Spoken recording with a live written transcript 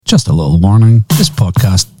Just a little warning, this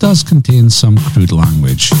podcast does contain some crude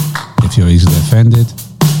language. If you're easily offended,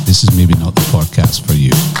 this is maybe not the podcast for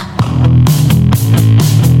you.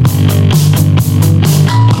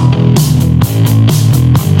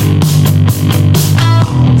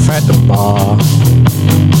 Fat bar.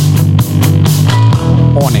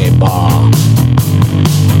 On a bar.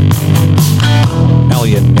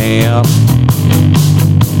 Millionaire.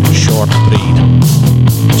 Short breed.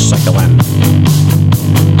 Cycling.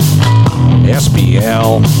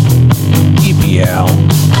 SPL. EPL.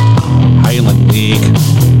 Highland League.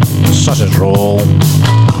 Sausage roll.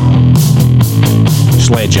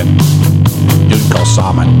 Sledging. Dooncal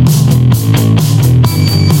salmon.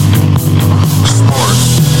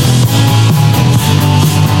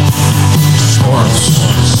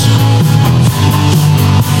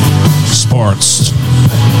 Sports.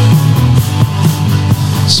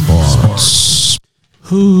 Sports.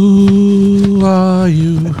 Who are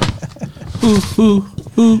you? Who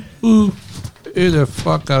the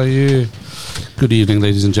fuck are you? Good evening,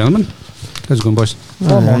 ladies and gentlemen. How's it going, boys?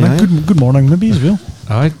 Morning. Good morning, maybe as well.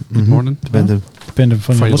 Aye, good morning. Depending on If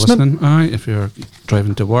you're listening. Aye, if you're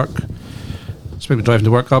driving to work. Speaking of driving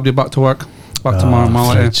to work, I'll be back to work. Back to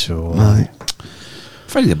normality. Right, so,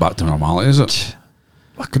 Finally back to normality, is it?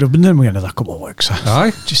 I could have been in with another couple of weeks.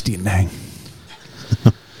 Aye. Just eating hang.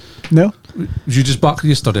 No? Was you just back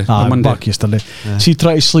yesterday? I'm on Monday? back yesterday. See,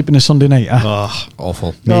 try to sleep on a Sunday night.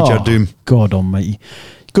 Awful. Major doom. God almighty. You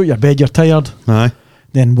go to your bed, you're tired. Aye.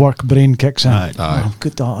 Then work brain kicks in. Aye. Oh,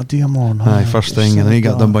 good that, do them on. Aye, first thing, and then you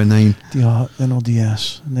got done by 9. Then I'll do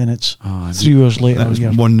yes. And then it's Aye. 3 hours later. That was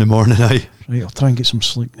You're, 1 in the morning, aye. right, I'll try and get some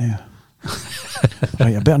sleep now.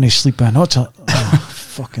 Right, I better not sleep in.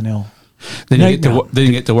 Fucking hell. Then you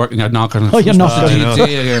get to work and you're knocking. Oh, you're knocking.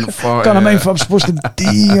 Can't imagine if I'm supposed to do.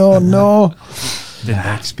 Oh, no. Didn't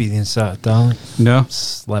experience that, darling. No.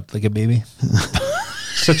 Slept like a baby.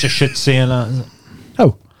 Such a shit saying that, isn't it?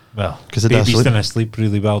 Oh, Well, 'Cause it does babies sleep. don't sleep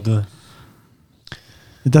really well, do they?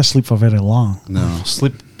 it does sleep for very long. No.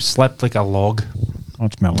 Slept like a log.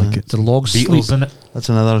 That's more like it. The log Beetles sleep. in it. That's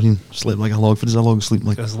another thing. Sleep like a log. What does a log sleep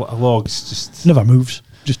like? Because a log's just... Never moves.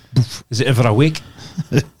 Just poof. Is it ever awake?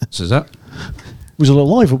 This is it. Was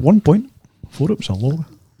alive at one point. Thought it was a log.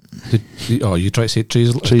 You try to say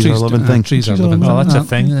trees. Trees are living things. Trees are Trees are living. Well, that's a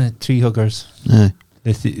things. thing. Tree huggers. Aye.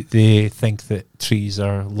 They think that trees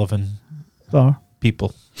are loving There.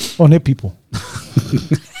 people. Oh, no people.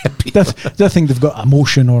 They think they've got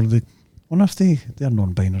emotion or they... wonder if they're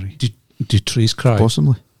non-binary. Do trees cry?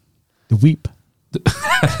 Possibly. They weep.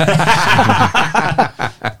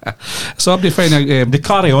 So I'll be finding out. They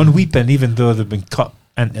carry on weeping even though they've been cut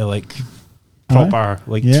into like proper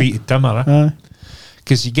Yeah. treated timber.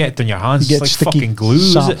 Because you get it in your hands, You it's get like sticky fucking glue,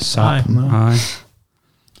 sap. is it? Aye. Aye.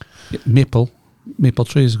 Yeah, maple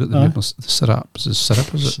trees got the Aye. maple syrup. Is it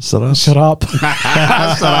syrup? Is it? Syrup. Shut up.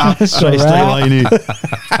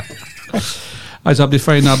 As I'll be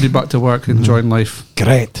fine. I'll be back to work, enjoying life.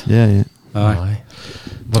 Great. Yeah. Aye. Aye.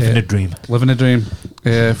 Living a dream. Living a dream.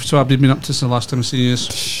 So I've been up to since the last time I see you.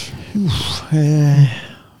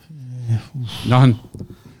 Nothing.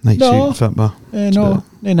 Night No. suit, fit bar. No.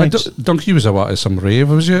 No nights. Donkey was at some rave,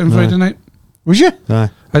 was you, on Aye. Friday night? Was you? Aye.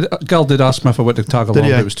 A girl did ask me if I went to tag Did along,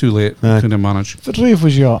 you? but it was too late. Aye. Couldn't manage. What rave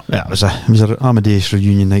was you at? Yeah, it was a Amadeus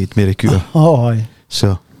reunion night at Mary Cooter. Oh, aye.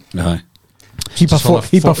 So, Aye. Keep a Just full of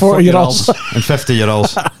 40-year-olds. and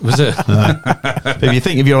 50-year-olds. Was it? But if you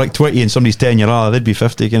think if you're like 20 and somebody's 10 year old, they'd be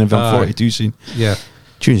 50, kind of Aye. 42 scene. Yeah.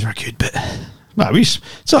 Tunes were good, but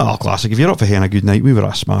it's all classic. If you're up for having a good night, we were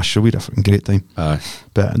at a smash, so we had a fucking great time. Aye.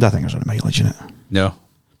 But I don't think there's any mileage in it. No.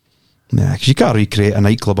 Nah, because you can't recreate a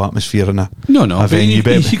nightclub atmosphere in a No. a But venue. you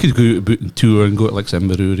But could go out and tour and go to like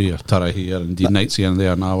Simbaruri or Tara here and do nights here and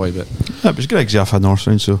there now, way. But it was Greg's off at North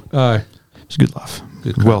Sound, so aye, it's a good laugh.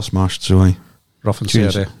 Good Well smashed, so aye. rough and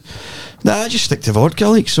Tunes. steady. Nah, just stick to vodka,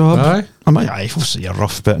 like, so Aye. aye, obviously you're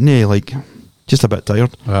rough, but nah, like, just a bit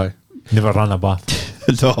tired. Aye. Never run a bath.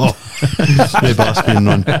 No. The bath's being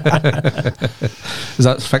run. Is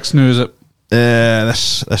that fixed now? Is it?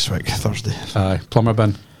 This week, Thursday. Aye. Plumber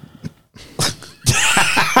bin.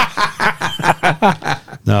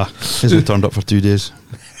 Nah, hasn't turned up for 2 days.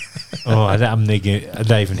 Oh, I don't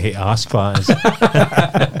even hate to ask for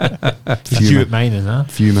that. Did you at mine and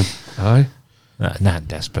that? Fuming. Aye. Not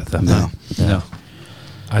desperate though. No.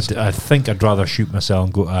 I think I'd rather shoot myself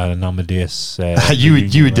and go to an Amadeus. You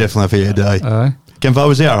would definitely have hated it, aye. Aye. Kim, if I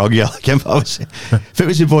was there, I'll yell. Kim, if it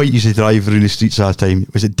was the boy you used to drive around the streets all the time,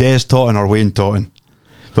 was it Des Totten or Wayne Totten?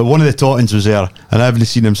 But one of the Tottens was there, and I haven't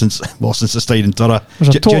seen him since I stayed in Turra.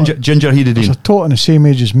 There's a Totten- Ginger There's a Headedine. Totten the same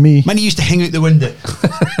age as me. Man, he used to hang out the window.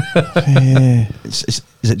 Is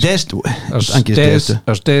it Des? I think it's Des.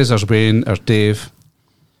 There's Des, there's Wayne, there's Dave.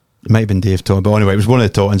 It might have been Dave Totten, but anyway, it was one of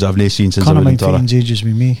the Tottens I've not seen since I Can't was in mind Turra. Finn's ages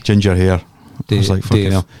with me. Ginger hair. I was Dave- like, fucking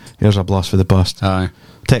Dave. hell. Here's a blast for the past. Aye.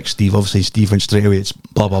 Text Steve, obviously Steve went straight away, it's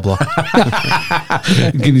blah blah blah.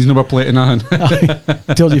 Getting his number plate and nothing.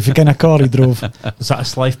 Tell you if you kind of car he drove. Is that a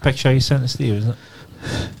slide picture you sent to Steve, isn't it?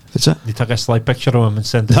 That's it. You took a slide picture of him and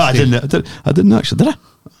sent it No, to I Steve? I didn't actually, did I?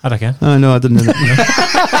 I reckon. Oh, no, I didn't. That's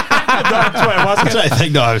what I'm asking. I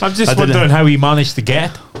think no. I'm just wondering how he managed to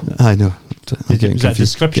get. I know. Was that a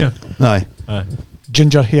description? Aye.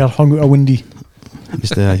 Ginger hair hung out a windy.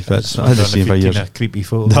 Just, I had the same for years. A creepy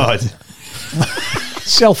photo. No,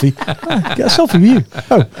 Selfie. Get a selfie with you.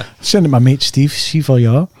 Oh, send it to my mate Steve. See if you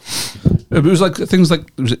are. It was like things like,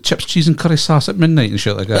 was it chips, cheese and curry sauce at midnight and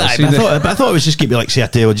shit like that? Aye, See but the- I thought it was just going to be like, say, a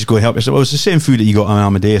day, just go help yourself. It was the same food that you got on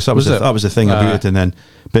Amadeus. That was Was it? that was the thing about Aye. it. And then,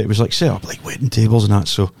 but it was like set up like waiting tables and that.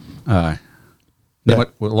 So, Aye. Yeah.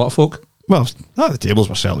 What, a lot of folk? well, the tables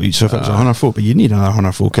were set each. So if it was 100 folk, but you need another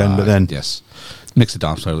 100 folk in. But then, yes. Makes the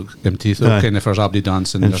dance floor look empty. So, Aye. okay, if there's Abdi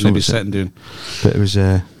dancing, And there's so maybe was it. sitting doing. but it was,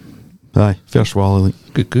 aye, first swallow.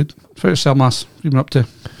 Like, Good. Fair Selmas, what have you been up to?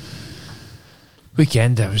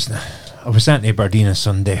 Weekend, I was at Aberdeen on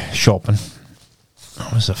Sunday shopping.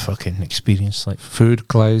 That was a fucking experience. Like Food,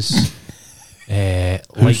 clothes, light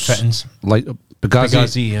Who's- fittings, light, Bagazi.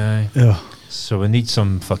 Bagazi, aye. Yeah. So we need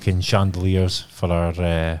some fucking chandeliers for our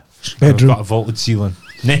Bedroom. We've got a vaulted ceiling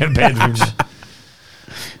near bedrooms.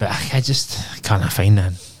 But I just can't find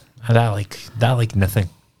that. That like nothing.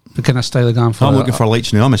 The kind of style of going for. I'm looking for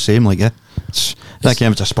lights now. I'm the same. Like, yeah, that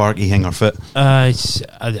game. It's a sparky thing or fit. I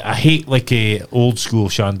hate like old school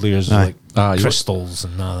chandeliers Aye. like You crystals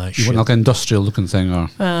and all that You shit. want like an industrial looking thing, or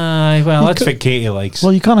Well, that's could- what Katie likes.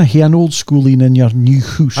 Well, you can't have an old schooling in your new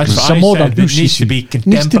house. That's It's what a I modern said. It house. you needs to see. be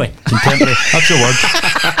Needs to- contemporary. Contemporary. That's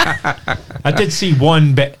the word. I did see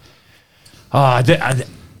one bit.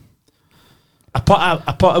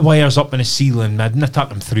 I put the wires up in the ceiling. I didn't tuck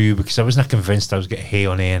them through because I wasn't convinced I was getting hay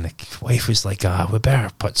on air. And the wife was like, we better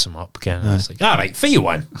put some up again. And I was like, all right, for you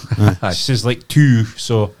one. She says like 2.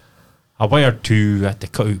 So I wired 2 at the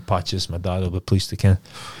cut out patches. My dad will be pleased to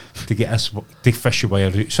get us to fish a wire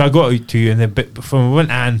out. So I got out 2, and then but before we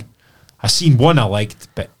went on, I seen one I liked,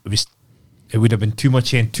 but it would have been too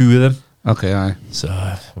much in 2 of them. okay, aye.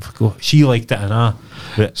 So she liked it and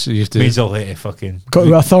but So you have to. means I'll let it fucking Got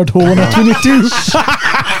a third hole in a 22.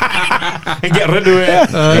 and get rid of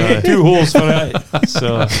it. Get 2 holes for it.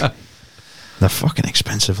 So They're fucking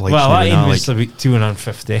expensive. Like, well, that now, was about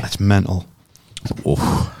 250. that's mental.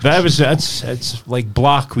 That was it's like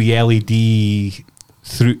black with LED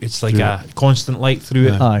through. It's like a constant light through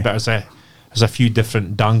it. Aye. But there's a few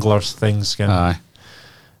different danglers things. Aye.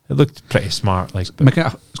 It looked pretty smart. Like, It's going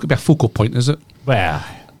to be a focal point, is it? well,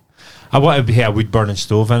 I wanted to have a wood burning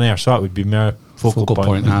stove in there, so that would be more focal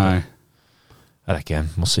point. Aye. And again,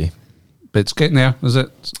 we'll see. But it's getting there, is it?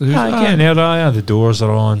 Again, there, the doors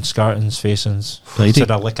are on, scartings, facings. Tidy.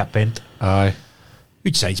 Instead of lick a paint. Aye.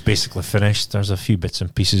 Outside's basically finished. There's a few bits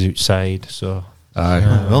and pieces outside, so Aye.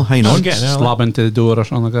 Well, hang I'm on. getting there. Slab into the door or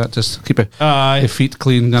something like that. Just keep it, Aye, your feet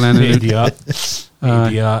clean, going in and maybe out. that. Aye.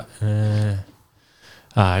 Maybe that.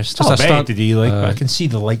 It's Just not a bad stand- today, like, but I can see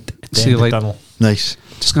the light at the see end the of the light. tunnel. Nice.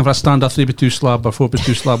 Just going for a standard 3x2 slab or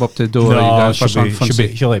 4x2 slab up to the door. or you No, going for something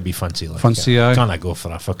fancy? she'll let it be fancy. Like, Fancy, aye. Can't I go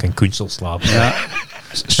for a fucking council slab? Yeah.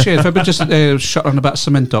 Shit, if I would just shut on a bit of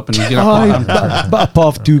cement up and you get a Aye, pattern. bit of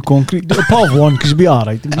PAV 2 concrete. A PAV 1 because you'll be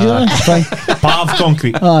alright. Yeah, fine. Pav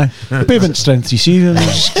concrete. Aye, pavement strength. You see, and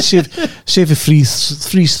save a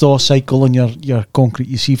freeze thaw cycle on your concrete.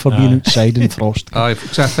 You see for being outside in frost. Aye,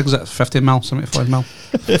 so I think it's at 50 mil, 75 mil.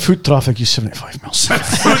 Foot traffic is 75 mils.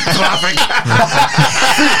 It's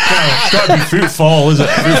got to be footfall, is it?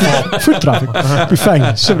 Footfall. Foot traffic be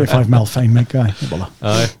fine. 75 mil fine, mate. Aye,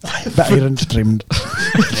 Aye. bit of inch trimmed.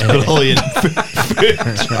 Brilliant.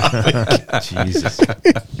 Jesus.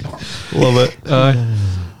 Love it. Aye.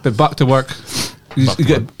 But back to work.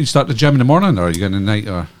 You start the gym in the morning, or are you going at night,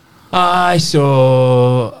 or?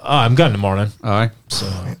 I'm going in the morning. Aye. So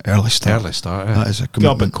Early start. Early start, That yeah. is a got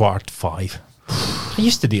up commitment. at 4:45. I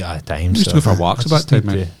used to do that at times. Used to go for walks about time,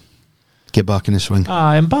 mate. Get back in the swing.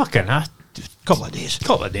 I'm back in a Couple of days.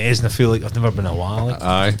 couple of days, and I feel like I've never been a while. Like,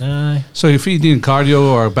 Aye. aye. So if you're doing cardio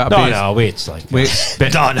or a bit of base, No, weights like Weights.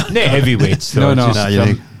 but not heavy weights. No, though, no. just, Nah, you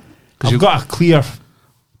think- I've got a clear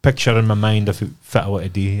picture in my mind of how fit I want to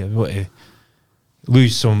do. I want to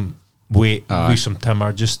lose some weight, Aye. lose some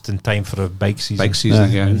timber just in time for a bike season. Bike season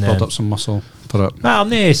again, And build then- up some muscle for it. Well,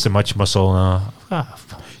 no so much muscle now.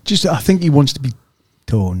 Just, I think he wants to be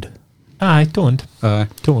toned. Aye, toned. Aye.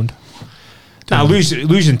 Nah,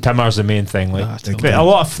 losing timber's the main thing. Like, I think but a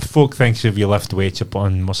lot of folk thinks if you lift weights, you put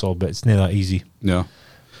on muscle, but it's not that easy. No.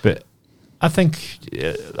 But I think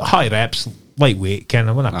high reps, lightweight, kind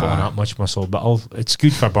of, when I put on Aye. that much muscle, but it's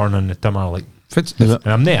good for burning the timber. Like, Fits. Is it?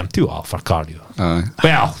 and I'm too old for cardio. Aye.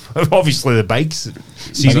 Well, obviously the bikes,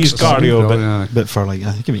 serious cardio, but Aye. But for like,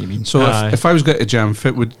 I get what you mean. So Aye. if I was going to gym,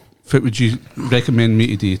 fit would you recommend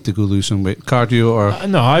me to go lose some weight? Cardio or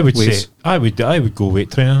no, I would weights? say I would go weight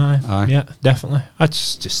training. Aye. Yeah, definitely.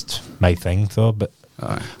 That's just my thing, though. But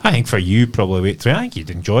Aye. I think for you, probably weight training. I think you'd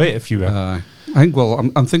enjoy it if you were. Aye. I think. Well,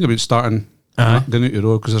 I'm thinking about starting Aye. going out the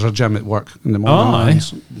road because there's a gym at work in the Oh, morning. aye.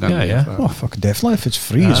 So Yeah, yeah. Oh, fuck, definitely. If it's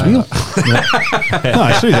free as well. No,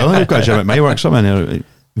 it's true though. They've got a gym at my work. Something in there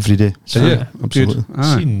every day. So, yeah, absolutely. good.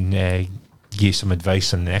 Aye. Seen give some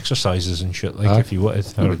advice on the exercises and shit, like Aye. if you wanted,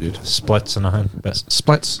 or Very good. splits and a hand. But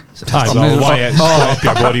Splits. aye, well, why split up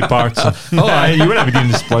your body parts? Oh, aye, you wouldn't be doing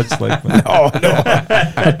the splits like.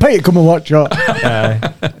 I'd pay to come and watch that.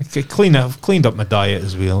 Cleaned up my diet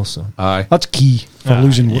as well. So Aye. That's key for Aye.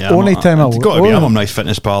 losing weight. Only time I got to be. I'm on Nice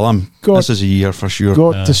Fitness Pal. This is a year for sure.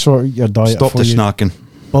 got to sort out your diet Stop before the you snacking.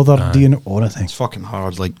 bother doing anything. It's fucking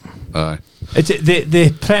hard. Like, Aye. it's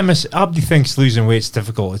the premise. Everybody thinks losing weight's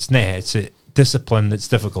difficult. It's not. It's a discipline that's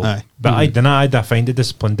difficult. Aye. But I don't know. I find the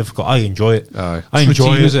discipline difficult. I enjoy it. Aye. I It's enjoy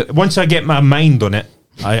routine, it. is it? Once I get my mind on it,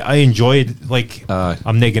 I enjoy it. Like Aye.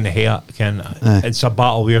 I'm not gonna hate it. Aye. It's a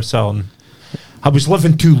battle we're selling. I was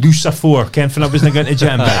living too loose afore, Ken, when I wasn't going to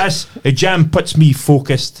gym. But as a gym puts me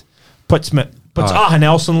focused, puts Aye. anything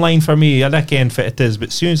else in line for me. I don't care if it is, but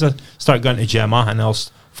as soon as I start going to gym, anything else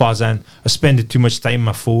falls in. I spend too much time on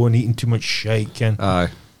my phone, eating too much shit, Ken. Aye.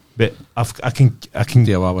 But I can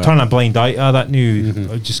Yeah, well, turn a blind eye to that new.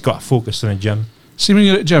 Mhm. I've just got to focus on the gym. See when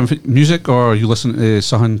you're at gym, music or you listen to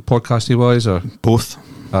something podcasty wise or both.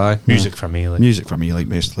 aye. Music for me, like. Music for me, like,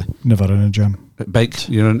 basically. Never in a gym. Bike,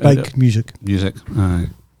 you're in Like music. music. Aye.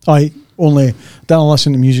 I only don't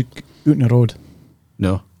listen to music out on the road.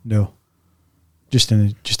 No. No. Just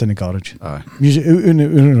in the garage. Aye. Music out on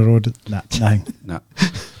the road. Nah, nothing. Nah.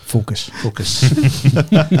 Focus. Focus.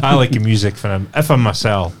 I like the music for him. If I'm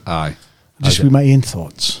myself, Aye. Just I with my own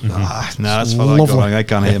thoughts. Nah, that's for Lovely. that. I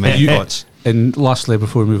can't hear my You- thoughts. And lastly,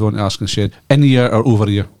 before we move on to asking Shed, in ear or over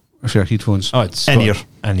ear for your headphones? oh, it's In ear.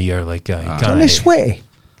 in ear, like Are they sweaty?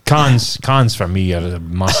 Cans for me are a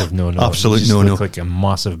massive no-no. Absolute Just no-no. look like a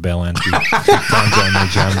massive bell end. Cans on the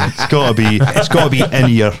gym. It's got to be in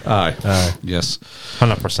ear. Aye. Aye. Yes.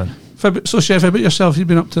 100%. So, Chef, how about yourself? You've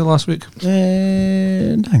been up to last week?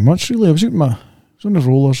 Nothing much really. I was on the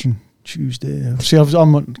rollers on Tuesday. See,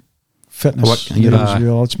 I'm on fitness. What? You're as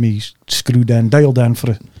well. It's me screwed in, dialed in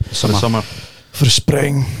for For the summer. a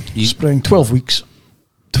spring. Ye- Spring, 12 weeks.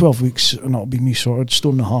 12 weeks, and that'll be me sorted.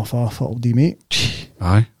 Stone and a half off, that'll do, mate.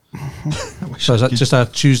 Aye. So is that just a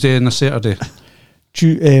Tuesday and a Saturday?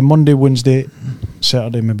 Monday, Wednesday,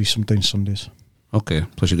 Saturday, maybe sometimes Sundays. Okay.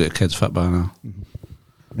 Plus you got your kids fit by now.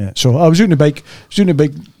 Yeah. So I was out on the bike.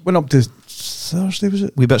 Went up to Thursday, was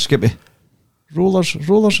it? Wee bit skippy. Rollers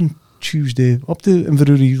on Tuesday. Up to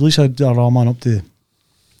Inverurie. At least I had a ramen up to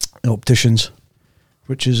the opticians,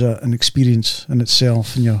 which is an experience in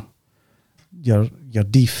itself. And you're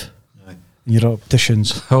deaf. And you're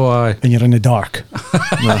opticians. Oh, aye. And you're in the dark.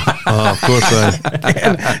 Of course.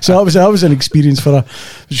 So that was an experience for her.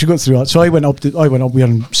 She got through that. So I went up there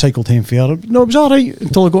and cycled home for her. No, it was alright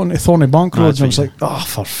until I got into Thorny Bank Road, and I was like, oh,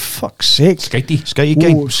 for fuck's sake. Skitey. Skitey Oh,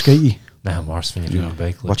 king. skitey. Nah, worse when you're doing a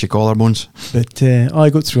bike. Like. Watch your collarbones. But I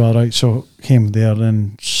got through alright, so came there,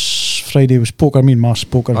 and Friday was poker. Me and Mars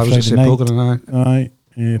poker I was Friday just say night. poker and aye.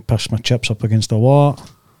 Aye, passed my chips up against the wall.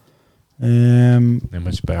 Not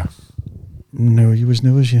much better. No, you was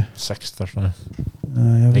you. Sixth or something. I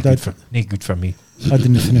Not good for me.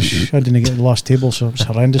 didn't finish. I didn't get the last table, so it was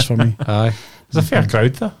horrendous for me. Aye. It's a fair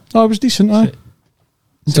crowd, though. Oh, it was decent. Aye,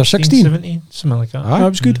 until 16. 17, something like that. Aye. It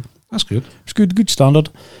was good. That's good. It was good standard.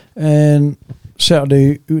 And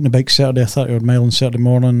Saturday, out on the bike Saturday, 30 odd mile on Saturday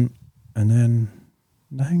morning, and then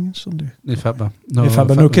nothing on Sunday. No Fitba. No,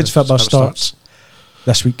 Fitba, no kids Fitba starts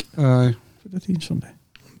this week. Aye. 15 Sunday.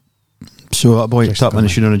 So that boy Just tapping done the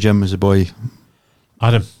it. shoe in the gym was the boy.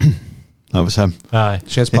 Adam. That was him. Aye.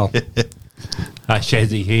 Shed's pal. Aye, Shed,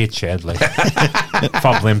 he hates Shed, like.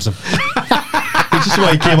 Fab blames him. It's just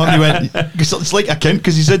why he came up and he went, cause it's like a kid,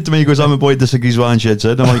 because he said to me, he goes, I'm a boy disagrees with Anne Shed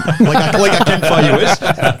said. I'm like a kid for you is.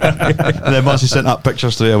 And then Marcy sent that picture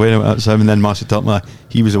straight away, and it was him, and then Marcy told me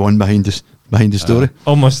he was the one behind us behind the story.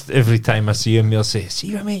 Almost every time I see him, he'll say, "See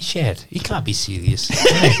your mate Shed? He can't be serious.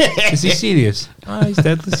 Is he serious? Oh, he's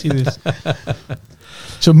deadly serious."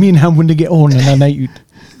 So me and him wouldn't get on in a night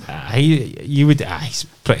out. You would. He's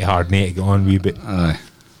pretty hard mate to get on with, but Aye.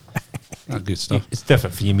 That good stuff. it's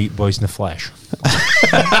different for you meet boys in the flesh.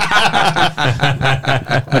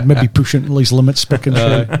 I'd maybe push into these limits, spick and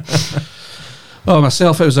span. Oh,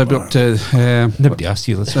 myself, it was about to. Nobody asked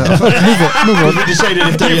you this. Move on. You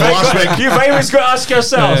decided to tell you last week. You've always got to ask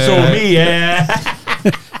yourself. So me,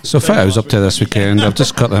 So fit I was up to this weekend. I've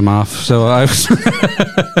just cut them off. So I was.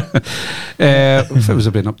 If it was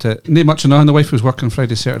a bit up to not much. And the wife was working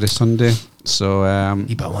Friday, Saturday, Sunday. So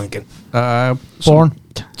you bet Lincoln. Born.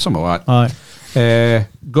 Some of that. Aye.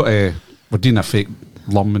 We're doing a fake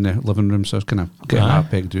lum in the living room, so I was kind of getting Aye. that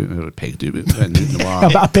pegged out in the A bit of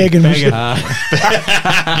pegging.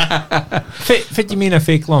 What do you mean a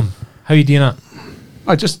fake lump? How you doing that?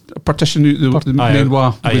 I just partition out the main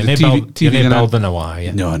wall with You're the not TV in it. building a wall,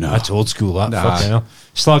 yeah. No. That's old school, that. Nah. Fucking hell.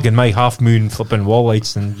 Slugging my half moon flipping wall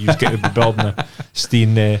lights, and you get to be building a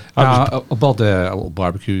steen. I'll build a little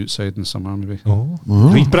barbecue outside in summer, maybe.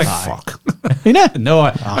 Reed brick. Fuck. You know? No,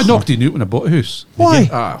 I knocked it out when I bought a house. Why?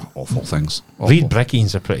 Awful things. Awful. Reed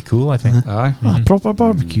brickings are pretty cool, I think. Aye. Proper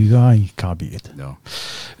barbecue. Aye, can't beat it. No.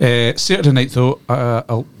 Saturday night, though,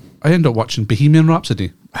 I ended up watching Bohemian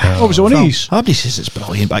Rhapsody. What was it on these? Everybody says it's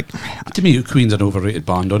brilliant, but To me, Queen's an overrated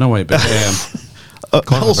band, on a way, but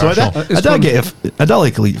also I don't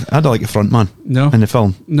like a front man No. in the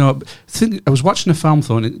film. no. But I was watching the film,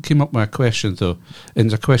 though, and it came up with a question, though, and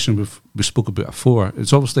it's a question we spoke about before.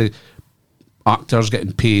 It's obviously actors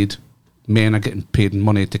getting paid, men are getting paid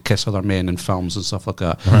money to kiss other men in films and stuff like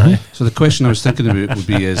that. Right. So the question I was thinking about would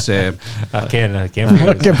be is I can't.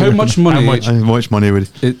 how much money How much money would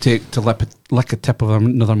it take to lick a tip of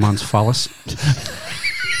another man's phallus?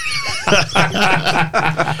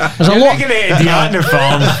 There's a You're lot. looking at the under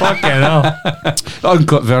film. Fucking hell.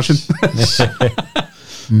 Uncut version.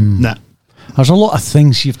 Nah. There's a lot of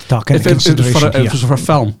things you have to take into If it consideration was here. for a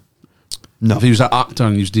film, No. if he was an actor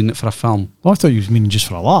and he was doing it for a film, I thought you was meaning just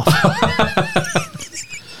for a laugh.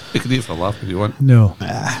 you could do it for a laugh if you want. No,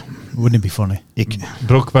 wouldn't it be funny?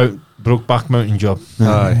 Brokeback Mountain job.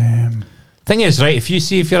 Aye. Thing is, right, if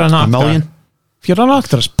you're an actor, A million? If you're an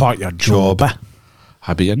actor, it's part of your job. But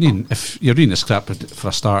if you're reading a script for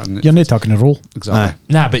a start, and You're not taking a role. exactly.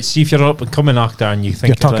 Nah, but see if you're an up and coming actor and you think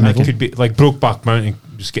You're talking it about- could be like Brokeback Mountain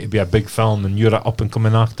was going to be a big film and you're an up and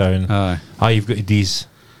coming actor and you've got to do is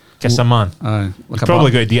kiss a man. Aye. You've probably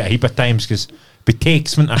got to do it a heap of times because it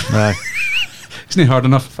takes, wouldn't it? Aye. It's not hard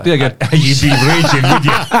enough. Yeah, again. You'd be raging, would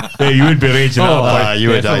you? Yeah, you would be raging. Oh, at that aye, point. you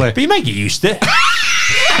would, definitely. aye. But you might get used to it.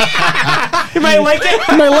 You might like it.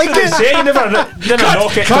 You might like it. Say, you never knock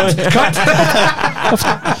it.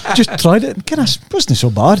 Just tried it. Goodness, wasn't so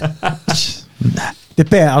bad. The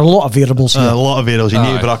better, a lot of variables here. A lot of variables. You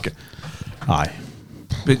need Aye. to bracket. Aye.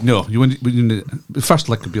 But no, you wouldn't. The first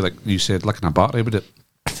lick would be like you said, licking a battery, would it?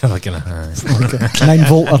 Like in a-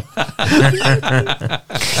 9-volter.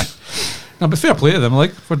 No, but fair play to them,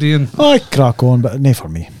 like for doing. I crack on, but not for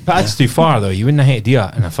me. But that's too far though. You wouldn't have to do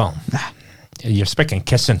that in a film. You're speaking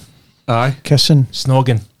kissing, Aye. Kissing.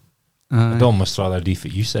 snogging. Aye. I'd almost rather do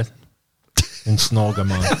what you said than snog a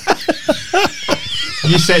man.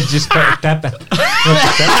 You said just put a tip in.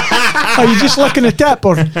 Are you just licking a tip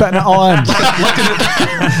or putting it all in?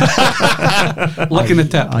 Licking a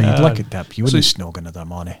tip. You'd lick a tip. You wouldn't snog another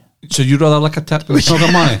money. So you'd rather lick a tip than snog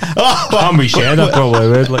a money? I'm with Shed, I probably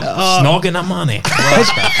would. Like, snogging a money.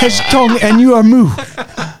 His tongue in your moo.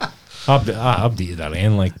 I've dated that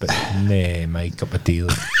in, like, but nah, my cup of tea.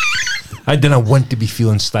 Like. I don't want to be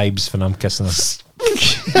feeling stibes when I'm kissing her.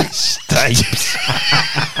 Stipes.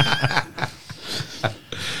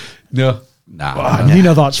 No. Nah. None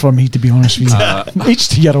of that's for me, to be honest with you. Each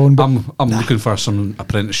to your own, but I'm looking for some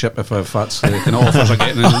apprenticeship if that's the kind of offers I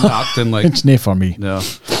get in acting. Like, it's not for me. no.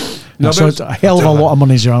 No, so it's a hell of a lot of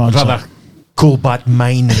money's your answer. Rather cool bad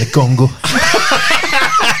mine in the Congo.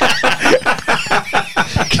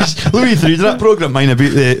 Louis through that programme mine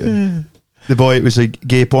about the boy. It was a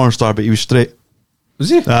gay porn star, but he was straight. Was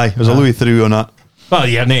he? Aye, there was a Louis through on that. Well,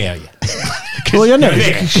 you're near, you. Well, you're not.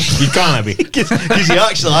 You can't be. Because he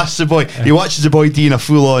actually asks the boy, he watches the boy doing a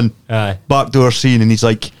full-on Aye. backdoor scene, and he's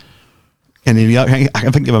like, and he, I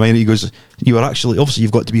think in my mind, he goes, you are actually, obviously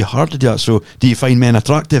you've got to be hard to do that, so do you find men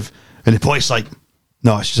attractive? And the boy's like,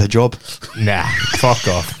 No, it's just a job. Nah, fuck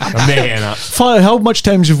off. I'm not hearing that. How much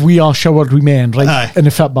times have we all showered with men, right? Aye. In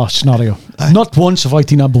the fit bath scenario. Not once have I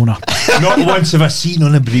seen a boner. Not once have I seen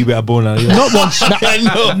on a brie with a boner. Not once.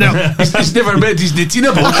 No. He's never met his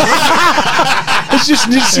Nitina boner. It's just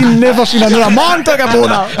never seen another man take a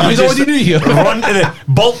boner. He's already new here. Run to the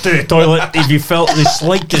bolt to the toilet if you felt the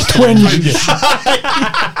slightest Twinge.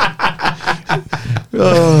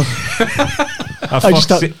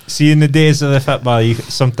 See, in the days of the fit bar, you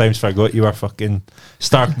sometimes forgot you were fucking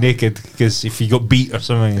stark naked because if you got beat or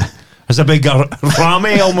something, there's a big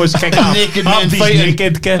Rami almost kicking off. Naked man Abdi's fighting.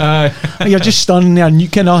 naked kid. You're just standing there and you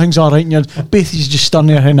kind of things alright and you're both is just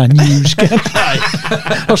standing there in a news kid.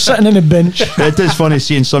 Or sitting in a bench. It is funny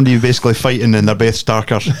seeing somebody basically fighting and they're both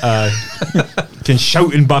starkers. Can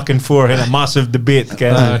shouting back and forth in a massive debate.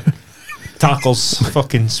 Tackles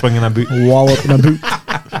fucking swinging about. Wallop in a boot.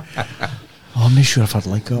 Oh, I'm not sure if I'd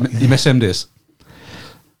like that. You miss them days.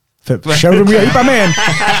 Shouting with a heap of men.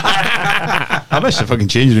 I miss the fucking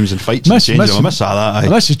changing rooms and fights Miss- and changing miss- them. I miss all that.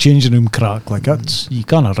 Unless you changing room crack, like that's you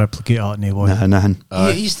can't replicate that in any way. Nah, nothing.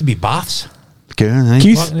 It used to be baths. Okay, aye.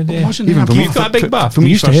 Keith, Back in the day. Imagine Even that. from You've got a big bath. From We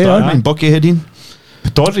we used to first hear started that. in Bucky heading.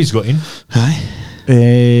 Tawdry's got in. Aye.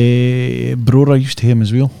 Brora used to him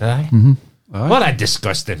as well. Aye. Aye. What a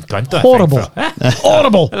disgusting cunt. that Horrible. thing for.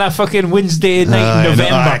 Horrible. And that fucking Wednesday night in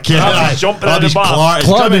November. Jumping out of the bath.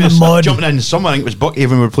 Clotted in mud. Jumping in summer, I think it was Bucky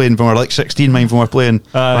when we were playing, when we were like 16, mine when we were playing.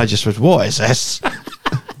 Aye. I just was, what is this?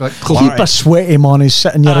 Like, Keep a sweaty man is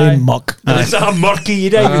sitting your Aye. own muck. And it's that murky, you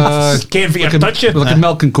don't even care if you touch it. like a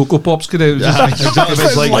milk and cocoa pops could out. Aye, exactly what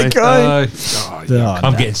it's like, aye. Aye.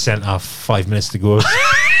 I'm getting sent off 5 minutes to go.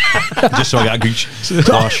 just so I got a gooch.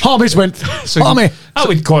 Gosh. Harmy's went. Harmy. That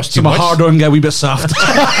would cost So too my much. hard on get a wee bit soft.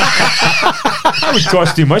 That would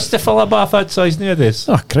cost too much to fill a bath that size nowadays.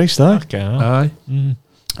 Oh, Christ, aye. Okay, Aye. No.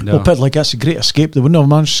 Well, put like that's a great escape. They wouldn't have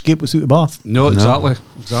managed to escape without the bath. No, exactly.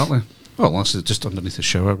 Well, unless it's just underneath the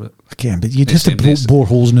shower, but Again, but you'd It's have to same as- bore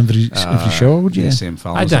holes in every shower, would you? yeah, same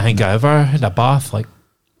fellas. I don't think I ever had a bath. Like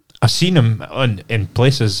I've seen them in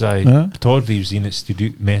places. Yeah. Tawdry was in its to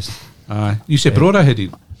do mess. Aye. You say Brora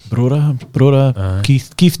heading? Brora, Aye.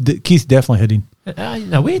 Keith definitely heading.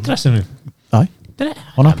 In a waitressing room. Aye, Did it?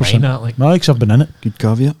 100%. That, like, Aye, 'cause I've been in it. Good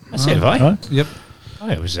caveat. I said, I Aye, Yep.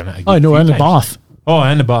 was in it. a aye, good no, few in the times. bath. Oh,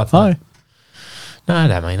 in the bath. Aye. Nah, I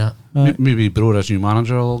don't mind that. Aye. Maybe Brora's new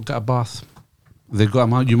manager will get a bath. They've got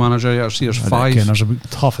a new manager. You see, there's I five. reckon there's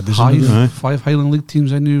about half a dozen. of them. Aye. Five Highland League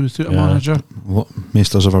teams I knew without a Yeah. manager. What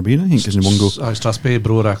Maesters ever been, I think, is in one go. Strathspey,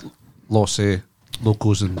 Brora, Lossy,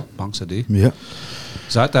 Locos and Banks a Day. Yeah.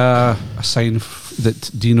 Is that a sign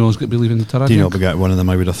that Dino's going to be leaving the Tara? Dino will be getting one of them,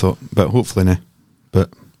 I would have thought. But hopefully, no. But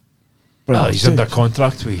Well, he's under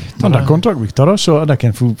contract with under Tara. contract with Tara, so I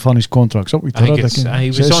reckon fund his contracts up with I Tara. think it's, he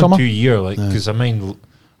was on summer. 2 year, like, because I mean,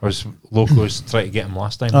 or was Locos trying to get him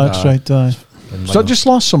last time. That's right. Aye. And Was that just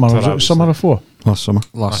last summer? Or was Tara it was summer like- before? last summer.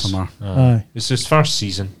 Last summer. Aye. It's his first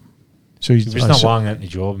season. So He was not long into the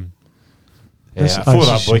job. This- Yeah, before aye,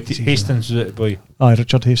 that boy, it's- Hastings was it, boy, Aye,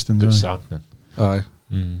 Richard Hastings. good Aye. sacked then. Aye.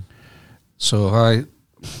 Mm. So, aye.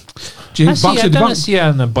 Do you I think see, Banks I of don't see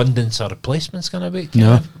an abundance of replacements going to be.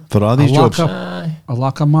 No. For all these A jobs. lack Aye. a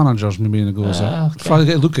lack of managers maybe in the goes. Okay. Try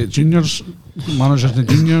to look at juniors, managers in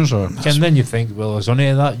the juniors, or And then you think, well, is any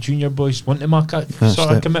of that junior boys want to make that That sort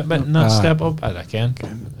of step. commitment and that step up? I reckon.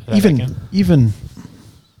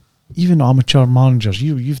 Even amateur managers,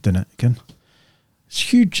 you've done it, Ken. It's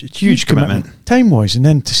huge. It's huge commitment, commitment. time wise, and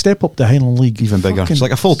then to step up the Highland League, Even bigger. fucking- It's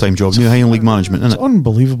like a full-time job. New Highland League management, It's isn't it?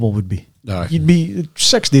 unbelievable. Would be. Aye. You'd be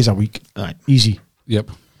 6 days a week, Aye. easy,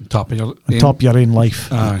 Yep, top of your on top of your own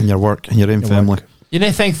life. Aye. And your work and your own Your family. work. You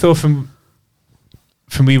know, think though, from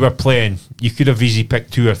we were playing, you could have easily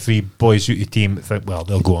picked 2 or 3 boys out your team that think, well,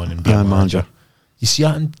 they'll go on and be a Yeah, manager. manager. You see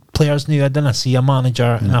that in players now? I didn't see a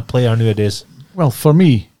manager and a player nowadays. Well, for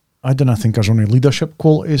me, I don't think there's only leadership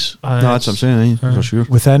qualities No, that's what I'm saying, for sure.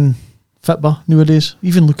 within Fitba nowadays.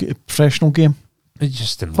 Even look at the professional game. It's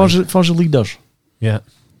just in For life. the leaders, Yeah.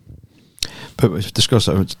 But we've discussed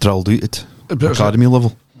that it's drilled out at But academy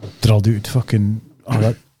level. drilled out fucking all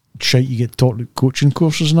that shite you get taught at coaching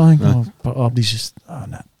courses and everything. Yeah. Oh, but Abdi's just nah.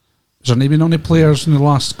 Has there been any players in the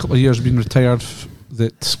last couple of years been retired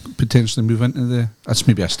that potentially move into the? That's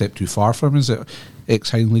maybe a step too far for him. Is it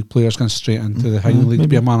ex-Highland League players going straight into the Highland League to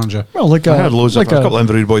be a manager? Well, like I heard loads like of a couple of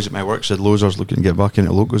Inverurie boys at my work said Lozer's looking to get back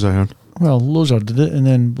into Locos, I heard. well, Lozer did it, and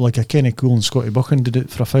then like a Kenny Cool and Scotty Buchan did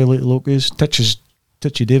it for a file at Locos.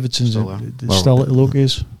 Titchy Davidson's Still still, there. at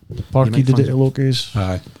Locos. Parky make did fun. it at Locos.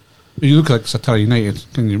 Aye. You look like Satara United.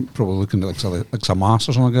 Can you probably looking at like some mass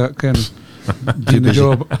or something like that? Ken doing the busy.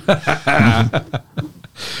 job.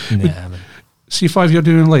 Nah, man. See, 5 year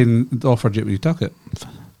doing line offered you, you took it.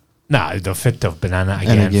 Nah, they'll fit have been in it In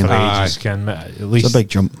again again. for Aye. ages. At least It's a big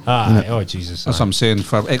jump. Aye, innit? oh Jesus! That's what I'm saying.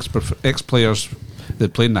 For ex players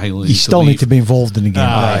that play in the Highlands, You still need to be involved in the game.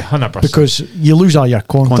 Aye, 100%. Because you lose all your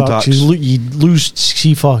contacts. You lose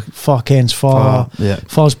see far Ken's far. Yeah.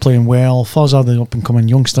 Far's playing well. Far's are the up and coming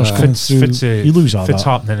youngsters coming through. You lose all Fit's that.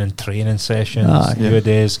 happening in training sessions Aye.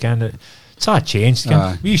 nowadays. It's all changed.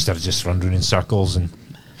 Aye. We used to just run around in circles and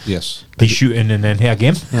Yes. be shooting and then hey, a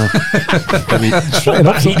game. Right,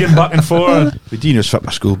 Heading back and forth. With Dino's fit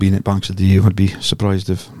by school being at Banks of the Year, I'd be surprised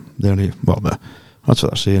if they're but that's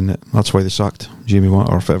what they're saying. That's why they sacked Jamie Watt,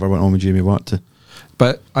 or if it ever went on with Jamie Watt to.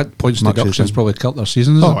 But at points Max deductions Hastings. probably killed their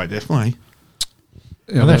season, isn't it? Definitely.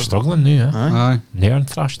 Yeah, Well, they're struggling now. Aye. Aye. Nairn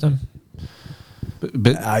thrashed them.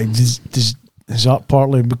 But is that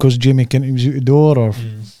partly because Jamie Kennedy was out the door, or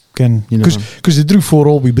can You know. because they drew 4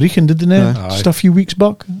 all with Brechin, didn't they? Aye. Just a few weeks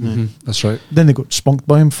back. that's right. Then they got spunked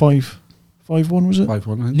by him 5-1 was it?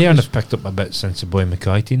 5-1. I think. Nairn have picked up a bit since the boy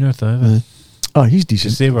Mackay team, though. Ah, he's Because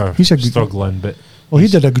decent. they were He's a good- struggling, but Well, he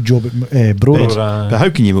did a good job at Brodie. But how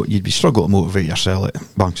can you'd be struggling to motivate yourself at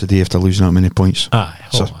Banks of the Day after losing that many points? aye,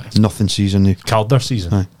 So nothing season now. killed their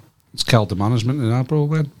season. Aye. It's killed the management in that,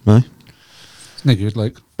 probably. Aye. It's not good,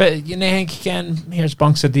 like. But you know, think again, here's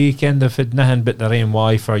Bunks a day, they've had nothing but their own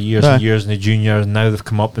way for years Aye. and years in the juniors, and now they've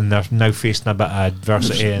come up and they're now facing a bit of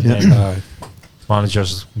adversity, and Yeah. then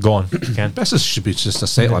managers gone. Ken. This should be just a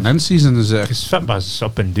settling in season, is it? Because Fitbaz's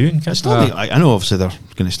up and doing, It's not I know obviously they're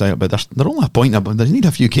going to stay up, but they're only a point above. They need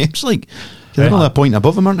a few games, like they're Yeah. only a point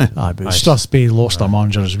above them, aren't they? Aye, but Aye. Strathspey lost their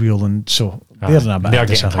manager as well, and so Aye. they're in a bit They're of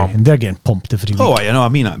getting disarray, pumped. and they're getting pumped every week. Oh, I know, I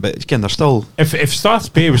mean it, but again, they're still. If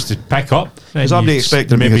Strathspey was to pick up, then Because everybody you'd expected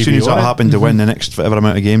them maybe as soon be as that alright. happened to win the next whatever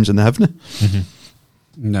amount of games, and they haven't.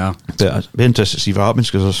 No. But I'd be interested to see what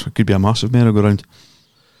happens because there could be a massive merry-go-round.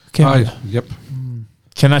 Ken, Aye. Yep.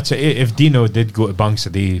 Can I say, if Dino did go to Bunks a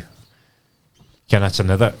day,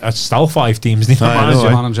 that's still 5 teams. Need a Aye, I know, manager.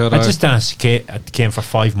 aye. Manager, I aye. just didn't it came for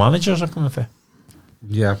 5 managers. Are coming for.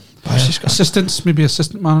 Yeah. It's just got- Assistants, maybe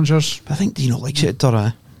assistant managers. I think Dino likes it at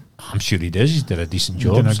Tara. I'm sure he does. He's did a decent He's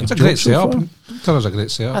done job. a so. good It's a great so setup. far. Tara's a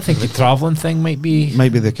great setup. I think the travelling thing might be.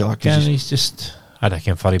 Maybe the killer. Ken, he's just. I don't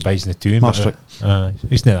know if he buys in the tune, but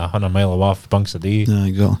he's not 100 mile off Bunks a day. Yeah,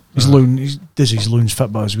 exactly. His loan, his loan's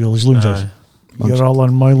fit by as well. His loan's Aye. you're all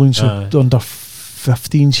on my loan, so Aye. under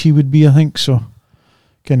 15s he would be, I think. So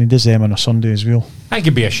Kenny does them on a Sunday as well. I think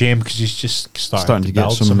it'd be a shame because he's just starting to get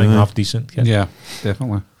build some, something yeah. half decent. Ken. Yeah,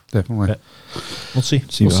 definitely. Definitely. But we'll see.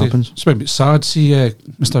 See what happens. It's a bit sad. See,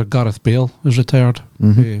 Mr. Gareth Bale is retired.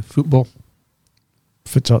 Football.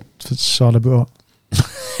 Fit's sad about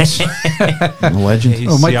A legend. He's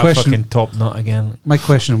Oh, my a question- fucking top nut again. My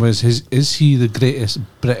question was: is he the greatest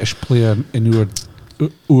British player in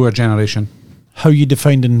our generation? how you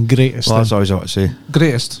defining greatest. Well, that's then? always what I say.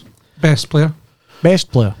 Greatest, best player.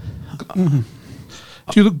 Best player. Do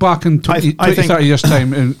you look back in 20, I think- 30 years'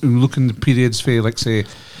 time and look in the periods for, like, say,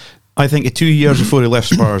 I think the 2 years before he left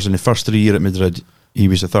Spurs and the first 3 years at Madrid, he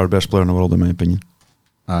was the 3rd best player in the world, in my opinion.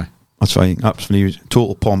 aye, That's fine. That's when he was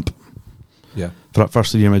total pomp yeah, for that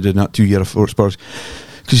first 3 years at Madrid and that 2 year before Spurs.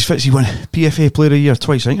 Because he won PFA Player of the Year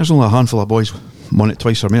twice. I think there's only a handful of boys won it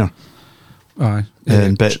twice or more. aye.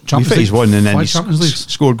 But Champions he's League, won and then 5 he's Champions Leagues.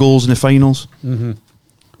 scored goals in the finals.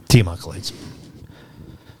 Team accolades.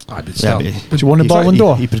 Aye, but Yeah, still. but Did you win a Ballon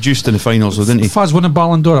d'Or? He produced in the finals, though, didn't he? Faz won a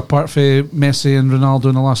Ballon d'Or apart from Messi and Ronaldo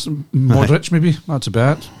in the last. Modric, maybe. That's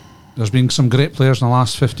about it. There's been some great players in the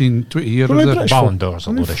last 15, 20 years. Well, was I there? bet- Ballon d'Or's a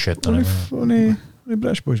load of shit. Only, Anyway. only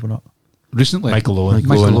British boys won that. Recently. Michael Owen.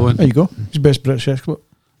 Michael Owen. There you go. He's best British expert.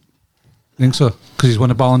 I think so. Because he's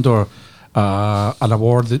won a Ballon d'Or. An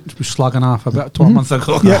award that was slagging off about 12 months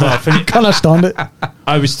ago. Yeah, can I stand it?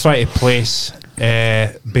 I was trying to place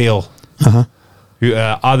Bale, who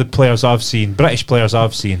are the players I've seen, British players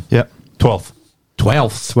I've seen. Yeah. 12th.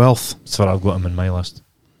 12th. That's what I've got him in my list.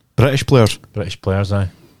 British players. British players,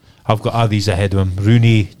 I've got all these ahead of him.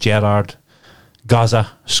 Rooney, Gerrard, Gaza,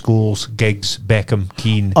 Scholes, Giggs, Beckham,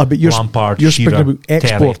 Keane, Ah, but you're Lampard, you're Shearer, speaking about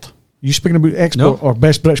export. Terry. You speaking about export No. or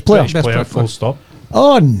best British player? British Best player, British full player. stop.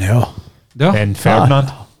 Oh no. Yeah. And Ferdinand.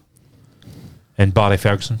 And Barry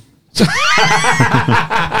Ferguson.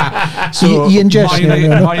 So Ian Jess, Man United,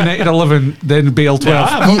 no, no. Man United 11, then Bale 12.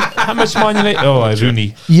 How much Man United? Oh,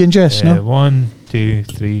 Rooney. Ian Jess, no. 1, 2,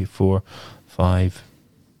 3, 4, 5,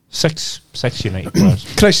 6. 6 United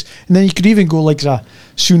players. Chris, and then you could even go like that.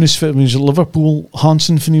 Soon as when he was at Liverpool,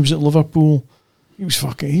 Hansen when he was at Liverpool, he was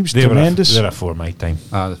tremendous. They were for my time.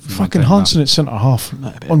 Fucking Hansen at centre half,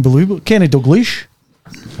 unbelievable. Kenny Dalglish,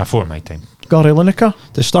 For my time. Gary Lineker,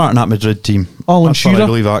 To start in that Madrid team, Alan that's what I Shearer.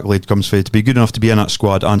 believe accolade comes for. To be good enough to be in that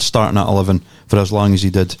squad and starting at 11 for as long as he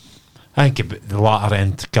did. I think the latter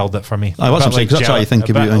end killed it for me. Aye, that's what I'm saying, 'cause that's how you think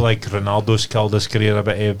a about bit it. like Ronaldo's killed his career a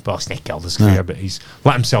bit. Well, he's not killed his career, but he's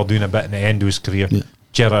let himself doing a bit in the end of his career. Yeah.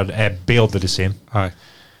 Gerrard Bale did the same. Aye.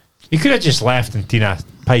 He could have just left and taken a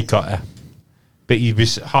pie cut, but he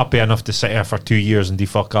was happy enough to sit there for 2 years and do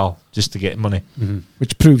fuck all just to get money.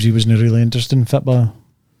 which proves he wasn't really interested in football.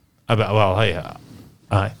 A bit, well,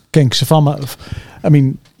 aye. Because I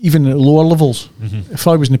mean, even at lower levels, if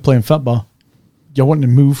I wasn't playing football, you're wanting to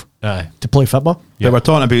move Aye. to play football. Yeah. But we're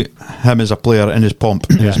talking about him as a player in his pomp,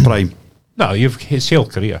 in his prime. No, you've his whole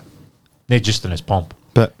career, not just in his pomp.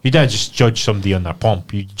 But You don't just judge somebody on their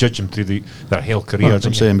pomp. You judge them through their whole career. that's what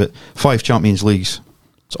I'm saying. But 5 Champions Leagues,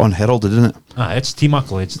 it's unheralded, isn't it? It's team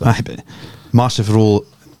accolades, though. Aye, but massive role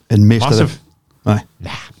in most Massive? of them. Aye.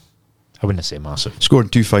 Nah, I wouldn't say massive.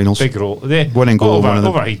 Scored 2 finals. Big role. Winning goal, one of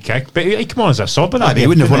them. Overhead kick. But he come on as a sub in that Aye, but he game,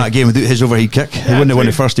 wouldn't have won didn't that game without his overhead kick. He wouldn't have won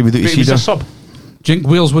the first game without But his he was a header. sub. Do you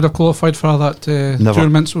think Wales would have qualified for that Never.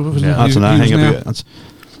 tournament? Wasn't Yeah. it? That's He- another he was thing there. about it. That's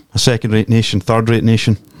a second-rate nation, third-rate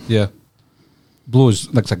nation. Yeah. Blows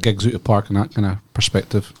like a gigs out of park in that kind of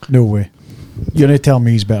perspective. No way. You're not telling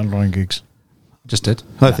me he's better than Ryan Giggs. Just did.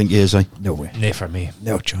 I think he is, aye. No way. Nay for me.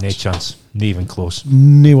 No chance. No chance. Not even close.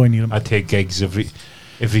 No one near him. I take gigs every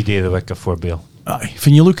day of the week before Bale. Aye.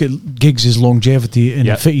 When you look at Giggs' longevity in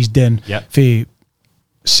Yep. Fitty's den, Yep. for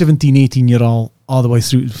 17, 18-year-old all the way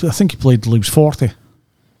through, I think he played till he was 40.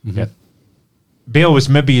 Yeah. Bale was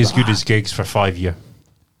maybe as good as Giggs for 5 years.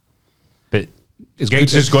 But It's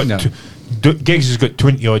Giggs good- has got no. Giggs has got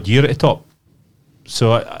 20 odd year at the top.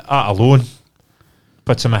 So that alone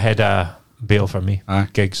puts him ahead of Bale for me. Aye.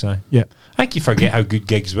 Giggs, aye. Yeah. I think you forget how good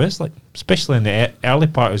Giggs was, like especially in the early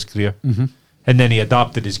part of his career. And then he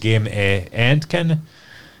adapted his game end kind of.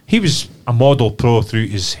 He was a model pro through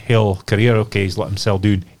his whole career. Okay, he's let himself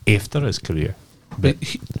down after his career. But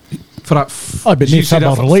for that, Aye, but you Nate say that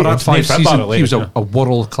Football for related. that 5 Nate Football season, he related, was yeah. a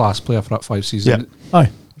world class player for that 5 season. Yeah. Aye.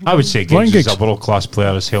 I would say Ryan Giggs is Giggs. a world class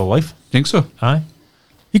player his whole life. Think so? Aye.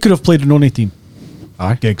 He could have played in only team.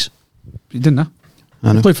 Aye. Giggs. He didn't, huh? I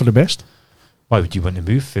He know. played for the best. Why would you want to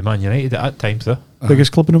move for Man United at that time, though?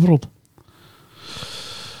 Biggest club in the world.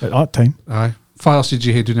 At that time. Aye. What else did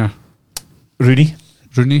you hear doing there? Rooney,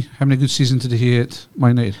 Rooney, how many good seasons did he hit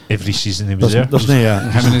Man United? every season he was There's, there. there's no,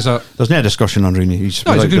 How many is that? there's no discussion on Rooney. He's,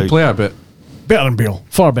 No, he's a without good doubt, player, but Better than Bale.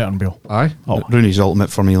 Far better than Bale. aye. Oh. Rooney's ultimate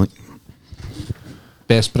for me. Like,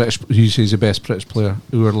 Best British, you say he's the best British player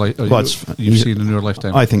who are like, Well, it's- you've he's- seen in your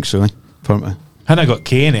lifetime. I think so. Aye. For me. And I got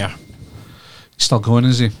Kane there, He's still going,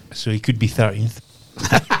 is he? so he could be 13th.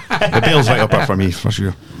 But Bale's right up there for me, for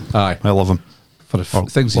sure. Aye. I love him. For the Oh,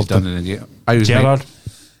 things he's loved done him. in the game. I was Gerrard,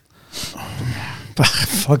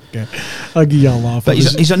 Fuck it. I'll give you a laugh. But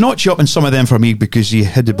he's a notch up in some of them for me because he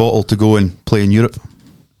had the bottle to go and play in Europe.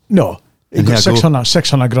 No. He And got here I go.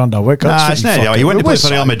 600 grand a week. Nah, it's not. fucking- He went to It play was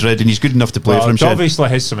for Real sad. Madrid and he's good enough to play well, for him. it obviously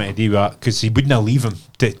has something to do with that because he wouldn't leave him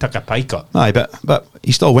to take a pie cut. Aye, but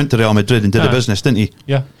he still went to Real Madrid and did the Aye. business, didn't he?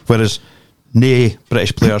 Yeah. Whereas nay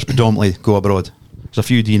British players predominantly go abroad. There's a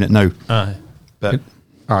few doing it now. Aye. But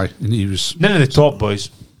Aye, and he was. None of the top boys.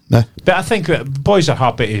 nah. But I think that boys are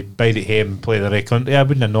happy to bide at home and play the right country. I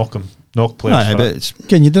wouldn't knock players Aye, for but it. it's,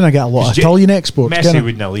 Again, you didn't get a lot of J- Italian exports. Messi can you?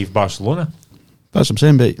 wouldn't leave Barcelona. that's what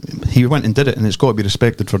I'm saying. But he went and did it, and it's got to be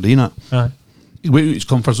respected for doing it. Aye. He went out his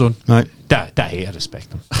comfort zone. Right? That hate, I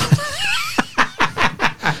respect him. I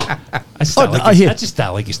just don't like I his, hear- I just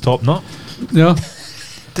don't like his top knot. Yeah.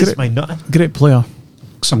 This is my nut. Great player.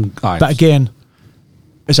 Some aye. But again,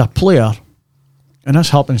 as a player, and this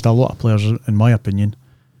happens to a lot of players, in my opinion,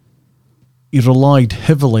 he relied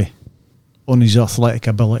heavily on his athletic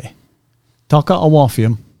ability. Take it away from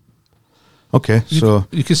him. Okay, so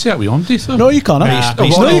you can say it with Omdi, though. No, you can't. Nah, No,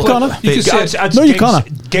 you can't. You can say it. No, you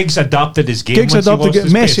can't. Giggs adapted his game. Giggs once he adopted lost it.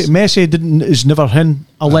 his pace. Messi didn't. Is never hin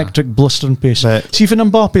electric blistering pace. But See if an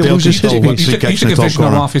Mbappe Bale loses can his still win pace. three You kicks took in a the top vision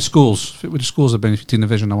corner. off his schools. What would the schools have been if you taken a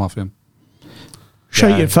vision off him?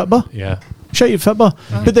 Shite Yeah. at football. Yeah. Shite at football.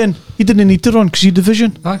 But then he didn't need to run because he had the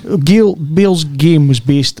vision. Aye. Bale's game was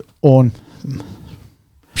based on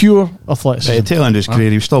pure at the athleticism. tail end of his career,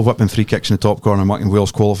 he was still whipping free kicks in the top corner and making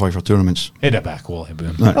Wales qualify for tournaments. He had a back quality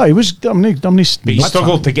about him. Right. He was. But he That's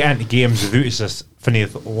struggled to get into games without his. When he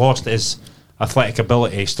lost his athletic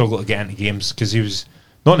ability, he struggled to get into games because he was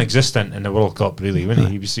non-existent in the World Cup. Really, wasn't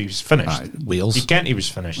he? He was finished. Aye, Wales. He was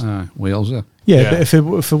finished. Wales, yeah. Yeah, Yeah. but if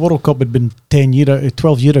the World Cup had been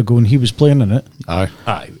 12 years ago and he was playing in it, Aye.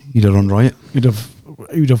 Aye. He'd have run riot. he'd have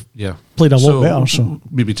Yeah. played a lot better. So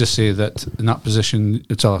maybe just say that in that position,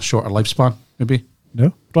 it's a shorter lifespan, maybe.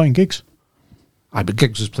 no, Ryan Giggs. but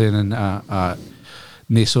Giggs was playing in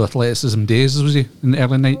Naso Athleticism days, was he? In the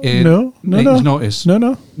early No. 90s noughties?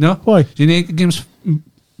 No. Why? Do you think games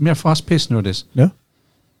more fast paced nowadays? No.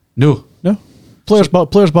 No. Players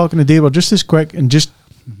back in the day were just as quick and just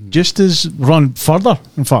as run further,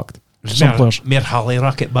 in fact. Some players. Mere Halley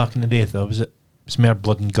racket back in the day, though, was it? It was mere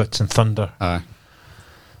blood and guts and thunder. Aye.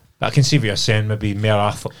 But I can see what you're saying, maybe mere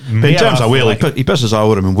But in terms of Wales, he pisses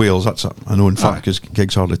out of him in Wales. That's a known fact Aye. because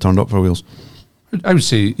Giggs hardly turned up for Wales. I would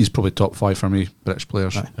say he's probably top 5 for me, British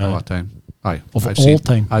players of that time. Aye. Of I've all seen.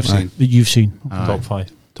 time. I've seen. That you've seen. Aye. top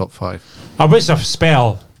 5. Top 5. I was a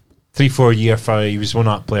spell 3-4 year for he was one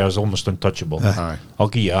of that players almost untouchable. Aye. I'll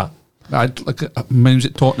give you that. Mine was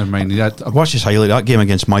at Tottenham, mind. I watched his highlight, that game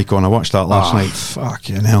against Maicon. I watched that last night.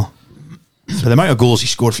 Fucking hell. The amount of goals he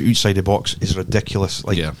scored for outside the box is ridiculous.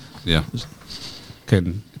 Like, yeah.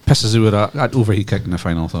 Pisses you with that overheat kick in the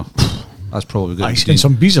final, though. That's probably good. He's getting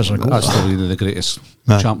some beezers. That's probably one of the greatest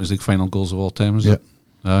Champions League final goals of all time, isn't it?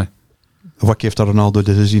 Aye. A wiki after Ronaldo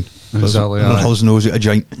did his Exactly, Ronaldo's nose out a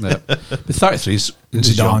joint. Yeah. But 33's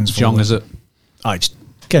Zidane's young, is it?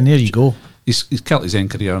 Again, there you go. He's killed his end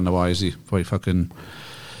career on the why is he? Boy, fucking.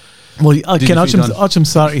 Well, I Did can you add feel done? him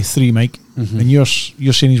 33, Mike, and you're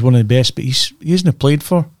saying he's one of the best, but he hasn't played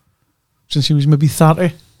for since he was maybe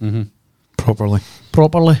 30 Properly.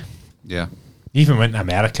 properly. Yeah. He even went to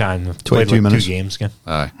America and played 22 like minutes. 2 games again.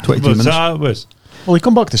 Aye. 22 Was minutes. that was? Well, he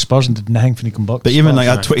come back to Spurs and did nothing when he come back. But to even Spurs.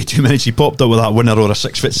 like at 22 minutes, he popped up with that winner or a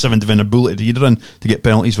 6'7" defender bullet to header in to get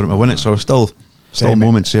penalties for him to win it. So still Same,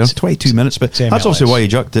 moments here. 22 minutes, but Same that's obviously MLS. why he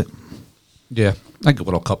jucked it. Yeah. I think the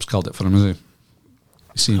World Cup's killed it for him, isn't he?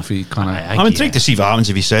 See if he kind of. I'm intrigued to see what happens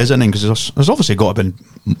if he says anything because there's obviously got to be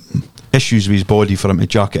issues with his body for him to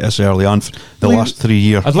jack it this early on for the last 3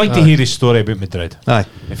 years. I'd like to hear his story about Madrid. Aye.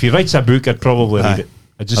 If he writes a book, I'd probably read it.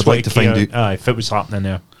 I'd like to find out. if it was happening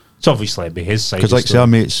there. It's obviously be his side. Because of like the say our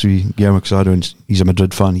story. mates with Guillermo Casado and he's a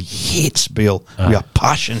Madrid fan, he hates Bale with a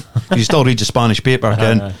passion. He still reads the Spanish paper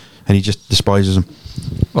again and he just despises him.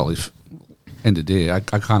 Well, if end of the day, I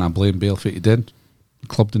can't blame Bale for what he did. The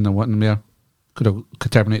club didn't want him there. Could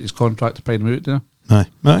terminate his contract to pay him out there.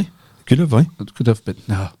 Aye. Could have, aye. It could have, but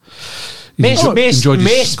no. Most players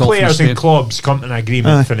in Spain. clubs come to an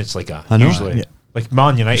agreement when it's like that. I know. Usually. Yeah. Like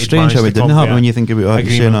Man United. Strange how managed it to didn't come happen to when you think about it. agreement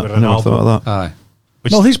Saying that, with I never thought of that. Aye.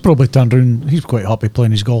 which No, he's probably turned around. He's quite happy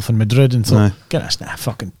playing his golf in Madrid and thought, Aye. get us now,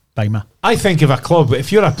 fucking buy me. I think if a club,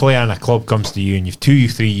 if you're a player and a club comes to you and you've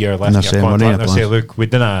 2-3 years left And in they're your saying, "We're contract, not and they in say, our look, we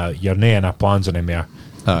didn't, you're not in our plans anymore.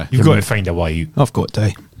 Aye. You've got to find a way out. I've got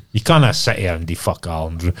to. You can't sit here and do fuck all.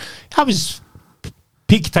 That was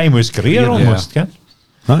peak time of his career Yeah. almost, yeah.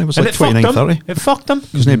 Aye, it was And like it fucked 29, 30. him. It fucked him.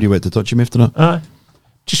 Because nobody went to touch him after that. Aye.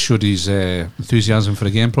 Just showed his enthusiasm for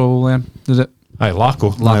the game, probably. Did it? Aye,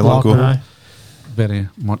 Laco. Aye, Laco. Aye. Very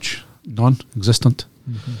much non-existent.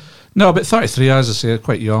 No, but 33, as I say,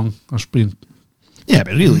 quite young. There's been, Yeah,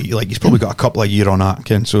 but really, like he's probably got a couple of years on that,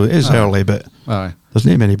 Ken. So it is early, but aye. there's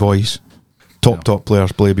not many boys, top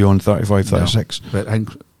players play beyond 35, 36. No, but I think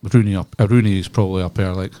Rooney is probably up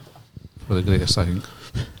there, like, for the greatest, I think.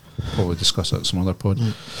 Probably discuss that at some other pod.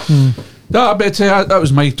 No, but that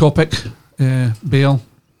was my topic. Bale.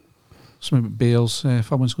 So maybe Bale's,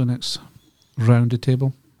 if I want to go next round the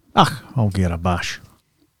table. I'll get a bash.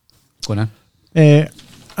 Go on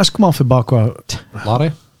Let's come off the back with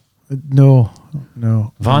Larry? no.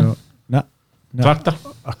 Van? No. Werther?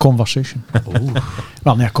 A conversation. Well,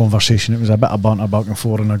 not a conversation. It was a bit of banter back and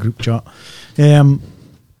forth in a group chat.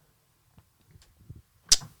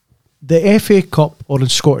 The FA Cup or the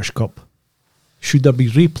Scottish Cup, should there be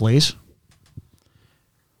replays?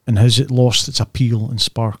 And has it lost its appeal and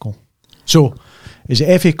sparkle? So, is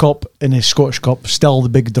the FA Cup and the Scottish Cup still the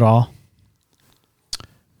big draw?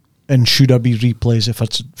 And should there be replays if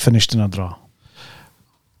it's finished in a draw?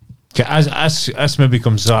 Okay, as maybe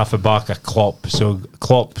comes off the back of Klopp. So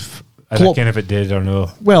Klopp, I don't know if it did or no.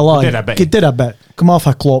 Well, It did a bit. Come off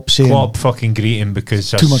a Klopp saying Klopp fucking greeting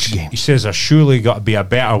because Too much game. He says there's surely got to be a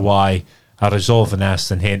better way of resolving this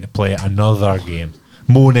than having to play another game.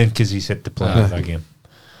 Moaning because he's had to play another game.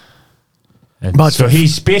 And But- so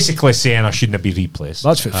he's basically saying I shouldn't be replaced.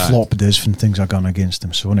 that's what Flop does when things are gone against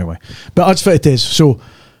him. So anyway, but that's what it is. So,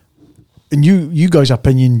 in you guys'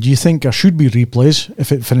 opinion, do you think there should be replays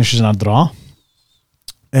if it finishes in a draw?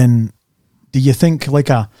 And do you think like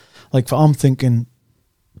what I'm thinking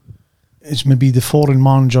is maybe the foreign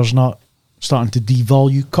managers not starting to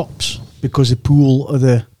devalue cups because the pool of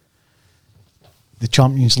the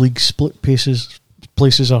Champions League split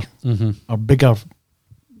places are bigger.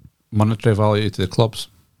 Monetary value to the clubs.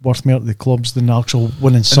 worth more to the clubs than actual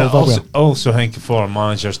winning And I silverware. also think foreign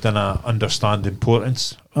managers didn't understand the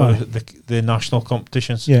importance of the national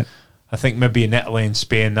competitions. Yeah. I think maybe in Italy and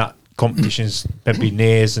Spain that competition's maybe not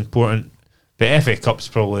as important. But FA Cup's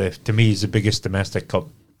probably, to me, is the biggest domestic cup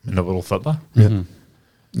in the world football. And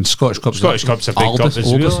Scottish Cup's A big cup as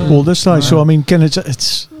well. Well, this time, so I mean,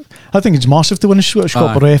 it's. I think it's massive to win a Scottish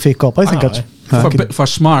Cup or a FA Cup. I think that's for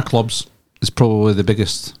smart clubs. It's probably the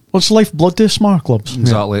biggest. well, it's lifeblood to smart clubs.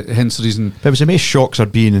 Exactly. Hence the reason. It was the most shocks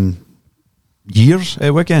I'd been in years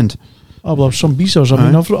at weekend. Oh, well, there's some beasers. I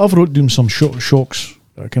mean, I've wrote down some shocks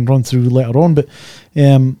that I can run through later on, but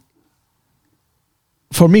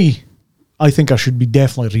for me, I think I should be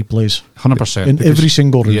definitely replays 100%. in every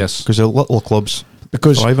single room. Yes. Because the little clubs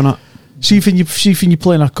Because thrive on it. see when you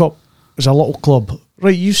play in a cup as a little club,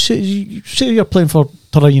 right? You say you're playing for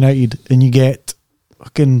Tyrone United and you get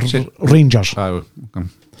fucking Rangers. Okay.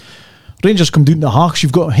 Rangers come down to the Hawks.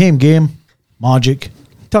 You've got a home game, Magic.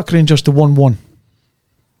 Tuck Rangers to 1-1.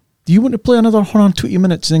 Do you want to play another 120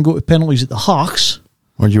 minutes and then go to penalties at the Hawks,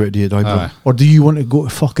 Or you at the Ibrox. or do you want to go to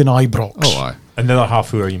fucking Ibrox? Oh, aye. Another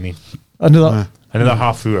half hour, you mean? Another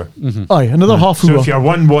Half hour. another half So hour. if you're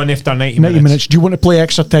 1-1 after 90 90 minutes, minutes. Do you want to play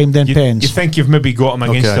extra time then you pens? think you've maybe got him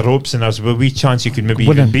against Okay. the ropes, and there's a wee chance you could maybe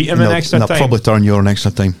Wouldn't. even beat him in extra they'll time. probably turn you on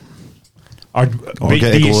extra time. Or Or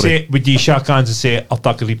get do a you glory. say, would you shake hands and say, "I'll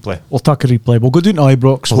take a replay"? We'll take a replay. We'll go down to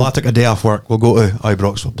Ibrox. Well, I took a day off work. We'll go to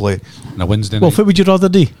Ibrox. We'll play. On a Wednesday Well, night. what would you rather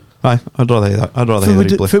do? Aye, I'd rather hear that. I'd rather hear the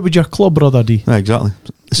replay. What would your club rather do? Aye, exactly.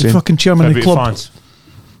 The The same. fucking chairman of the Tribute club. fans.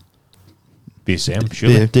 Be the same,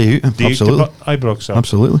 surely. Day out. Absolutely. Ibrox, or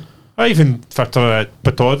Absolutely. even for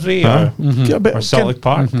Pataudry or, Get a bit- or Celtic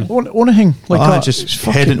Park. Only thing like that. just it's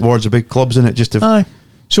fucking- heading towards the big clubs in it. Just to Aye.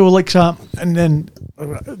 So like that, and then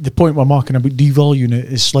the point we're marking about devaluing it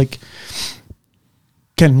is like,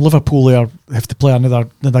 can Liverpool there have to play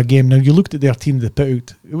another game? Now you looked at their team they put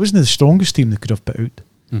out; it wasn't the strongest team they could have put out.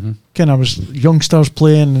 Kind of was youngsters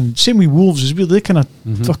playing, and same with Wolves as well. They kind of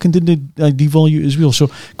fucking didn't devalue it as well. So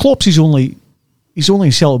Klopp's he's only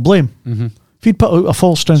himself to blame. If he'd put out a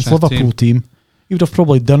full strength Strength Liverpool team, he would have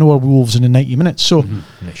probably done our Wolves in the 90 minutes. So.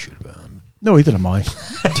 They should have been. No, he didn't mind.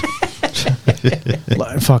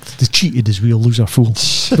 In fact, they cheated as well, loser fool.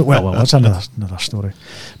 But well, that's another story.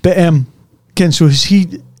 But Ken, so it's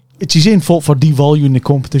his own fault for devaluing the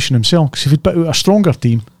competition himself. Because if he'd put out a stronger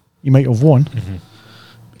team, he might have won.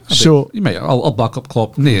 So You might. I'll back up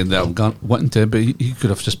Klopp. No, that I'm wanting to, but he could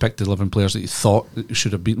have just picked 11 players that he thought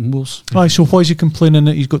should have beaten Wolves. aye, so why is he complaining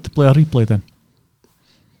that he's got to play a replay then?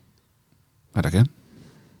 And again,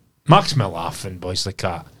 Max me laughing, boys like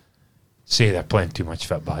that. Say they're playing too much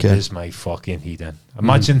football. Okay. This is my fucking head in.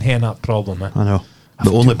 Imagine having that problem, man. I know.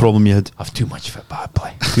 The only problem you had, I've too much football to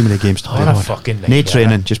play. too many games to What a play. fucking No nightmare.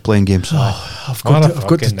 training, just playing games. I've What a got to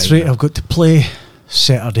fucking train. nightmare. I've got to play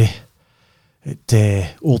Saturday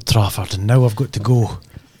at Old Trafford, and now I've got to go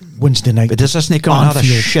Wednesday night. But does this not come another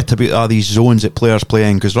Anfield. shit about all these zones that players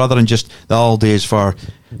playing? Because rather than just the all days for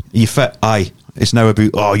you fit, it's now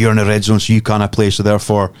about you're in the red zone, so you can't play, so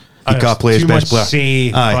therefore you can't play as too best much player.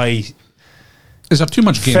 say Aye. by is there too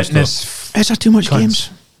much games? fitness. Is there too much cunts. games?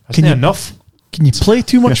 Isn't it enough? Can you play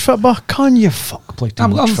too much football? Can you play too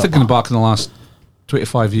I'm much thinking football? back in the last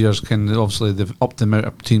 25 years. Obviously they've upped the amount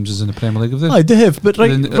of teams as in the Premier League. Have they? Aye, they have, but right.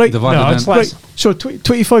 They've No, added it's in- less. Right, so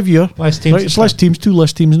 25 year, Less teams. right? It's less teams, 2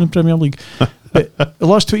 less teams in the Premier League. But the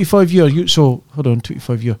last 25 year, hold on,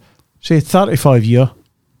 25 year, say 35 year,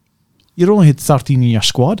 you only had 13 in your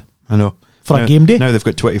squad I know. for now, a game day. Now they've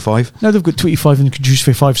got 25. Now they've got 25 and you could use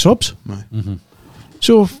for 5 subs. Aye.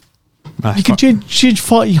 So Aye, you can change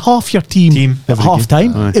half your team at Every half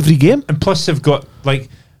game. time Aye. every game. And plus, they've got like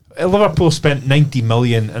Liverpool spent 90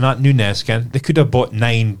 million, and that Nunes can they could have bought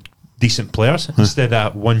 9 decent players instead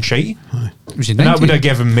of 1 shite, Was he and that 90? would have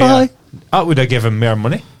given more. Aye. That would have given more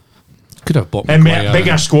money Could have bought and Maguire.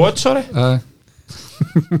 bigger squad. Sorry,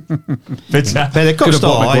 But they've got Could to have start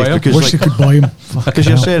bought alive Maguire. because Wish they like, could buy him. because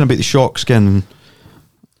you're saying about the shock skin,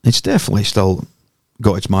 it's definitely still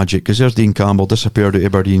got its magic. Because there's Dean Campbell, disappeared at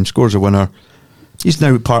Aberdeen, scores a winner. He's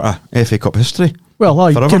now part of FA Cup history. Well,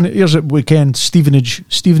 Forever. here's a weekend. Stevenage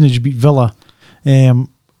beat Villa.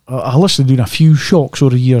 I listed doing a few shocks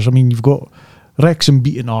over the years. I mean, you've got Wrexham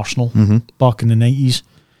beating Arsenal back in the 90s.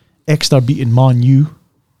 Exeter beating Man U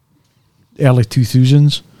early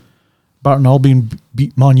 2000s. Barton Albion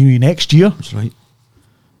beat Man U next year. That's right.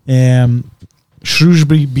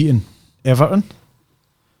 Shrewsbury beating Everton.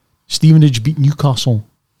 Stevenage beat Newcastle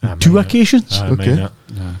on 2 occasions. Okay.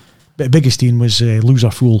 But the biggest thing was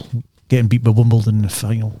loser fool getting beat by Wimbledon in the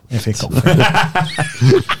final FA Cup.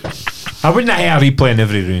 I wouldn't have had a replay in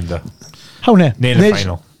every round though. How now? In the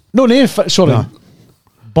final. Sorry. No.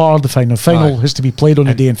 Bar the final. Final Aye. has to be played on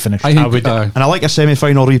a day and finished. I think would- And I like a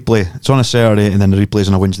semi-final replay. It's on a Saturday and then the replay's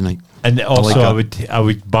on a Wednesday night. And also, that. I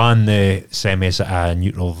would ban the semis at a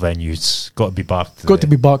neutral venue. It's got to be back. Got to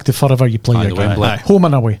be back to forever you play Aye, your the game. Wembley. Home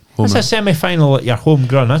and away. It's a semi-final at your home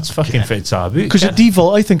ground. That's fucking fit taboo. Because it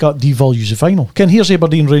I think that devalues the final. Ken, here's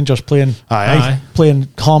Aberdeen Rangers playing Aye.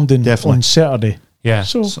 Hampden Definitely. on Saturday. Yeah.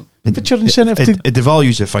 So but your incentive It to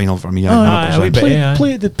devalues the final for me. Aye, 100%. we bet. Yeah.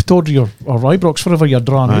 play at the Pittodrie or Ibrox, wherever you're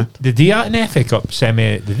drawn Aye. out. Did they at an FA Cup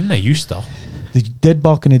semi? They didn't. They used to. They did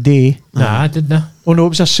back in the day. Nah, didn't they? Oh no, it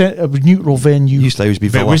was a neutral venue. Used to always be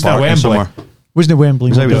But Villa was that Park Wembley? somewhere. Wasn't it Wembley?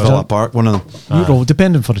 It was always No, Villa Park, one of them. neutral,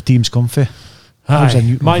 depending for the teams comfy. was a Aye.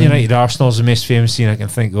 neutral Man venue. United Arsenal's the most famous scene I can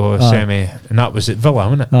think of. Aye. Semi, and that was at Villa,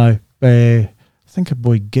 wasn't it? Aye. I think a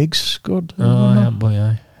boy Giggs scored. Oh, yeah, boy,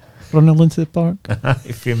 aye. Running into the park.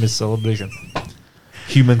 Famous celebration.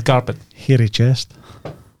 Human carpet. Hairy chest.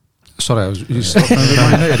 Sorry, I was. You stopped me with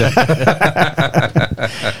Man United.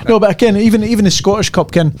 No, but again, even the Scottish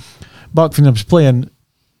Cup, Ken, back when I was playing,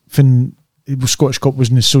 when the Scottish Cup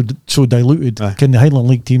wasn't so diluted, Aye. Ken, the Highland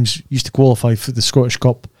League teams used to qualify for the Scottish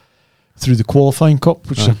Cup through the qualifying cup,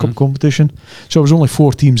 which is a cup competition. So it was only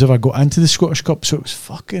 4 teams ever got into the Scottish Cup, so it was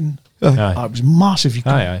fucking, Aye. it was massive. You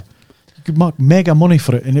could, Aye. you could make mega money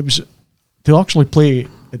for it, and it was to actually play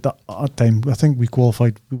at that time. I think we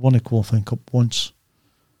won a qualifying cup once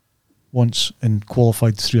and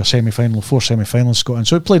qualified through a semi-final, 4 semi-finals Scotland.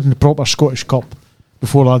 So it played in the proper Scottish Cup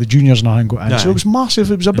before the juniors and I got in. Aye. So it was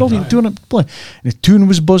massive. It was a brilliant tournament to play. And the tune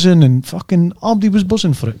was buzzing and fucking Abdi was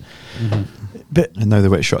buzzing for it. But And now they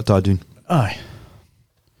went shut down. aye.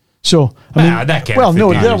 So I mean, that can't well, be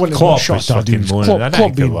no, bad. there wasn't Klopp shut was down. fucking moaning. I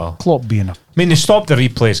think it will. Klopp being a I mean, they stopped the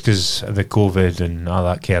replays because of the COVID and all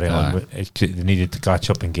that carry on. Aye. They needed to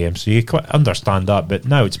catch up in games, so you quite understand that. But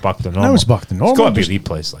now it's back to normal. Now it's back to normal. It's got to be Just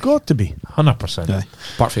replays, like got to be. 100%. Aye.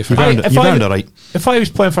 Part You for found if you I- found it right. If I was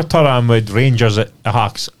playing for Turam with Rangers at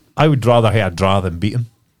Hawks, I would rather have a draw than beat them,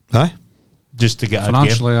 Aye. just to get a game.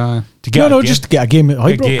 financially, To get No, a game, just to get a game at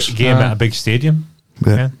a ga- Ibrox. game Aye. at a big stadium.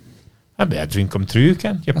 Yeah. Yeah. That'd be a dream come true,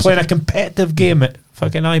 Ken. You're playing a competitive game at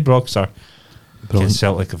fucking Ibrox or Brilliant.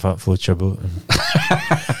 Celtic if that floats your boat. And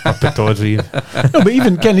or Pittodrie. No,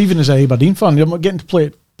 but even as a Aberdeen fan, you're not getting to play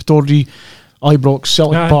at Pittodrie, Ibrox,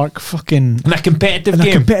 Celtic Aye. Park, fucking. In a competitive In a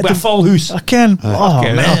game with a competitive- full house. I can. Oh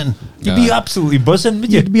Okay, man, You'd be absolutely buzzing,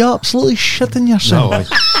 would you? you'd be absolutely shitting yourself. No,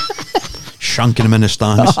 shanking him in the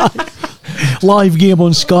stands. Live game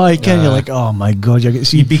on Sky, Ken. You're like, oh my god, you get to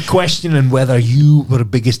see. You'd be questioning whether you were the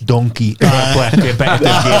biggest donkey ever played a competitive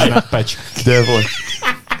game on that pitch. Definitely.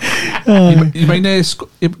 You mind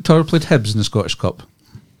Tara played Hibs in the Scottish Cup?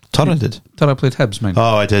 Turner did. Tara played Hibs, man.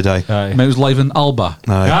 Oh, I did. Aye. It was live in Alba.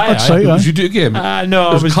 Aye. That's right, Did you do a game? No, I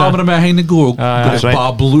There's a was camera behind the goal. Got his That's right.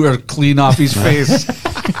 bar blew clean off his face.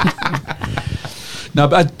 No,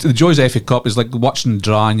 but the joys of FA Cup is like watching the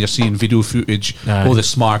draw and you're seeing video footage. Aye. All the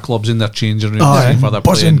smart clubs in their changing rooms. Oh, for their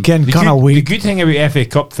buzzing, playing. Ken. The Cannot good, the wait. good thing about FA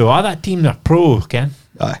Cup though, that team they're pro, Ken.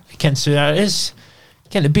 Aye. Ken, so there is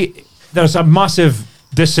can it be there's a massive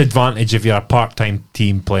disadvantage if you're a part-time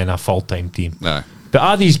team playing a full-time team. Aye. But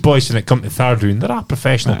are these boys when it come to third round, there are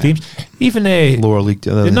professional teams. Even Lower league.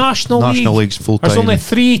 the National League's full time. There's only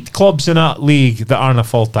 3 clubs in that league that aren't a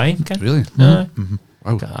full time. Really? Aye.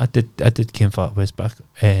 Wow. I did came for West back.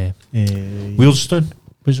 Wheelstone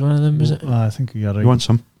was one of them, was it? I think you're right. You want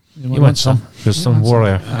some? You went some. There's some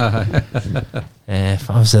warrior. If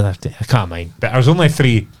I was the other day, I can't mind. But there's only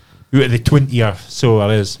 3 out of the 20 or so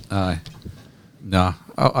there is. Aye. Nah.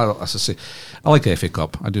 As I say, I like the FA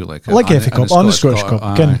Cup. I do like it. I like And FA Cup and the Scottish Cup.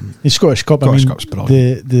 Aye. Ken, the Scottish Cup. Scottish I mean, Cup's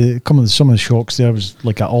brilliant. some of the shocks there was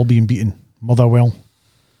like at Albion beating Motherwell,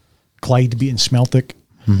 Clyde beating Celtic,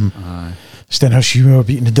 Aye. Stenhurst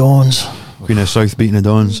beating the Dons, Queen of South beating the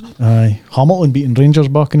Dons. aye, Hamilton beating Rangers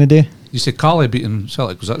back in the day. You say Carly beating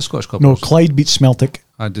Celtic? Was that the Scottish Cup? No, Or was- Clyde beat Celtic.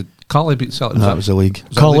 I did. Carly beat Celtic. That was the league.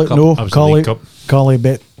 Was that the Carly, League Cup? no, That was the League Cup. Carly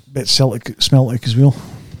bet Celtic as well.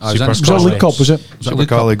 Aye, was that Super in Was that Scotland? League Cup? Was it? Was that Super League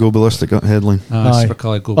Cup? Carly go ballistic headline. Aye, Super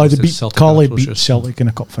Carly go. Oh, they versus beat Celtic Carly and beat atrocious. Celtic in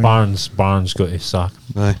a cup final. Barnes got his sack.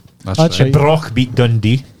 Aye. That's That's right. right. Brock beat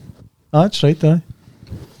Dundee That's right, aye.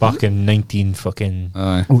 back in 19 fucking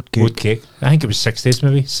Aye. Oatcake. Oatcake. I think it was 60s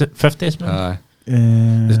maybe, 50s maybe. Aye.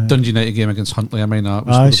 The Dundee United game against Huntley, I mean, that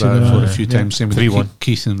Aye, was so about the- for a few yeah. times. Same with 3-1.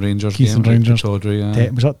 Keith and Rangers. Keith game, and right, Rangers. Tawdry, aye.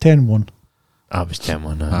 Was that 10-1? I was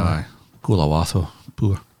 10-1. Aye. Golawato.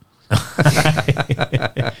 Poor.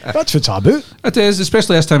 That's what's about. It is,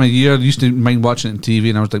 especially this time of year. I used to mind watching it on TV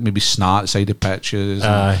and I was like maybe snot side of pitches,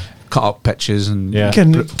 and Aye. cut up pitches, and Yeah.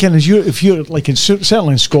 Ken, if you're like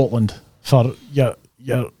certainly in Scotland for your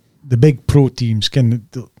the big pro teams,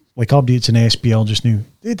 like Aberdeen's in SPL just now.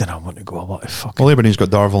 They didn't want to go. What the fuck? Well, Aberdeen's got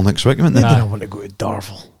Darvel next week, haven't They they? didn't want to go to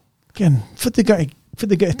Darvel. Again, for the guy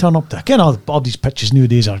to turn up there. Again, all these pitches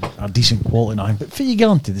nowadays are decent quality now. But for you get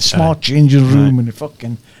into the smart changing room and the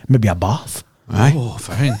fucking maybe a bath. Aye. Oh,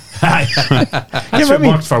 fine. That's what I what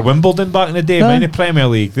mean? worked for Wimbledon back in the day, Aye. in the Premier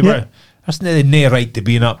League. They Yeah. were, that's no right to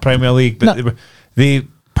be in that Premier League, but No. they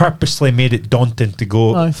purposely made it daunting to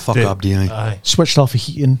go. Aye. Fuck to- Aberdeen. Aye. Switched off the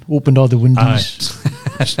heating, opened all the windows,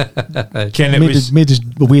 Ken, it made his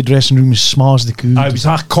away dressing room as small as they could. I was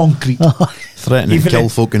that concrete. Threatening Even to kill in-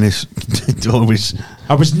 folk in his. Always.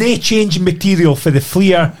 I was nae changing material for the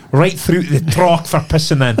flare right through to the trough for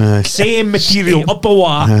pissing in. Aye. Same material up a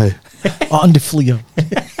wah. Aye. On the flare.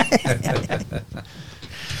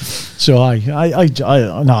 So I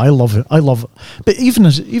love it. I love it. But even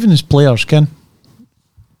as players, Ken,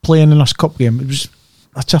 playing in this cup game,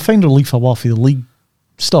 it's a fine relief away for the league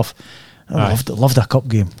stuff. I Aye. loved that cup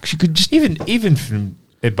game because you could just Even from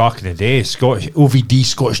back in the day, Scottish OVD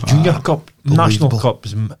Scottish Junior Cup, National unbelievable. Cup,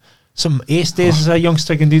 some ace days as a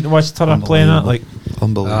youngster can do to watch Turner playing that. Like,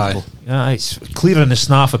 Unbelievable. it's clearing the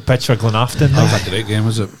snaff of pitch for Glenafton. That was a great game,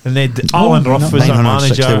 was it? And then Alan Ruff was their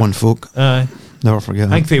manager. 961 folk. Aye. Never forget I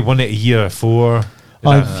that. think they won it a year before.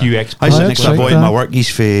 Aye. A few ex. I sit Aye, next to a that's boy right, in my aye. work. He's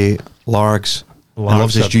for Largs. And Largs,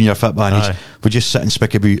 loves his aye. junior football. And Aye. we just sit and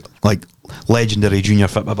speak about like legendary junior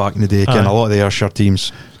football back in the day. Ken, Aye. a lot of the Ayrshire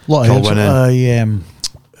teams. lot Kill of winning.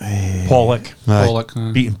 Pollock. Aye. Pollock.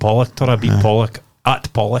 Beating Pollock. Turner beat Pollock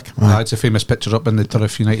at Pollock. It's a famous picture up in the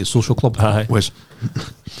Turriff United Social Club. Aye. Was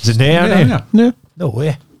Is it there Yeah, now? yeah. No, No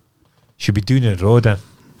way. Should be doing it road then.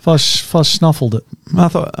 Fuzz snuffled it. I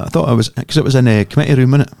thought it was because it was in a committee room,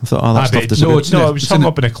 innit? I thought, oh, that stuff no, disappeared. it's in No, a- it was it's hung in a-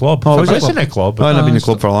 up in a club. Oh, was It's it? in a club. Oh, I've been in the it's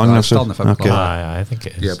club for still- long now, it's still in the so football okay. club. Aye, I think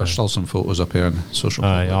it is. Yeah, there's still some photos up here in the social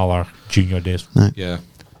Aye, club. all our junior days. Yeah.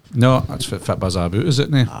 No, that's what Fitbaz are about, is it?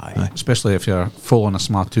 No? Aye. Especially if you're full on a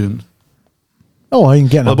smart tune. Oh, I can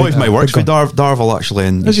get Well, the boy from my work big for gun. Darvel actually,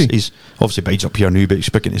 and Is he? he's obviously bides up here now, but he's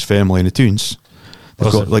speaking to his family in the tunes.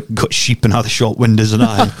 They've Was got it? got sheep and all the shop windows and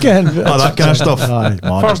that. Ken, Oh, that kind of stuff. Aye,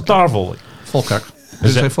 man. First Darvel. Falkirk. Is Did you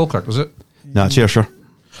it? say Falkirk, was it? No, it's Ayrshire.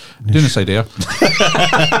 Doing the side there.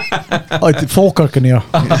 Oh, the Falkirk in here.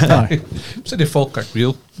 Aye. Said the Falkirk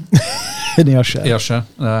real. In here, shit. Ayrshire.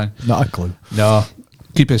 Aye. Not a clue. No.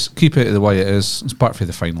 Keep it the way it is. It's part for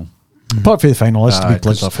the final. Part for the final is to be Aye,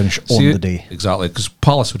 played 'cause- or finish see on it? the day. Exactly, because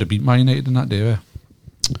Palace would have beat Man United in that day. Eh?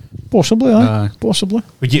 Possibly, aye. Aye. Possibly.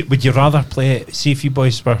 Would you rather play? See if you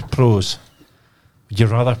boys were pros. Would you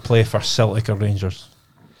rather play for Celtic or Rangers?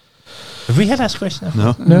 Have we had this question?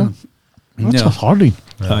 No, No. That's No. a hard one.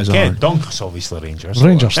 that is Again, hard. Dunk's obviously Rangers.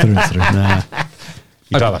 Rangers through and through. Nah.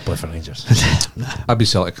 You'd rather play for Rangers. I'd be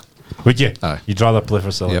Celtic. Would you? Aye. You'd rather play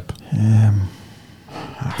for Celtic. Yep.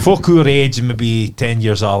 Folk who are age and maybe 10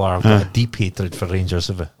 years older have got a deep hatred for Rangers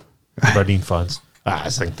of Aberdeen fans. I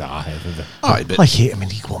think that I have. Have Aye, but I hate him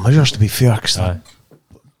in equal measures, to be fair, because Aye.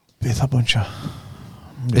 they're both a bunch of...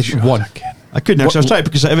 it's one. I couldn't actually. I was trying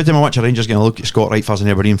because every time I watch a Rangers game, I look at Scott Wright as an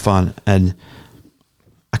Aberdeen fan, and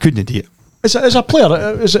I couldn't do it. As a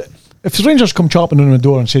player, is it... If the Rangers come chopping in the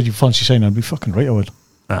door and said you fancy signing, I'd be fucking right, I would.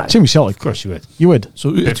 Aye. Same with Celtic. Of course you would. You would. So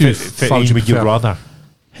who If two it fans would you prefer? rather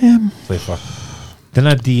play for? Then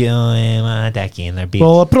I'd deal that game. They're beat.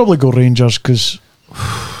 Well, I'd probably go Rangers because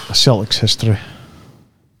Celtic's history.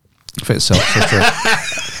 If it's Celtic, history.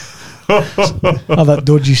 All that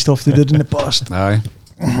dodgy stuff they did in the past. Aye.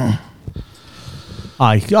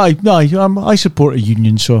 I support a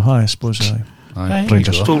union, so I suppose I. Aye.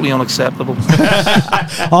 Rangers. Totally unacceptable.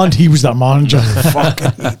 And he was that manager.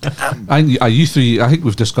 Fucking hate him. You three. I think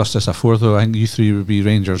we've discussed this before, though. I think you three would be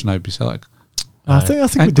Rangers, now be Celtic. I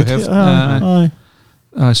think we I did. have,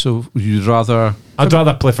 Aye. So you'd rather? I'd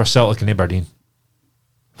rather play for Celtic and Aberdeen.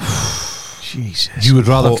 Jesus. You would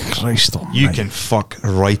rather? Christ almighty. You can fuck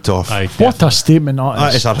right off. Aye, What a statement That that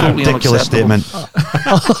is is. a Totally ridiculous unacceptable.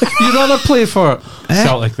 statement. You'd rather play for?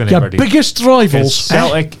 Celtic than Your Aberdeen. biggest rivals.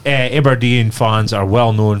 Celtic, Aberdeen fans are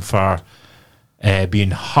well known for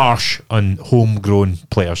being harsh on homegrown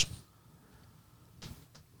players.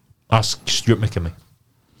 Ask Stuart McKimmie.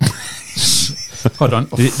 Hold on.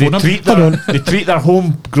 They Phone him? treat their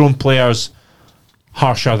homegrown players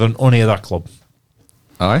harsher than any other club.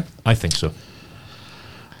 Aye. I think so.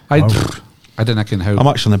 I didn't know how. I'm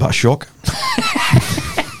actually in a bit of shock.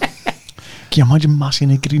 Can you imagine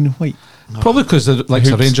massing in green and white? Probably because the likes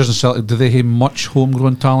of Hoops. Rangers and Celtic, do they have much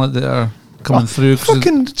homegrown talent that are coming through? 'Cause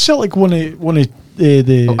Fucking Celtic won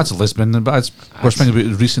the oh, that's Lisbon, but we're speaking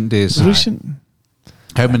about recent days. recent.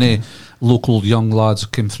 How many local young lads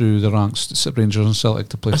came through the ranks at Rangers and Celtic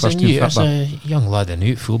to play That's first a, team new, that's football? a young lad, a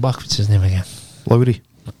new fullback. What's his name again? Lowry.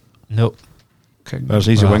 No. There's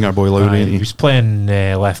he's a winger boy, Lowry, ain't He he? was playing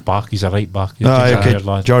left back. He's a right back. He's Ah, a okay. ginger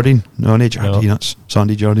lad. Jardine. No, Jardine. That's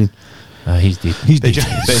Sandy Jardine. He's dead. He's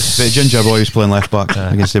The ginger boy who's playing left back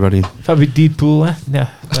against Aberdeen. If I be Deadpool, yeah.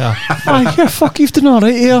 Well, yeah, fuck, you've done all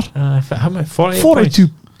right here. how many? 42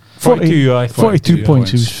 42, 42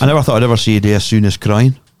 points. points. I never thought I'd ever see a day as soon as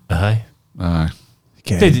crying. Aye. Aye,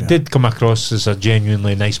 Did come across as a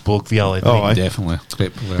genuinely nice bloke via like Oh, aye. definitely.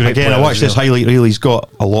 Great player. Great Again, I player watched as this well. highlight reel. He's got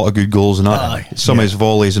a lot of good goals and that. Aye. Some of his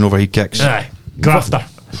volleys and overhead kicks. Aye. Grafter.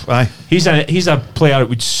 Aye. He's a player that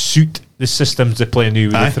would suit the systems they play now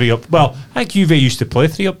with Aye. the three up. Well, I think Juve used to play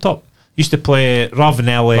three up top. Used to play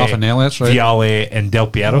Ravanelli, That's right. Viale, and Del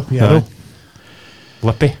Piero. Piero.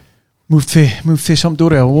 Lippi. Moved to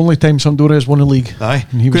Sampdoria. Only time Sampdoria has won a league. Aye.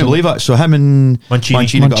 And he was Couldn't believe it. So him and Mancini.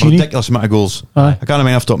 Mancini got a Mancini. ridiculous amount of goals. Aye. I can't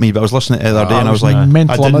remember off the top of me, but I was listening to it the other day and I was it was like,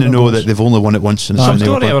 mental I amount didn't of know goals. that they've only won it once. And it's something they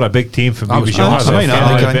were Sampdoria playing. were a big team for me. I It was was young. just- I mean,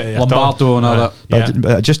 I think Yeah, Lombardo and all that. Yeah.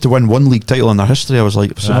 But just to win one league title in their history, I was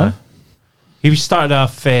like, so Aye. He started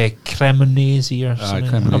off Cremonese or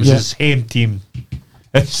something. Cremonese. That was Yeah. his home team.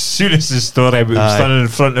 As soon as the story about him Aye. standing in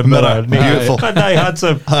front of the mirror, and he- Beautiful. and I had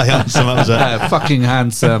some. aye, handsome, that was it. Fucking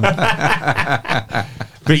handsome.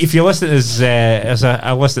 But if you listen to his,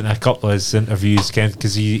 I listened to a couple of his interviews, Ken,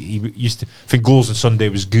 because he used to think goals on Sunday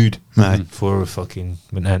was good Aye. before we fucking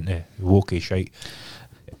went into woke shite.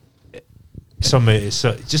 So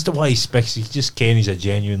just the way he speaks, he just Ken, he's a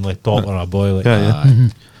genuinely talker, a boy. Like, Yeah, yeah. Aye.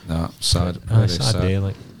 No, sad. Very sad sad. day,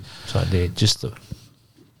 like sad day. Just the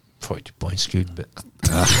 42 points good, but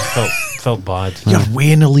felt bad. You're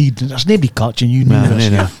way in the lead. There's nobody catching you. Nah, Nah, nah,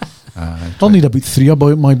 nah. Aye. I'll need about 3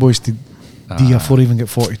 about my boys to do before I even get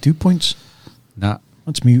 42 points. Nah.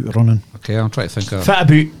 That's me out running. Okay, I'm trying to think of. What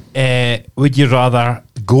about, would you rather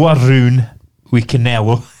go a rune with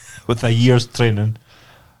Canelo with a year's training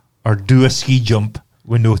or do a ski jump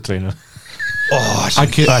with no training? Oh, I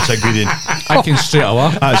can- that's a good one. I can straight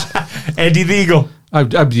away. That's, Eddie the Eagle. I'd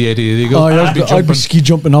be Eddie. There you go. Oh, I'd be jumping. ski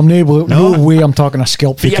jumping. I'm no way I'm talking a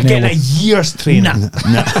scalp for But you're getting a Canelo. year's training.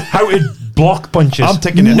 How to block punches. I'm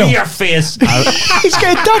taking it. No. No. Your face. He's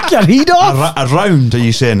going to duck your head off. a round, are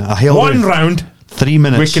you saying? A hell One round 3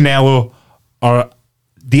 minutes. with Canelo or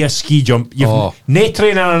do a ski jump. You've no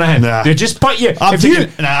training or anything. Nah. They just put you. I'm if taking, you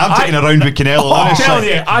I'm taking a round with Canelo. I'm honestly. telling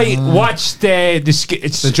you, I watched the ski.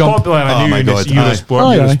 It's The jump. popular Oh in my in God. Eurosport.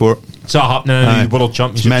 Aye. Eurosport. It's all happening in Aye. the World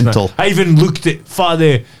Championships. It's mental. now. I even looked at for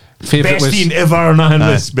the Favourite best was- team ever and nothing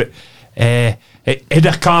Aye. this, but it had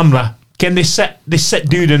a camera. Can they sit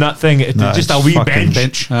dude in that thing? It's Nah, just a it's wee fucking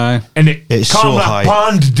bench. Aye. And It's so camera high.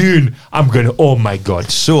 panned down. I'm going, oh my God.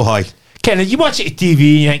 So high. Ken, you watch it on TV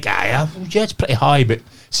and you think, yeah, it's pretty high, but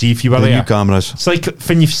see if you were The there. new cameras. It's like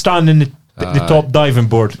when you stand in the top diving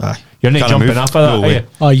board. Aye. You're not Can't jumping move. off of that, No are way. you?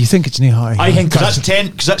 Oh, you think it's knee high? I think Because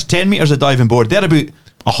that's 10 metres of diving board. They're about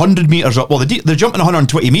 100 metres up. Well, they're jumping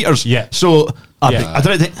 120 metres. Yeah. So Yeah. I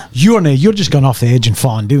don't think. You're just going off the edge and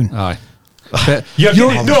falling down. Aye. But You're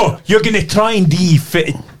gonna try and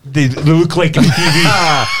fit they look like on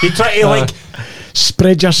TV. You try to like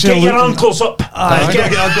Spread yourself get your out. ankles up,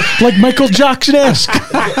 Like Michael Jackson-esque.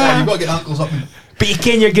 You've got to get ankles up. but you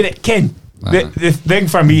can. You're gonna Ken. The thing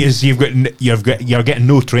for me is you're getting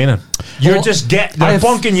no training. You're just they're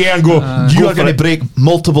bonking you and go. You You are are going to gonna break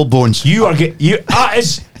multiple bones. You are get you. That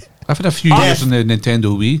is. I've had a few years on the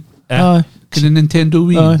Nintendo Wii. Aye. Can the Nintendo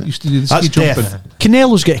Wii Aye. used to do the That's ski jumping? death.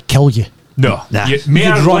 Canelo's going to kill you. No, Nah. you're You more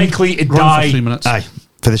could run- likely to Run for 3 die minutes. Aye,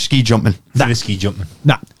 for the ski jumping. for the ski jumping.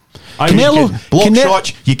 Nah. I Canelo- think Block Cane-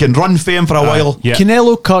 shots, you can run fame for a while. yeah.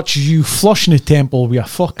 Canelo catches you flushing the temple with a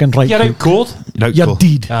fucking right You're out hook. cold. You're out You're cold.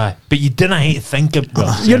 dead. Aye, but you didn't have to think of.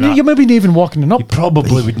 Well, You're maybe not even walking it you up.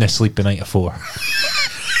 probably wouldn't sleep the night before.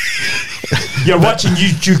 You're watching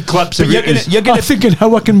YouTube clips of You're it. gonna I'm thinking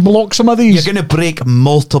how I can block some of these. you're gonna break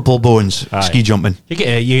multiple bones Aye. ski jumping. You get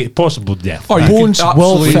a possible death. Or you Bones could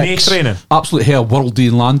will absolutely, fix. training. absolutely hit a worldie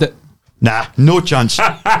and land it. Nah, no chance.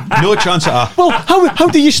 No chance at all. Well, how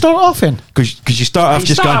do you start off in? Because you start off You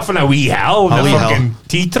just start going. off in a wee hell, A the wee hell. fucking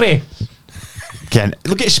tea tray. Ken,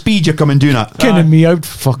 look at the speed you're coming doing at. Kenning me out,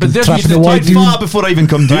 fucking But there's trapping usually the wide Quite far dude. before I even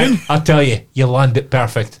come down. Right? I tell you, you land it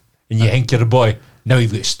perfect, and you think you're a boy. Now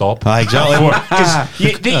you've got to stop. Aye, exactly.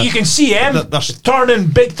 Because you can see him There's- turning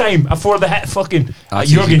big time before the hit fucking.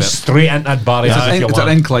 That's You're easy going bit. straight into that barrier. It's an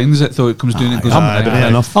incline, is it? Though it comes down and goes Aye, up. but yeah,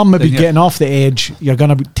 enough. I'm maybe Then you're- getting off the edge. You're going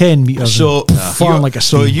to be 10 metres. So falling like a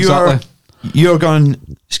so steam. you're going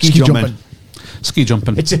ski jumping. Ski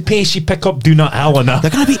jumping. It's a pace you pick up. Do not hell enough.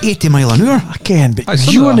 They're going to be 80 mile an hour. I can, but Aye,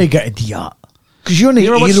 some you're of not that. going to do that. Because you're not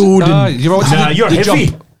You're aeroed and... You're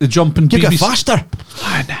heavy. The jumping You get babies. faster.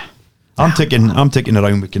 I'm taking the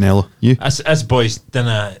round with Canelo. You? As boys,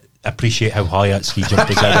 didn't appreciate how high that ski jump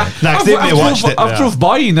is. Next day we watched it. I've drove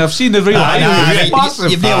by and I've seen the real.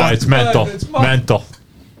 you've never- It's mental. Mental.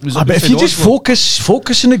 But if you just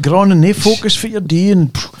focus on the ground and they focus for your day,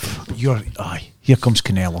 and you're here comes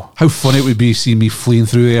Canelo How funny it would be seeing me fleeing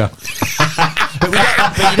through air.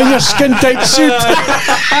 in your skin tight suit.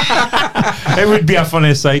 It would be a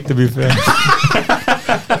funny sight, to be fair.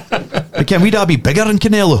 But can we be bigger than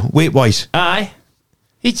Canelo, weight wise? Aye.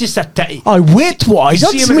 He's just a Weight wise, You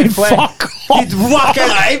see that's him in me. the flag. Fuck off. You'd walk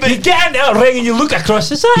out, you get in that ring and you look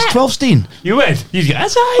across, is He's that 12 stone. You would. You'd go,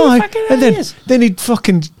 that's how Aye, fucking and then he'd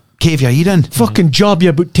Cave your ear in. fucking job you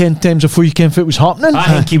about 10 times before you came if it was happening. I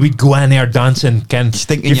think he would go in there dancing, Ken.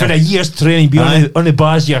 Thinking You've had a year's training, be on the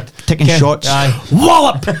bars, you're Taking Ken, shots. Aye.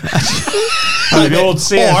 Wallop. The old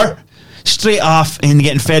saying. Or straight off and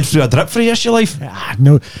getting fed through a drip for the rest of your life.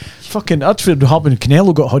 No, fucking that's what happened.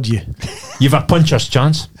 Canelo got had you. You've a puncher's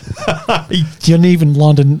chance. You're not even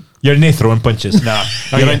landing. You're not throwing punches. Nah.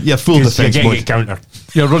 You're full defence You're mode. getting counter.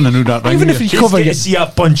 You're running out that ring. Even if you you He's cover going your, to see a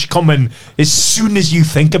punch coming as soon as you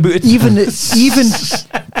think about it. even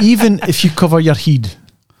if you cover your head,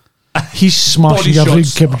 he's smashing Body your rib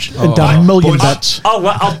shots. cage into a million bits.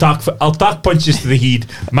 I'll talk punches to the head.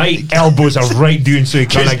 My elbows are right doing so he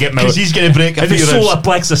can't get my. Because he's going to break a And the few ribs. solar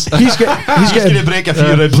plexus. He's going to break a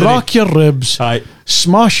few ribs. break your ribs, Aye.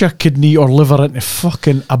 smash your kidney or liver into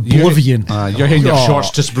fucking oblivion. You're hitting your Oh.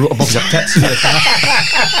 shorts just above your tits.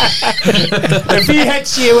 If he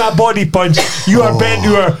hits you with a body punch, you are bent to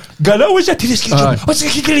her. Go, oh, what's that to the ski jump? Aye. What's the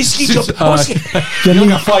ski jump? You're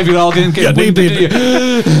not a 5-year-old getting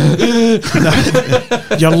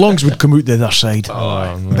Your lungs would come out the other side.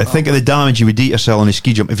 But think of the damage you would do yourself on a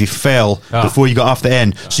ski jump if you fell before you got off the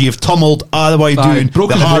end. So you've tumbled all the way down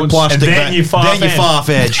broken the hard bones, plastic and then bit, you fall off edge. off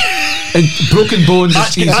edge. And broken bones.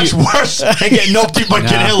 That's is easy. worse than getting knocked out by Your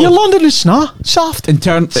Canelo. London is soft.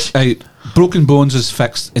 Broken bones is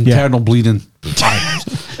fixed. Internal bleeding.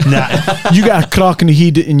 Nah. You get a crack in the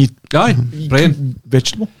head and you Aye, brain.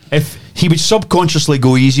 vegetable. If He would subconsciously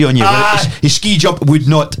go easy on you. But his ski jump would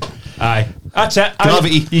not. aye, that's it.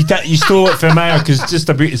 Gravity. You stole it from me because just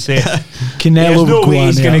about to say. Canelo There's no would go way on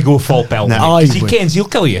he's there. going to go full pelt. Nah. Aye, He would. can, he'll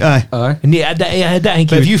kill you. Aye. Aye. And I think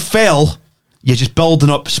But if you fell, you're just building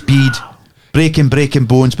up speed, breaking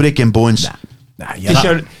bones. Nah, you're Because not.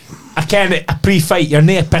 you're, a pre-fight, you're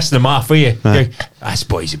near pissing him off, are you? This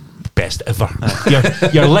boy's the best ever.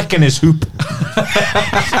 You're licking his hoop.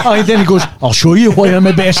 Aye, then he goes, I'll show you why I'm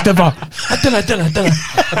the best ever. I dunno.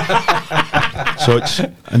 So it's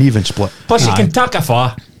an even split. Plus, you can tack a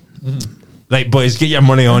far. Right, boys, get your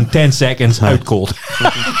money on. 10 seconds, out cold.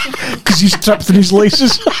 Because he's tripped in his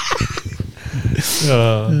laces.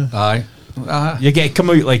 Aye. You get come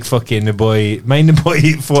out like fucking the boy. Mind the boy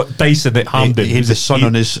fought Tyson at Hampden. He had the sun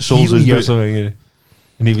on his soles Healy of or his boot. something, yeah.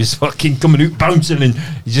 And he was fucking coming out bouncing, and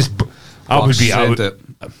he just. I would be out.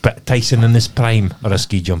 But Tyson in his prime or a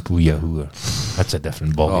ski jump, hoo-ya. That's a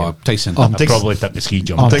different ball. Oh, Tyson. I'd probably take the ski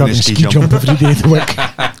jump. I've taking done the a ski ski jump. jump every day of the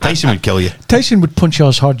week. Tyson would kill you. Tyson would punch you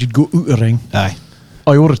as hard you'd go out the ring. Aye.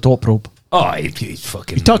 Aye, or a top rope. Oh, he'd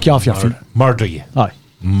fucking. He'd tuck you off your feet. Murder you. Aye.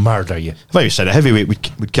 Murder you. I thought you said a heavyweight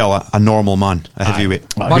would kill a normal man. A heavyweight.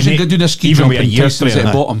 Imagine doing a ski Even jump with a and year's Tyson's at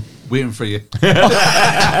the training. bottom, waiting for you.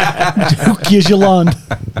 Who cares you land?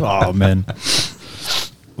 Oh, man.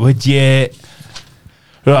 Would you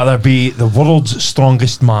rather be the world's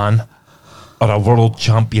strongest man or a world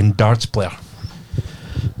champion darts player?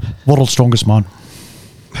 World's strongest man.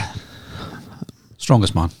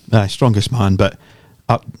 Strongest man. Aye, strongest man. But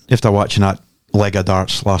after watching that leg of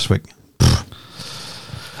darts last week,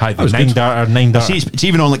 Hi, the was nine good. darter. see, it's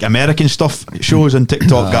even on like American stuff shows on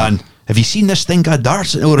TikTok. Going, have you seen this thing called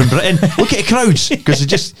darts over in Britain? Look at the crowds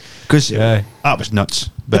because Yeah. that was nuts.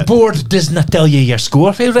 The But board doesn't tell you your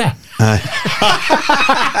score, fair there.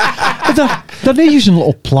 They're not using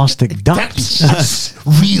little plastic darts. That's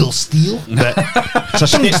real steel.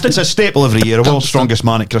 it's a staple every year. A world's strongest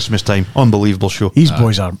man at Christmas time. Unbelievable show. These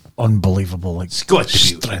boys are unbelievable. Like, It's got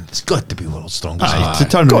to be world's strongest. To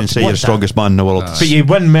turn around and say you're the strongest man in the world. But you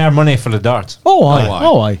win more money for the darts. oh,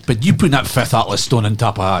 aye. But you putting that fifth Atlas stone on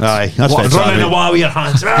top of that. Aye, that's What, fair. Running away with your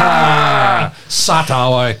hands. Sat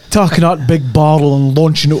away. Taking that big barrel and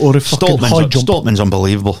launching it over a fucking high jump. Stoltman's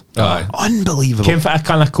unbelievable. Aye. Unbelievable. Came for I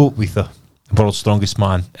can't cope with the world's strongest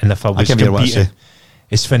man, and if I was can't hear what I competing, say.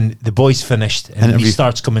 it's when the boy's finished and Interview. he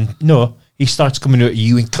starts coming out at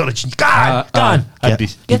you, encouraging you. Go on. Yeah, I'd be,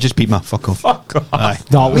 you just beat my fuck off. fuck off. Aye.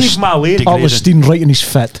 That was, Leave my lane. Dig- that was Steen right in his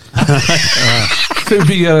fit. What would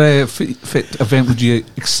be your fit event would you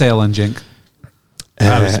excel in, Jink?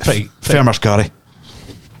 I was pretty Farmer's Gary.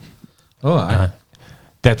 Oh, aye.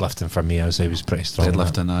 Deadlifting for me, I was pretty strong.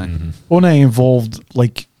 Deadlifting, aye. Only involved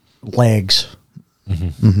like legs,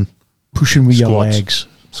 pushing with your Squats. legs.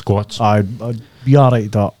 Squats. I'd be alright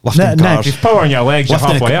at that. Lifting cars. If power on your legs, you're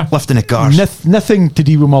halfway there. Lifting the cars. Nothing to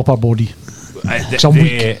do with my upper body. I'm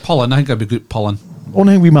weak. Pulling, I think I'd be good pulling.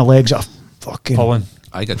 Only with my legs are fucking. Pulling.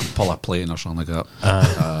 I get to pull a plane or something like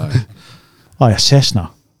that. A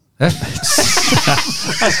Cessna. That's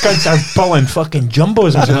because I'm pulling fucking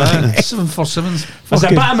jumbos. 747s. There's a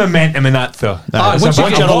bit of momentum in that, though. There's once a you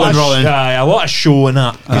bunch get of pulling, rolling. a lot of show in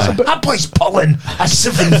that. That boy's pulling a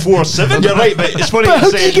 747. You're right, but it's funny But you how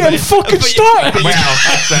say do you it, get but- fucking but- started? but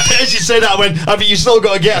you- as you say that, I went, but you still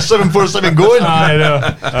got to get a 747 going. I know.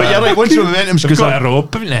 But you're right, once the momentum's They've because got a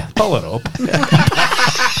rope, haven't they? Pull a rope.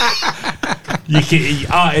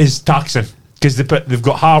 That is taxing. Because they've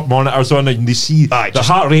got heart monitors on it and they see the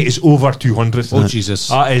heart rate is over 200. Oh, Jesus.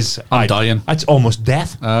 That is... I'm dying. That's almost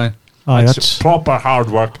death. Aye. Aye, That's that's proper hard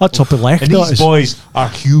work. that's upper left. And That these is. boys are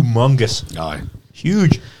humongous. Aye.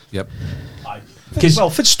 Huge. Yep. Because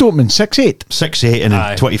Well, Fitzstoneman 6'8". 6'8" and Aye.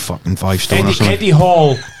 then 20 fucking 5 stone or Eddie, something. Eddie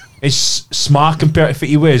Hall is smart compared to what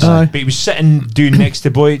he was. Aye. But he was sitting doing next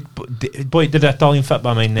to Boyd did an Italian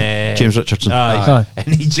football, I mean... James Richardson. Aye. And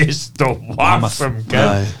he just don't laugh from good.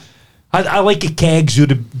 Aye. I like a kegs with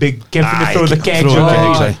the big... Can Aye, throw the kegs throw the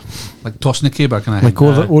around. kegs, Like tossing the cable, kind of Like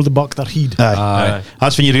over the Buckner Heed. Aye.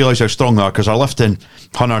 That's when you realise how strong they are, because they're lifting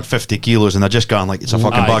 150 kilos and they're just going like it's a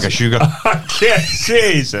fucking Aye. bag of sugar.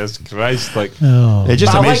 Jesus Christ! Like, Oh. It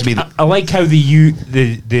just but amazes me. That, I like how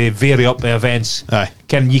they vary up the events. Aye.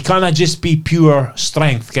 You cannot just be pure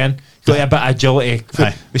strength. You got a bit of agility.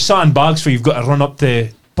 Aye. With sandbags, where you've got to run up to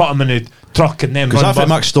put them in a truck and then because run I think back.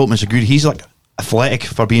 Max Stoltman's a good. He's like athletic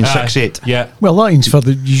for being 6'8". Yeah. Well, that means for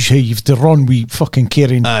the you have to run with fucking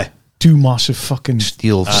carrying Aye. two massive fucking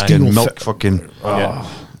Steel, Aye. fucking Steel milk, fi- fucking. Yeah.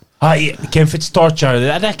 Ken Fitz torture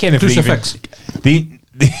that kind of Crucifix.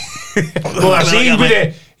 Well, I've seen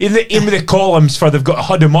with the columns for they've got to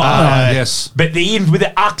hud them up. yes. But they even with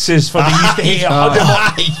the axes for they used to hate hud them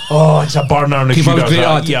up. Oh, it's a burner on the Keep shooter. on great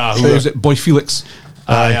at Yeah, it. Was it Boy Felix?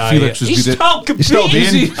 Felix was He's good still at. He's still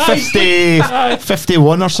competing. doing 50,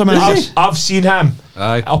 51 or something. I've seen him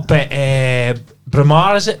Aye. up at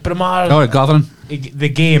Bramar. Is it Bramar? Oh, gathering. The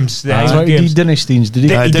games, the He Iceland games. did Dynasties, did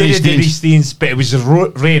he? Aye. He Denny did it Denny Steens. Steens, but it was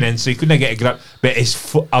raining, so he couldn't get a grip. But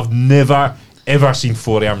I've never ever seen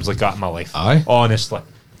forearms like that in my life. Aye. Honestly,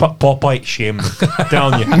 but Popeye shame me. I'm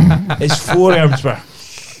telling you, his forearms were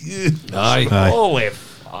huge. Aye. Holy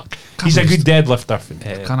fuck! He's a good deadlifter.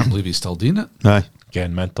 Can't believe he's still doing it. Aye.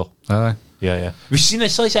 Again, mental. Aye. Yeah. We've seen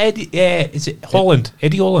this like Eddie. Is it Holland?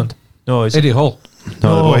 Eddie Holland? No, is it? Eddie Hall.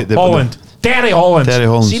 No, the boy- Holland. Terry Holland. Terry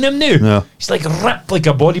Holland. Seen him now? No. He's like ripped like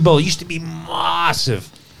a bodybuilder. He used to be massive,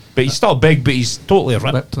 but he's still big. But he's totally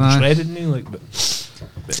ripped, Ripped, and aye. shredded now. Like, but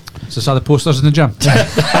So saw the posters in the gym.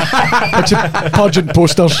 It's a pageant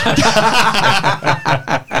posters.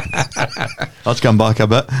 Let's come back a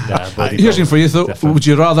bit. Here's one for you though. Different. Would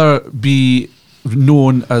you rather be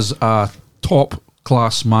known as a top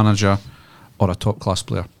class manager or a top class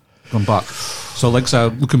player? Going back. So like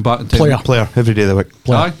looking back in time. Player every day of the week.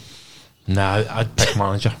 Aye. Nah, I'd pick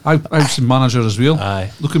manager. I've seen manager as well.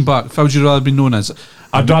 Aye. Looking back, how would you rather be known as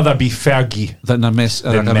I'd rather be Fergie than a mess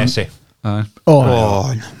than Messi. Aye. Oh,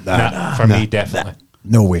 Oh, Nah, for me, definitely.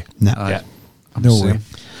 no way. nah. Aye. Yeah. I'm No saying. way.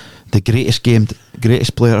 The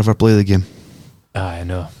greatest player ever play the game. I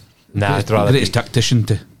know. Nah, I'd rather be. Greatest tactician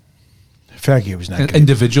to Fergie was not good.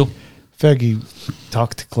 individual. Fergie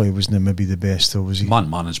tactically wasn't maybe the best though, was he? Man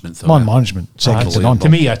management though. Man management, second to none. To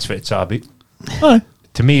me, that's what it's about. Aye,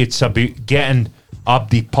 To me, it's about getting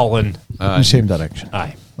Abdi pulling. in the same direction.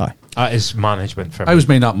 Aye. Aye. That is management for me. I was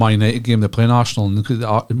minding that Man United game. They're playing Arsenal, and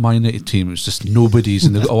the Man United team it was just nobody's,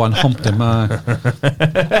 and they got one humped him.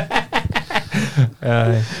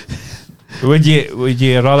 Would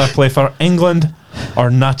you rather play for England or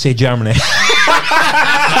Nazi Germany?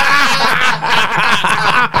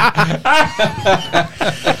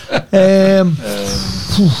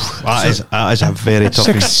 That is a very tough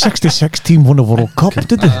one. 66 team won the World Cup,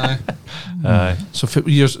 did they? So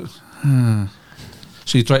 50 years.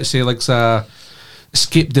 So you try to say like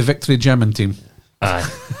escape the victory German team. Aye.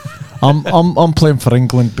 I'm playing for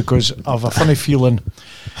England because I have a funny feeling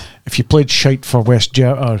if you played shite for West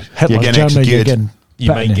or Hitler's getting Germany, you're executed. getting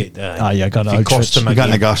You might bitten. get. Aye, you got if you cost outfits. him You got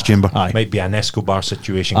in a again, gas chamber. Aye. might be an Escobar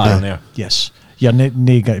situation Aye. down there. Yes. You're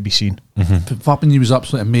nae got to be seen. If Wapping was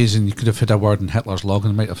absolutely amazing, you could have had a word in Hitler's log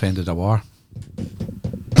and it might have ended a war.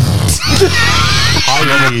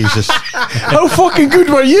 Jesus. How fucking good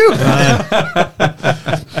were you?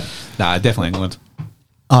 Nah, definitely England.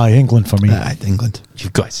 Aye, England for me. Aye, England.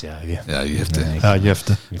 You've got to say, have you? Yeah, you have to. Aye. You have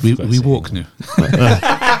to. We got to say woke now.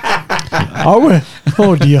 Are we?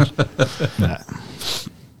 Oh dear.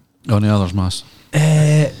 On the others, Mass.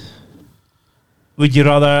 Would you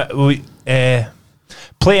rather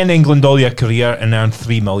play in England all your career and earn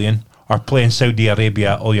 3 million, or play in Saudi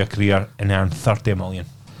Arabia all your career and earn 30 million?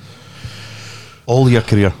 All your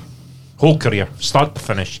career. Whole career, start to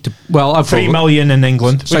finish. Well, I've 3 million in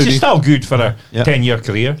England, which Saudi. is still good for a Yeah. 10-year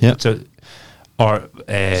career. Yeah. Or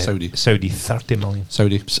Saudi. 30 million.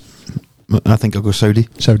 Saudi. I think I'll go Saudi.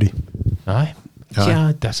 Saudi. Aye. Aye. Yeah,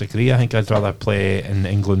 I disagree. I think I'd rather play in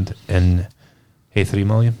England in 3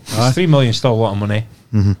 million. 'Cause Aye. 3 million is still a lot of money.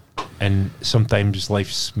 Mm-hmm. And sometimes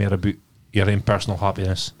life's more about your own personal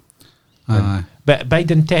happiness. Aye. But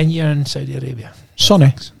Biden 10 year in Saudi Arabia. No Sunny.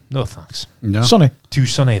 thanks. No thanks. No. Sonny. Too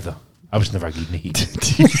sunny though. I was never good in the heat.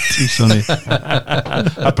 Too sunny.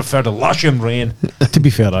 I prefer the lush and rain. To be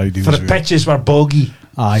fair, I do. For as the well. pitches were boggy.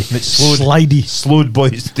 Aye. And it slowed. Slidey. Slowed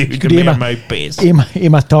boys down to Aim make a- my pace. Aim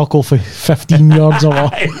a tackle for 15 yards or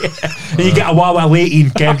what. And you get a Wawa waiting,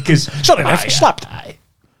 kid, because Sorry, ref, slapped.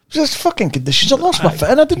 Just fucking conditions. I lost my foot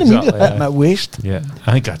and I didn't mean to Exactly, hit my waist. Yeah,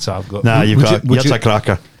 I think that's all I've got. Nah, you've Would got you- would that's you- a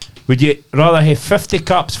cracker. Would you rather have 50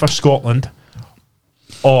 caps for Scotland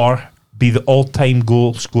or be the all-time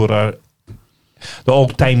goal scorer, the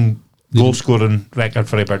all-time goal scoring record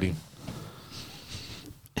for Aberdeen?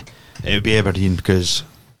 It would be Aberdeen because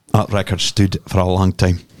that record stood for a long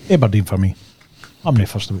time. Aberdeen for me. I'm not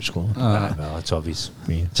fussed about Scotland. Well, it's obvious.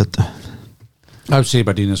 Yeah. It's a, I would say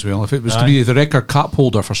Aberdeen as well. If it was to Aye. be the record cap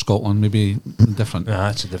holder for Scotland, maybe different. Nah,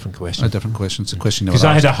 that's a different question. A different question. It's a question you Because were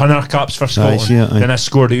I had asked. 100 caps for Scotland, see it, aye. then I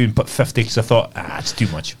scored it and put 50 because I thought, it's too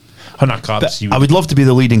much. 100 caps, but you I would love to be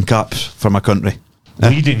the leading caps for my country.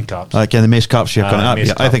 leading caps Like the most caps for your country.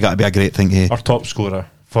 most I think that'd be a great thing here. or top scorer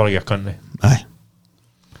for your country. Aye.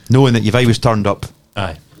 Knowing that you've always turned up,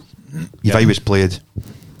 Aye. you've Yeah. always played.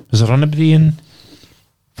 Was there anybody in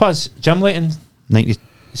Fuzz, Jim Leighton? 91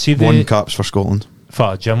 See the caps for Scotland.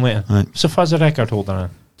 Fuzz, Jim Leighton. Aye. So Fuzz a record holder now.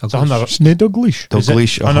 It's 100. It's not Douglas. Is it?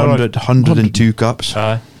 Dalglish, 100? 102 caps.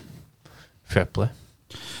 Aye. Fair play.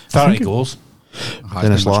 30 goals. Aye,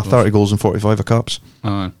 Dennis pretty Law, much 30 goals and 45 caps.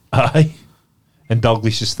 Aye. Aye. And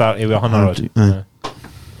Douglas is 30 with 100. Aye.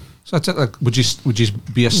 So that's it. Like, would you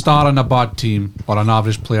be a star in a bad team or an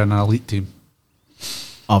average player in an elite team?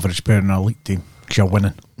 Average player in an elite team. 'Cause you're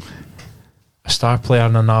winning. A star player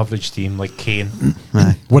in an average team like Kane,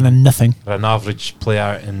 Aye. Winning nothing. or an average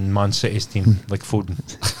player in Man City's team like Foden.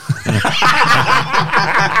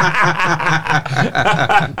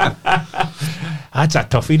 That's a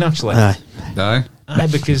tough one, actually. Aye. Aye. Aye,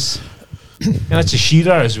 because it's a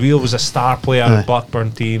Shearer as well, was a star player in Aye.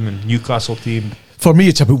 Blackburn team and Newcastle team. For me,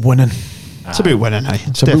 it's about winning. It's about winning, aye.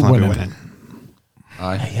 It's about Definitely winning. winning.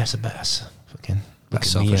 Aye. Aye, that's a bit that's fucking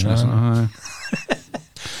That's look at me, selfishness. you know.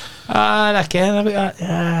 Aye. I can about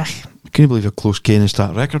that. Can you believe how close Kane is to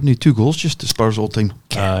that record? Need 2 goals just to Spurs all time.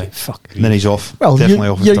 Aye. Fuck. And then he's off. Well, Definitely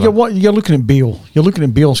off. after that. you're looking at Bale. You're looking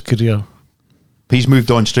at Bale's career. He's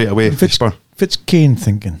moved on straight away. If it's, Spurs. if it's Kane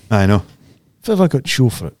thinking, I know. if I got to show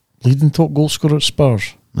for it, leading top goal scorer at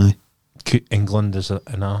Spurs, Aye. England is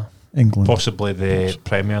in a England. possibly the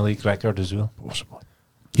Premier League record as well. Possibly.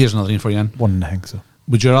 Here's another one for you, Ian. One and a half, so.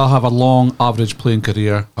 Would you rather have a long, average playing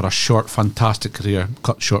career or a short, fantastic career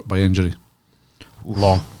cut short by injury?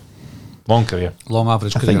 Long career. Long,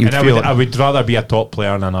 average I career. think And feel it. I would rather be a top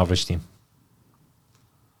player in an average team.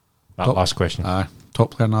 That Top- last question. Aye.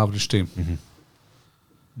 Top player in an average team.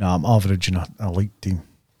 No, I'm average in a elite team.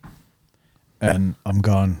 And I'm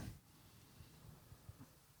gone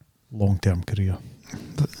long term career.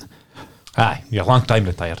 Aye, you're a long time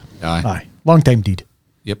retired. Aye. Aye. Long time deed.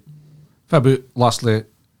 Yep. How about, lastly,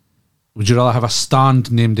 would you rather have a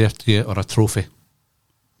stand named after you or a trophy?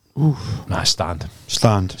 Nah, stand.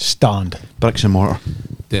 Stand. Stand. Bricks and mortar.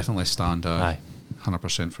 Definitely stand. Aye.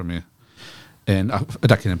 100% for me. And I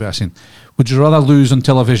can't be saying, would you rather lose on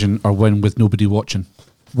television or win with nobody watching?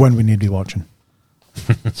 When we need to be watching.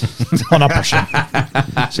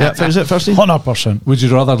 100%. Is it first team? 100%. Would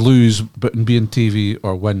you rather lose but be on TV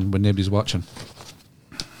or win when nobody's watching?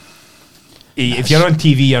 If you're on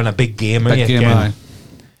TV, you're in a big game. Big game, aye.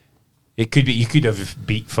 It could be. You could have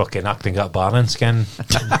beat fucking acting at Barron skin.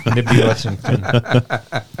 Nobody listening.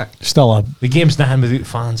 Still The game's nothing without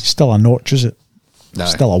fans. a notch, is it? Aye.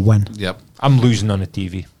 Still a win. Yep. I'm losing on the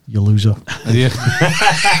TV. You loser. Yeah.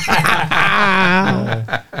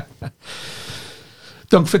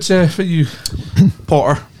 Dunk, for you.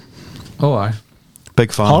 Potter. Oh, aye.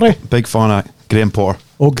 Big fan. Harry? Big fan of Graham Potter.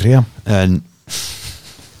 Oh, Graham. And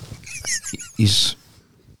he's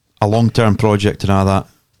a long-term project and all that.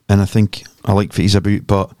 and I think I like what he's about.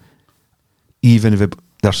 But even if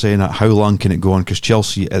they're saying that, how long can it go on? Because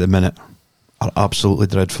Chelsea at the minute are absolutely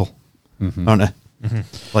dreadful, aren't they?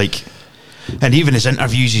 Like, and even his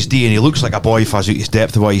interviews he's doing, he looks like a boy who has out his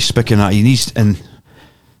depth of what he's speaking at. He needs, and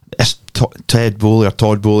it's Ted Bowley or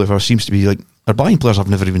Todd Bowley, or seems to be like, they're buying players I've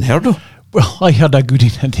never even heard of. Well, I heard a goodie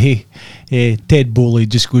today. Ted Bowley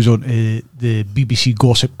just goes on to the BBC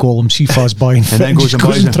gossip column, CFA's buying And then goes and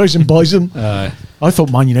buys them. tries and buys them. I thought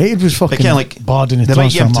Man United was fucking bad in the they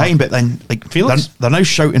might give transfer him time, market. but then like Felix? they're now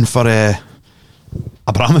shouting for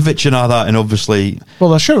Abramovich and all that, and obviously Well,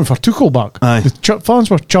 they're shouting for Tuchel back. Aye. The fans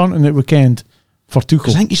were chanting at weekend for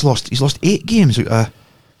because I Tuchel. think he's lost 8 games out of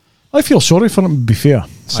I feel sorry for him, to be fair,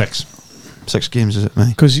 6. 6 games, is it, mate?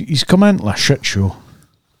 because he's come into a shit show.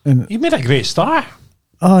 And He made a great start.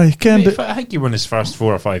 he can, but I think he won his first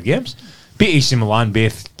 4 or 5 games. Beat AC Milan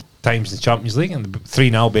both times in the Champions League and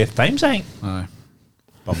 3-0 both times, I think. Aye.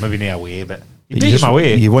 Well, maybe not away, but he You beat just- him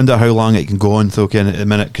away. You wonder how long it can go on, though, Ken, at the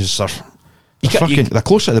minute, because they're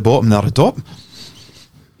close at the bottom, they're at the top.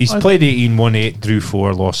 He's played 18, won 8, drew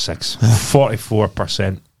 4, lost 6.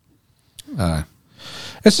 44%. Aye.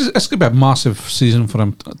 It's going to be a massive season for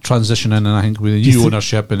him transitioning, and I think with a new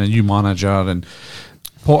ownership and a new manager, and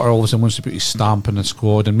Potter obviously wants to put his stamp in the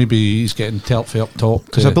squad, and maybe he's getting Telfy up top.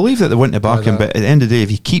 Because I believe that they went to back him, that. but at the end of the day,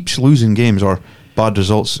 if he keeps losing games or bad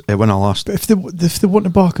results, it win or last. if they want to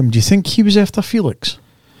back him, do you think he was after Felix?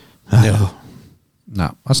 No,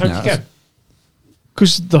 that's How'd you not. get?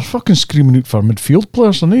 Because they're fucking screaming out for midfield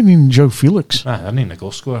players. They're not even Joe Felix. I need a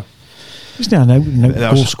goal scorer. He's not an out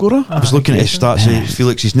That goal was- scorer. I was looking at his stats.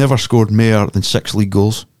 Felix, he's never scored more than 6 league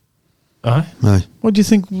goals. Aye. Aye. What do you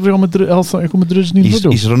think Real Madrid, Atletico Madrid's need to do?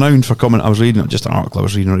 He's renowned for coming. I was reading just an article I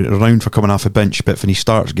was reading. Renowned for coming off a bench, but when he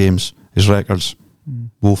starts games, his record's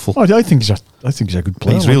woeful. I think he's a good But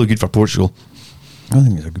player. he's really good for Portugal. I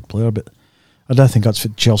think he's a good player, but I don't think that's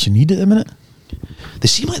what Chelsea need at the minute. They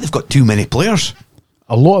seem like they've got too many players.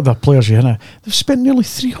 A lot of their players, they've spent nearly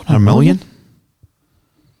 300 A million.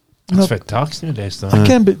 That's what tax nowadays, though. I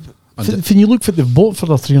can, but when you look what they've bought for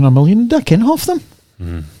their 300 million, they can half them.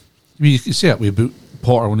 You can see it with about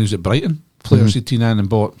Potter when he was at Brighton. Players he turned in and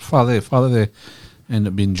bought father they end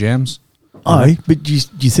up being gems. Aye, but do you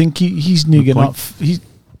think he's not getting point. up?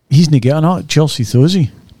 He's not getting out at Chelsea, though, is he?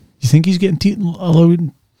 Do you think he's getting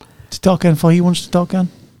allowed to talk in for he wants to talk in?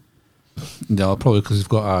 No, probably because he's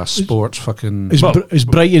got a sports fucking. Is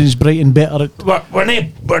Brighton better at? We're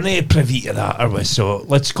not privy to that, are we? So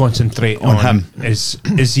let's concentrate On on him. Is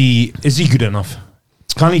he good enough?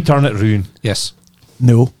 Can he turn it round? Yes.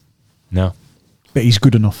 No, No. but he's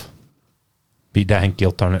good enough. But I think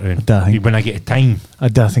he'll turn it round. I think- When I get time. I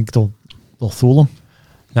don't think they'll throw him.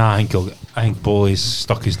 Nah, I think Bowley's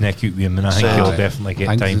stuck his neck out with him, and I think So- he'll definitely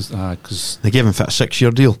get time. Because They gave him a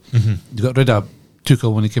 6-year deal. you got rid of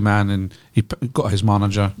Tuchel when he came in, and he got his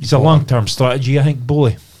manager. It's a long-term strategy, I think,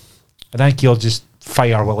 Bowley. I think he'll just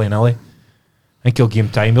fire willy-nilly. I think he'll give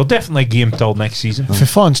him time. He'll definitely give him till next season. If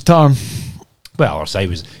fans turn, Well, or say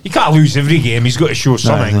you can't lose every game. He's got to show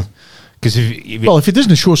something. no. Because if he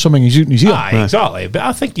doesn't show something, he's out in his ear. Aye, exactly. But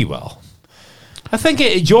I think he will. I think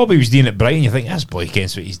a job he was doing at Brighton, you think, this boy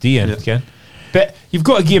gets what he's doing. Ken. But you've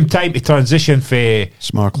got to give him time to transition for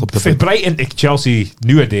Smart club. Brighton to Chelsea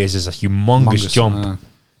nowadays is a humongous jump.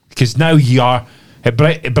 Because now you are at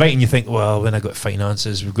Brighton, you think, well, when I got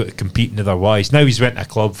finances, we've got to compete in otherwise. Now he's went to a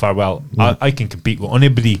club for, well, I can compete with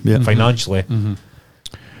anybody financially.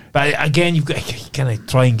 But again, you've got to kind of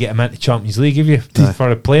try and get him into Champions League, have you, for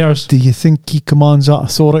the players. Do you think he commands that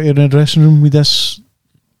authority in the dressing room with this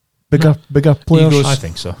bigger players? I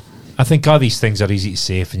think so. I think all these things are easy to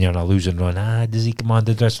say when you're in a losing run. Does he command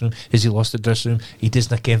the dressing room? Has he lost the dressing room? He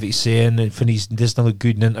doesn't care what he's saying. When he doesn't look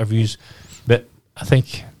good in interviews. But I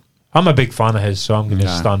think I'm a big fan of his, so I'm going to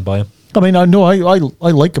stand by him. I mean, I know I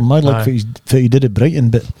like him. I like Aye. what he did at Brighton,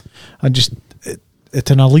 but I just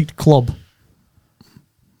it's an elite club.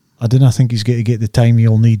 I don't think he's going to get the time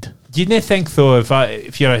he'll need. Do you think though,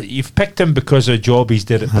 if you've picked him because of a job he's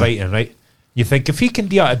did at Brighton, right? You think if he can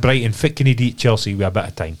do it at Brighton, fit can he do it at Chelsea with a bit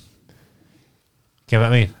of time? You know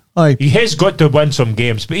what I mean? Aye, He has got to win some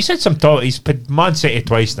games, but he's had some talk. He's put Man City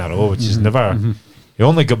twice in a row, which is never. He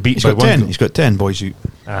only got beat He's by got one. 10. He's got 10 boys out.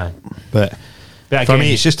 Aye. But But for again,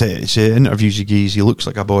 me, it's just it's interviews he gives. He looks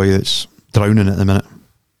like a boy that's drowning at the minute.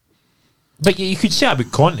 But you could say that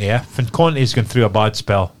about Conte, when Conte's going through a bad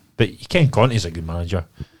spell. But you can't. Conte's a good manager.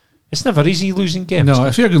 It's never easy losing games. No,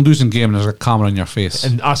 if you're going to lose a game and there's a camera in your face.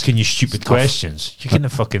 And asking you stupid questions, you're going to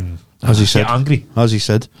fucking As he said. get angry. As he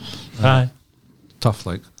said. Aye. Tough,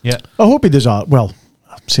 like. Yeah. I hope he does that. Well,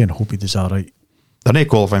 I'm saying I hope he does that right. They're not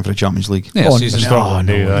qualifying for the Champions League. Yeah, Oh, season's no, struggling.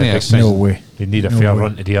 no, Yeah, big No time. way. They need a No fair way.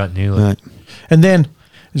 run to do that new. Like. Right. And then,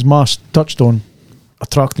 as Mas touched on,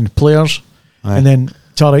 attracting players, Aye. and then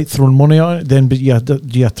it's all right throwing money at it. Then, but you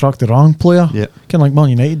attract the wrong player. Yeah. Kind of like Man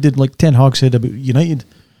United did. Like Ten Hag said about United,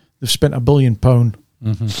 they've spent £1 billion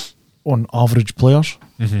on average players.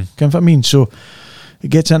 Mm-hmm. Kind of what I mean. So it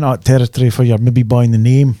gets into that territory for you maybe buying the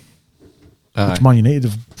name, Aye. which Man United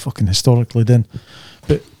have fucking historically done.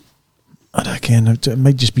 But again, it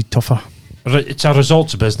might just be tougher. It's a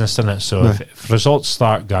results business, isn't it? So Right. if results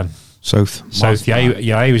start going South. south,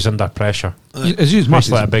 you're always under pressure. As you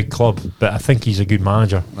Especially at a big club, but I think he's a good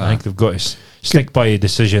manager. I think they've got to stick by a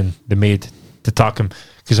decision they made to tack him.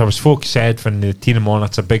 Because I was folk said when they team him on,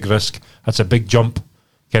 it's a big risk, it's a big jump.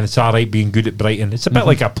 Ken, it's all right being good at Brighton. It's a bit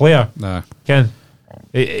like a player. Nah. Ken,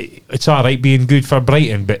 it's all right being good for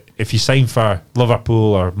Brighton, but if you sign for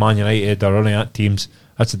Liverpool or Man United or any of that teams,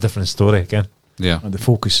 that's a different story. Again, Yeah. And the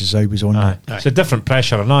focus is always on you. it's a different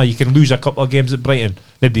pressure. And you can lose a couple of games at Brighton,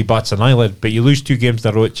 nobody bats an eyelid, but you lose 2 games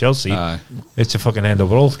in a row at Chelsea, Aye. it's a fucking end of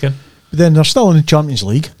the world, Ken. But then they're still in the Champions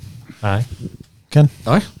League, Aye. Ken.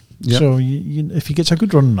 Aye. Yeah. So if he gets a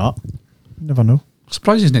good run in that, you never know.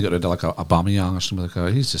 Surprised he's not got rid of like a Aubameyang or something like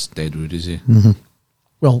that. He's just dead rude, is he?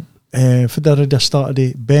 Well, for the already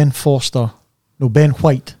started, Ben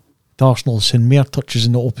White, to Arsenal, has seen more touches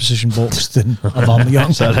in the opposition box than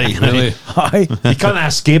Aubameyang. Is that right? Really? Aye. You can't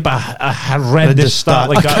escape a horrendous stat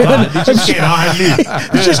like that. They just get on you.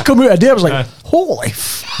 It's just come out of there. I was like, holy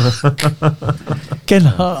Ken,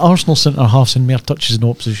 Arsenal centre halves and more touches in the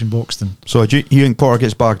opposition box than So do you think Potter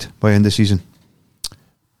gets bagged by the end of the season?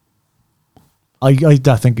 I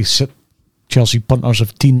think he's Chelsea punters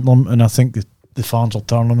have teamed them, and I think the fans will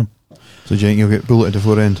turn on him. So do you think he'll get bulleted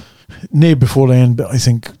before the end? Nay before the end, but I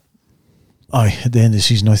think at the end of the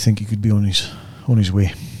season I think he could be on his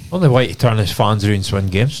way. Only way to turn his fans around to win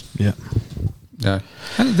games. Yeah. Yeah.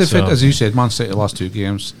 And they've So- had, as you said, Man City the last 2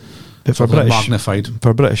 games. But for Probably British, magnified. for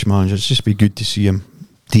a British manager, it's just be good to see him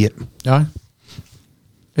do it. Aye.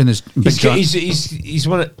 In his big He's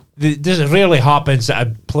one of this rarely happens that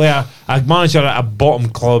a manager at a bottom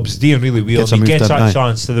club's doing really well. Gets a He move gets done, that aye.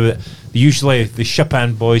 chance to the usually the ship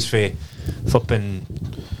in boys for flipping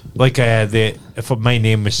like if my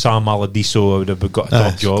name was Sam Allardyce, I would have got a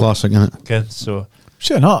top It's job. classic, isn't it? Okay, so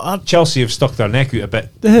Saying that, Chelsea have stuck their neck out a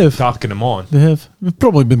bit, they have. tacking him on. They have. We've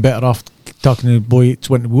probably been better off talking to the boy that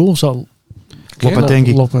went to Wolves.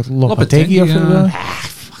 Lopetegui. Lopetegui. yeah.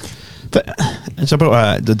 But it's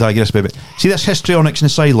about the digress, baby. See this histrionics in the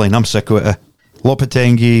sideline. I'm sick of it.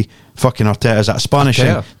 Lopetegui, fucking Arteta's at Spanish.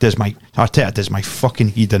 Arteta. Arteta does my fucking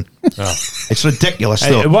head in. It's ridiculous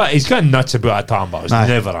though. What he's got nuts about a handball. It's Aye.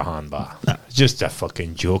 never a handball. It's just a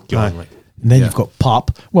fucking joke, you know, Aye. like. And then Yeah. you've got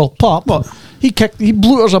Pop. Well, Pop, he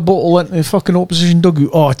blew us a bottle into the fucking opposition dugout.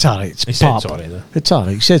 Oh, it's alright. It's He said Pop. sorry, though. It's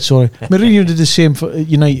alright. He said sorry. Mourinho did the same for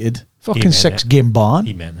United. Fucking meant 6 it. game ban.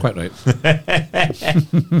 He meant it. Quite right.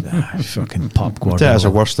 Fucking Pop Arteta's Guardiola. the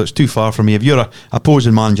worst. It's too far from me. If you're a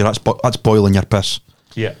opposing manager, that's boiling your piss.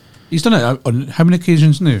 Yeah. He's done it on how many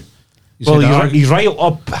occasions now? He's Well, had he's riled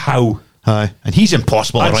up how. Aye, and he's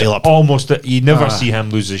impossible to That's rile up. almost you never see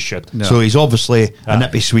him lose his shit. No. So he's obviously a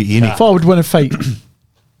nippy sweetie, isn't he? If I would win a fight,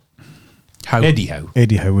 how Eddie Howe,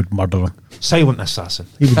 Eddie Howe would murder him. silent assassin.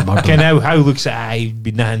 He would murder Ken him. Howe looks at he'd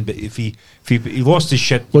be nothing, but if he lost his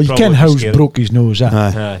shit, Well, you probably can be Howe's scared. broke his nose.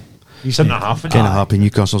 Aye. He's in a half. Kind of happy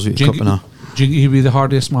Newcastle's out do of you cup now. think he'd be the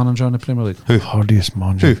hardest manager in the Premier League? Hardiest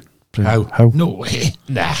manager. Who? How? No way.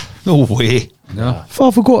 Nah. No way. No.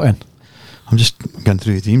 Far forgotten. I'm just going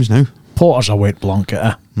through the teams now. Potter's a wet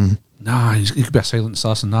blanket. Nah, he could be a silent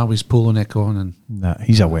assassin now. He's pulling neck on and Nah,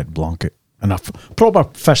 he's a wet blanket. And a proper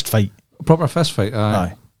fist fight. a proper fist fight.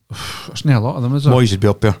 Aye. There's not a lot of them, is there? Moyes would be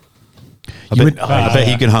up there. I You bet, would- I bet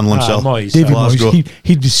he can handle himself. Moyes, David Glasgow. Moyes,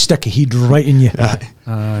 he'd stick a head right in you.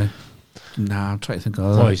 Aye. Nah, I'm trying to think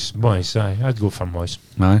of that. Moyes, aye. I'd go for Moyes.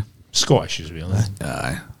 Aye. Scottish as well.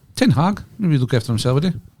 Aye. Ten Hag. Maybe look after himself, would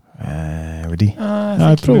he? Would he? I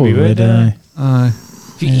think he probably maybe would, would. Aye. Aye.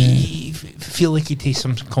 You feel like he'd take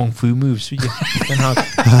some kung fu moves, would you?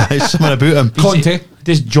 There's something about him. Conte.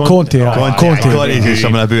 This John Conte, Oh, aye. aye, Conte. aye, Conte do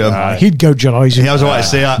something about him. Aye. He'd gouge your eyes. He was about to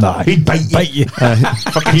say that. Nah, He'd bite you.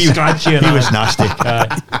 Fucking scratch you. He was nasty.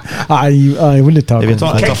 I wouldn't talk If you're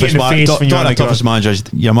about talking it. Kick you in the face when you're on the the toughest managers,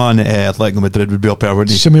 your man at Atletico Madrid would be up there,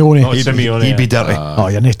 wouldn't he? Simeone. Oh, Simeone, He'd be yeah. dirty. Oh,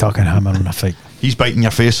 you're not talking hammer in a fight. He's biting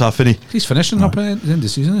your face off, isn't He's finishing up at the end of the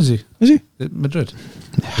season, is he? Is he? At Madrid.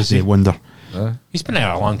 he? Is he a wonder? He's been there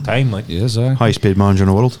a long time. Like, He is, aye. Highest paid manager in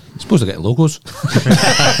the world. Suppose I get logos.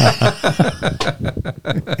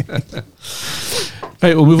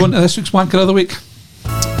 Right, we'll move on to this week's wanker of the week.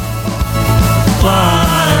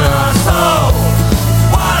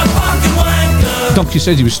 Donkey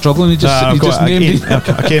said he was struggling. He just named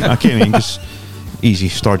it. I came in because easy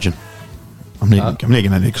Sturgeon. I'm not getting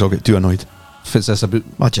into it because I'll get too annoyed. Fits this about.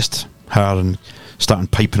 I just her and starting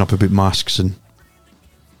piping up about masks, and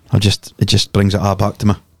it just brings it all back to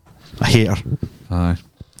me. I hate her. Aye.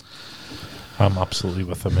 I'm absolutely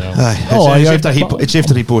with him now. It's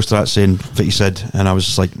after he posted that saying that he said, and I was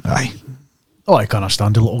just like, aye. Oh, I can't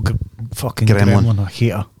stand a little fucking Gremlin. gremlin. I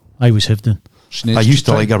hate her. I was Hivden. I used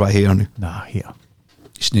to like her, but I hate her now. Nah, I hate her.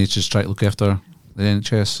 Snitch just try to look after the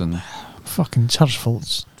NHS and Fucking, it's her fault.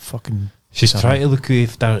 It's fucking... She's sad. trying to look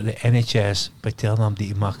after the NHS by telling them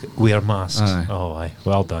to wear masks. Aye. Oh, aye.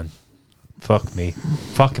 Well done. Fuck me.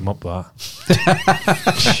 Fuck him up with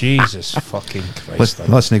that. Jesus fucking Christ.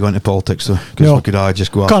 Let's not go into politics though, because No. we could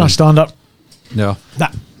just go off. Can't and- stand her. yeah. Nah.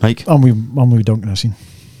 Mike, I'm with Duncan, I seen.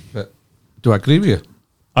 But do I agree with you?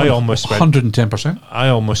 I almost went 110%. I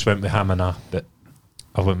almost went with Hamana, but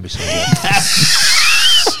I wouldn't be so good.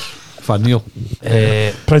 Van Neil.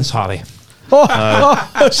 Prince Harry.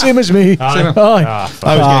 Oh, same as me. Aye. Aye. Fuck.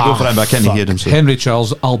 I was going to go for him, but I can't hear him. So. Henry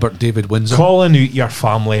Charles Albert David Windsor. Calling out your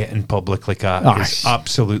family in public like that Aye. is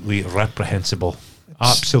absolutely reprehensible.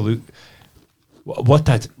 Absolute. What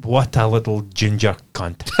a little ginger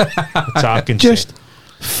cunt. That's all I can Just say.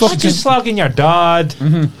 fucking... Just slagging your dad,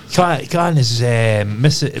 calling his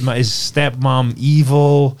stepmom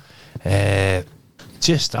evil,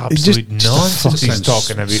 just absolute nonsense he's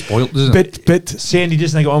talking about. Spoiled, isn't it? Bit. Saying he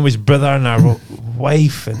doesn't get on with his brother and our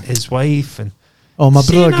wife and his wife, and Oh, my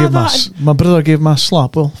Saying brother all that my brother gave me a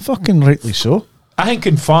slap. Well, fucking rightly so. I think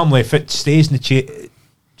in family, if it stays in the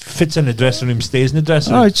fits in the dressing room, stays in the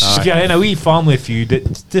dressing room. Oh, it's- If you're in a wee family feud,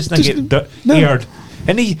 it doesn't Just- get no. aired.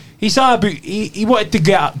 And he saw about he wanted to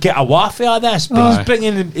get a waff out of this, but Aye. he's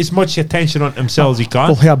bringing as much attention on himself as he can.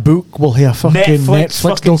 We'll hear a book, we'll hear a fucking Netflix Netflix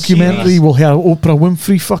fucking documentary, series. we'll hear Oprah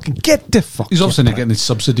Winfrey fucking... Get the fuck... He's obviously out. not getting his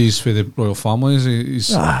subsidies for the royal family. He's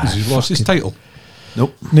lost his title.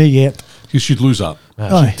 Nope. Not yet. He should lose that.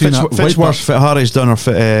 Aye. Doing that Fitz right worse back- fit Harry's done or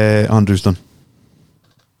fit Andrew's done.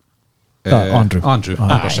 Andrew. Andrew,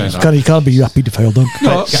 Aye. 100%. He can't be a paedophile, Dunk.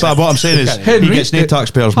 No, So what I'm saying is, Henry- he gets no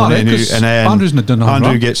taxpayers' money, Aye, now, 'cause and then Andrew's not done nothing Andrew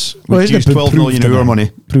wrong. gets Well, he's reduced not 12 million proved of our enough.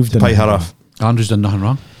 money Proved to pay enough. her off. Andrew's done nothing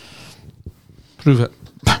wrong. Prove it.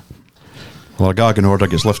 Well, a gag order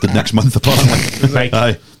gets lifted next month, apparently. Like,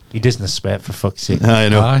 Aye. he doesn't sweat, for fuck's sake. I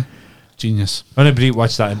know. Aye. Genius. Anybody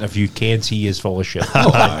watched that interview, KNC is full of shit.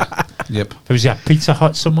 Yep. There was a Pizza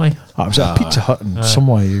Hut somewhere. I was at a Pizza Hut in some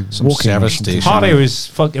way. Some walking service or something. station. Harry was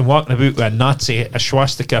fucking walking about with a Nazi, a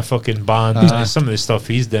swastika fucking band. Some of the stuff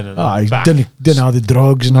he's done. And Aye, back. didn't have the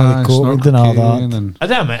drugs and all the coke, snort didn't have cocaine that. and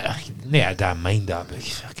I don't mind that, but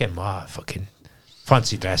fucking what, fucking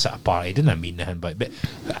fancy dress at a party. Didn't mean nothing, but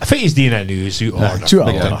I think he's doing it now. He's out order. it's out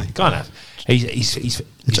Like, order. Can't have. He's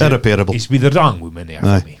irreparable. He's with the wrong woman there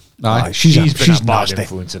Aye. for me. Aye. She's been a bad nasty.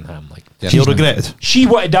 influence on him. Like Yeah. She'll regret it. she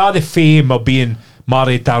wanted all the fame of being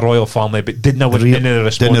married to a royal family, but didn't know any of the Didn't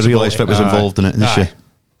responsibility. realise what was involved in it, did she? Aye.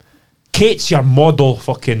 Kate's your model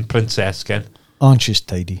fucking princess, Ken, And she's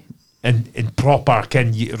tidy. and proper,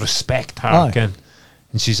 Ken. You respect her, Aye. Ken.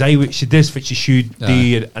 And she does what she should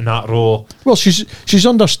do in that role. Well, she's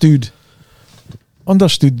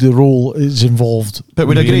understood the role is involved. But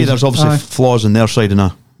we'd agree there's obviously Aye. flaws on their side,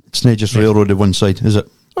 and it's not just railroaded one side, is it?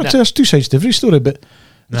 Well, there's two sides to every story, but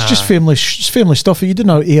it's just Nah. family stuff. You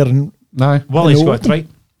didn't air and Aye. Wally's You know, got it right.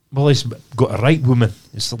 Wally's got a right woman.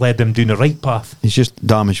 It's led them down the right path. He's just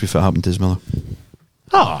damaged with what happened to his mother.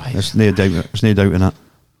 Aye. There's no doubt in that.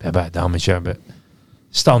 A bit of damage here, but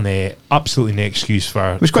still absolutely no excuse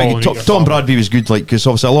for. It was quite calling good. out your Tom family. Bradby was good, like, because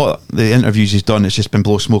obviously a lot of the interviews he's done, it's just been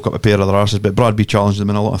blow smoke up a pair of their asses. But Bradby challenged them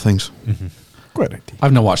in a lot of things. quite right.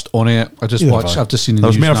 I've not watched on it. I just Either watched. have I. I've just seen the There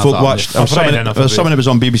was news more and folk that. watched. I've read enough There was about someone it. that was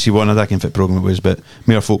on BBC One. I don't know what program it was, but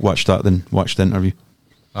more folk watched that than watched the interview.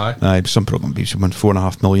 Aye. Aye, some program BBC One,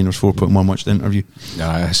 4.5 million or 4.1 watched the interview.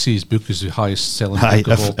 Yeah, I see his book is the highest selling Aye,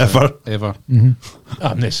 book of all if time, ever.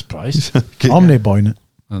 I'm not surprised. I'm not buying it.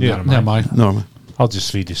 And Yeah, never mind. Normal. I'll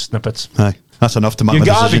just read the snippets. Aye, that's enough to make You my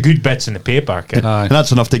got the decision. good bits in the paper, Ken. Aye. And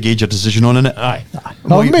that's enough to gauge your decision on, innit? Aye.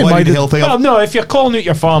 No, me and why my the hell thing Well, up? no, if you're calling out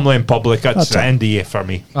your family in public, that's That's it. NDA for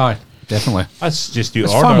me. Aye, definitely. That's just your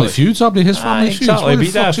It's order. family feuds, Abby. His family Aye, feuds. exactly, Why the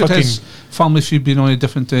be that fuck should fucking- his family feud be any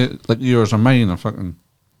different to like yours or mine or fucking?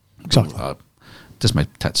 Exactly. Just my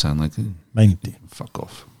tits sound like Mine. fuck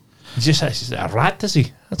off. He's a rat, is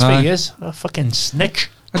he? That's what Aye. he is. A fucking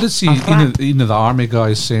snitch. I did see even the army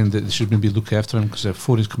guys saying that they should maybe look after him because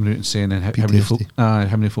Foden's coming out and saying how many folk, how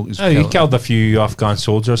many folk he's Oh, he killed. killed a few Afghan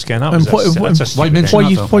soldiers, Ken. That And was why Why you mention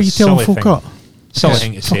that, though? telling Silly folk thing. up? Still a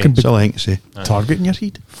thing to say. Fucking big Silly thing to say. target in your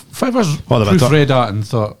head. If I was What about proofread that and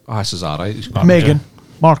thought, this is alright. Meghan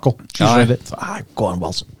Markle. She's Aye. read it. Go on,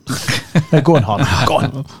 Wilson. Go on, Harry. Go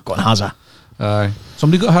on, Hazza.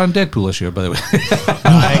 Somebody got her in Deadpool this year, by the way.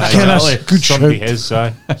 Kennis, good Somebody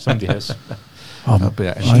shout. has. Somebody has. That'd be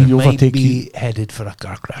it. Aye, you overtake you. headed for a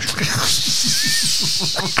car crash.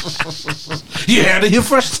 You heard it here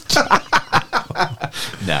first.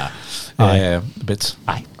 Nah. But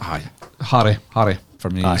Aye. Harry for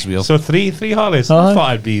me as well. So three Harleys. Aye. I thought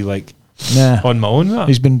I'd be like Nah. on my own. That.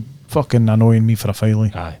 He's been fucking annoying me for a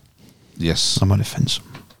filing. Aye. Yes. I'm on the fence.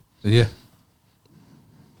 Yeah.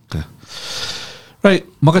 Right,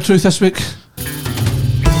 Mug of Truth this week.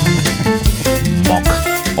 Mug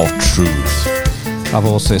of Truth. I've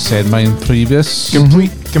also said mine previous.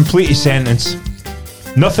 Complete a sentence.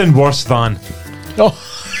 Nothing worse than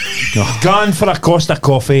Oh, gone for a Costa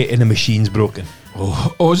coffee and the machine's broken.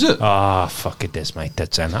 Oh, is it? Fuck it, this my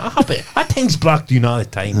tits in. That thing's black doing all the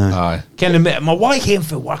time. Aye. Can admit, my wife came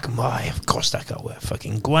for work and of course I got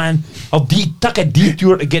fucking go on. I'll take a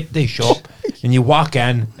detour to get to the shop and you walk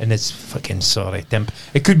in and it's fucking sorry, Timp.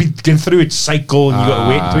 It could be going through its cycle and you got to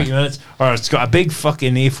wait 20 minutes, or it's got a big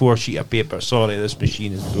fucking A4 sheet of paper. Sorry, this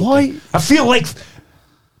machine is broken. Why? I feel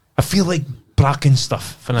like blacking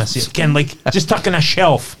stuff when I see it. Again, like just tucking a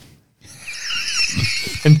shelf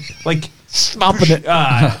and like snapping it.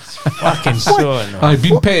 it's fucking so annoying. I've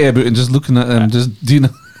been petty about it and just looking at them, just doing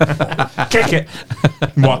it. Kick it,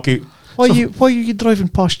 and walk out. Why are you driving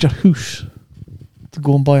past your house to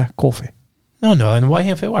go and buy a coffee? No, and why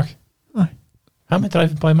have it work? Aye. How am I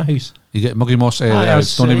driving by my house? You get Muggy Moss,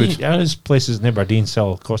 Stonywood, There's places in Aberdeen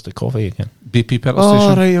sell Costa coffee again. BP petrol Oh,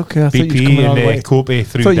 station. right, okay. I thought you was BP coming all the way. and Cope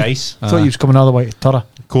through Thought you- Dice. I thought you was coming all the way to Turra.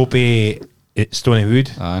 Cope at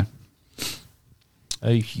Stonywood. Aye.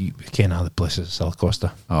 You can't have the places that sell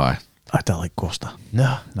Costa. Oh, aye. I don't like Costa.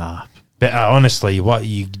 No. Nah. But honestly, you walk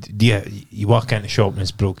into the shop and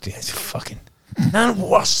it's broke. It's fucking none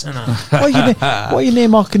worse than that. What you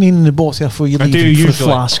name marking in the box there for you I do leaving for the usually.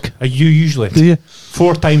 flask? I do usually. Do you?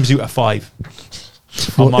 4 times out of 5.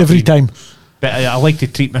 I'll mark Every in. time. But I like to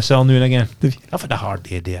treat myself now and again. Do you? I've had a hard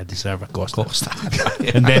day. I deserve a Costa.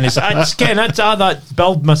 And then it's again, that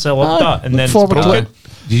build myself up Aye, that, and then it's forward to broken. it.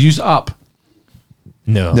 Do you use it up?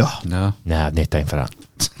 No, No. nah, no time for that.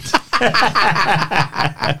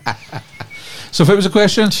 So if it was a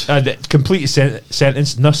question, Complete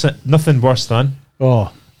sentence. Nothing worse than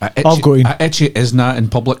Oh, I've got in. I itchy is not in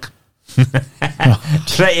public.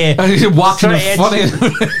 try to You're walking Try and funny,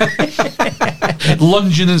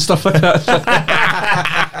 lunging and stuff like that.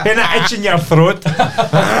 and an itch in your throat.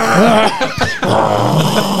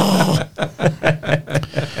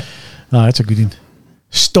 that's a good one.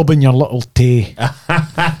 Stubbing your little toe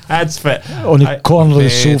That's fit. on the corner of the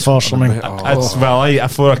sofa or something. That's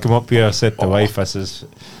before I come up here, I said to wife, I says,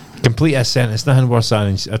 complete a sentence. Nothing worse than.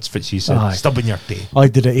 And that's what she said. Aye. Stubbing your tea. I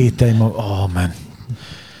did it 8 times. Oh man,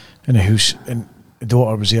 in the house, and the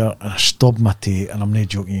daughter was there, and I stubbed my toe, and I'm not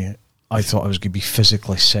joking you. I thought I was going to be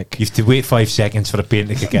physically sick. You have to wait 5 seconds for a pain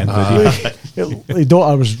to kick in. The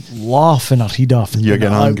daughter was laughing her head off. And You're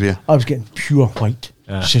getting I- angry. I was getting pure white.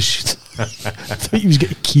 Yeah. I thought he was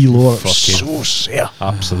getting a kilo. It was Fucking- so sore.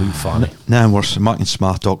 Absolute funny. Nah, and worse, marking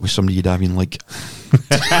smart talk with somebody you'd have been like,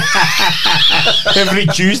 Every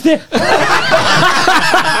Tuesday.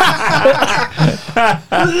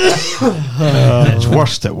 it's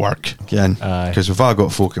worst at work again. Aye. Because if I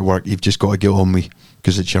got folk at work, you've just got to get on me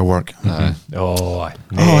because it's your work. Aye. Oh, aye.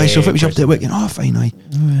 Oh, so if it was up to the weekend, fine, aye.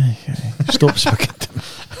 Stop speaking to me.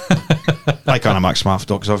 I can't make smart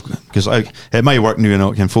talk because at my work now, you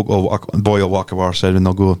know, folk will walk, boy will walk over our side and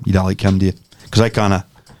they'll go, you don't like him, do you? Because I can't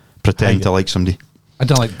pretend to like somebody. I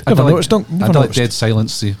don't like. Never noticed, I never don't like noticed. dead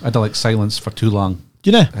silence. See, I don't like silence for too long.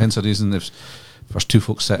 You know? Hence the reason if there's 2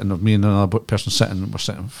 folks sitting, or me and another person sitting, we're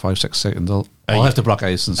sitting 5-6 seconds. I'll have to block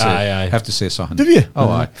eyes and say, Aye. have to say something. Do you? Oh,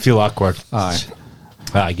 aye, Feel awkward. aye.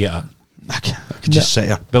 I get it. I could just sit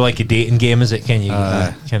here. But like a dating game, is it? Can you?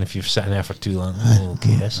 Can if you're sitting there for too long? Oh,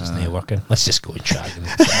 okay, this is not working. Let's just go and try.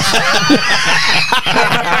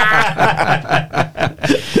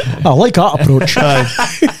 I like that approach.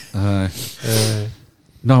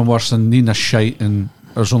 Nothing worse than needing a shite and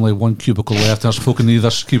there's only 1 cubicle left. There's folk in the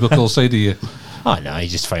other cubicle side of you. Oh no, you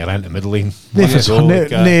just fire into the middle lane.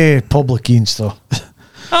 No public gains though.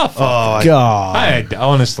 Oh, God. I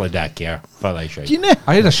honestly don't care for that shit. Do you know?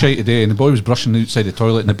 I had a shite today, and the boy was brushing outside the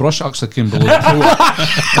toilet, and the brush actually came below the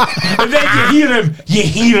toilet. And then you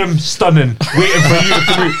hear him stunning, waiting for you to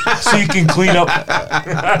come out so you can clean up.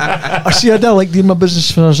 I see, I don't like doing my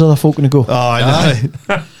business for there's other folk going to go.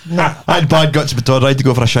 I had bad guts at Pittodrie. I had to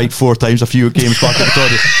go for a shite 4 times, a few games back at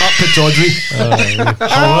Pittodrie. Up Pittodrie.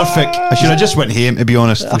 Horrific. I should have just went home, to be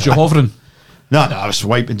honest. Was you hovering? No, I was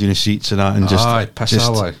wiping down the seats and that, and just, Aye, piss just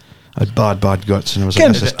away. I had bad guts, and I was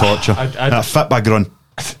Ken- like, this is torture. I'd- And a fit bag run.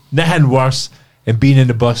 Nothing worse than being in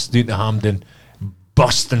the bus down to Hampden,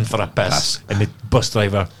 busting for a piss, and the bus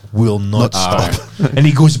driver will not stop. And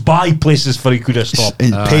he goes by places for he could have stopped.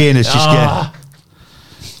 And pain is just getting. Ah,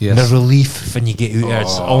 Yes. the relief when you get out there,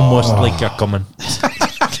 it's almost like you're coming.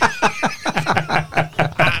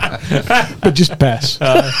 But just piss.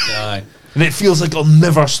 Aye. And it feels like it'll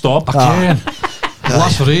never stop. Again.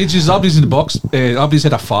 Last for ages. Abby's in the box. Abby's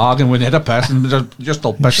had a fag, and when they had a piss, and they're just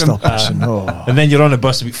still pissing. Stop pissing. Oh. And then you're on a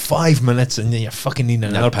bus about 5 minutes, and then you're fucking needing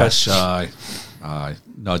another piss. Aye. Aye.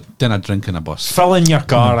 No, then I drink in a bus. Filling your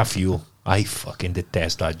car of fuel. I fucking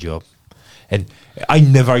detest that job. And I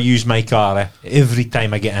never use my car. Every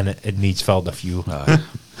time I get in it, it needs filled with fuel. It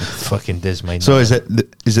fucking does mine. So is it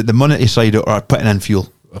the monetary side or putting in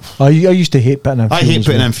fuel? I used to hate putting in I fuel hate as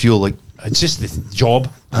putting well. in fuel. Like, It's just the job.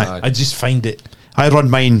 Aye. I just find it. I run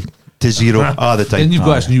mine to 0 all the time. Then you've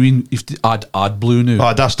got this new, you have to add AdBlue now.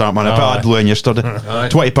 Oh, that's start, man. I put Aye. AdBlue in yesterday.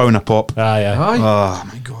 £20 a pop. Aye. Oh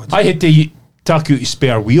my god. I had to take out a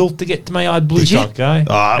spare wheel to get to my AdBlue Did you? truck. Aye.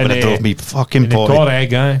 Oh, that would have drove me fucking in the potty.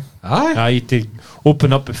 Touareg, aye. Aye. I had to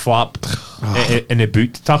open up the flap in the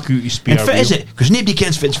boot, take out a spare And wheel. fit is it? Because nobody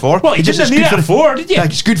cares if it's for. Well, you It's didn't just need good it for before, did you?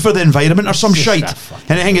 Like, it's good for the environment or some It's just shite. a fucking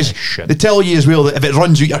And the thing is, shit. they tell you as well that if it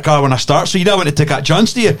runs out your car when I start, so you don't want to take that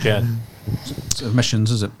chance, do you? Yeah. It's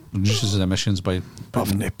emissions, is it? Reduces the emissions by.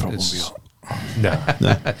 I've no problem it's- with that.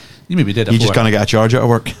 No. You maybe did it. You just can't get a charge out of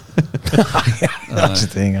work. That's the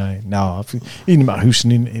thing. No, even my house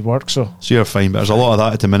and it works. So So you're fine, but there's a lot of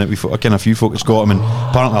that at the minute. I can a few folk that's got them, and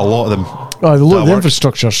apparently a lot of them. the works.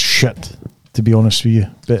 infrastructure's shit. To be honest with you,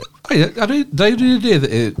 but I read the other day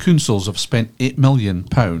that Councils have spent £8 million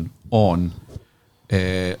on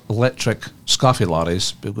electric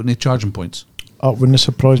scaffolders, but we've got no charging points. that wouldn't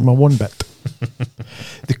surprise me one bit.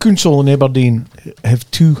 The Council in Aberdeen have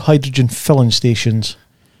 2 hydrogen filling stations,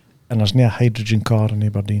 and there's no a hydrogen car in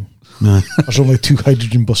Aberdeen. No. There's only 2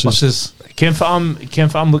 hydrogen buses. Buses. Came for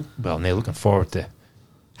looking forward to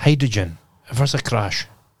hydrogen. If there's a crash,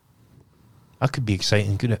 that could be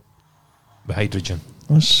exciting, could it? With hydrogen.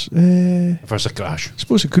 That's, If there's a crash. I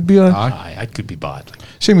suppose it could be. Aye, it could be bad.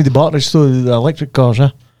 Same with the batteries, though. The electric cars,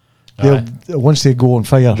 once they go on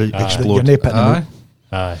fire, They explode. You're not putting them out.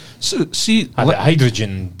 Aye. So, see.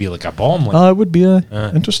 Hydrogen be like a bomb. Like. It would be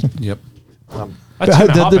interesting. Yep. But That's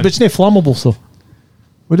it's not flammable, though.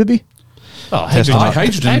 Would it be? well, Testing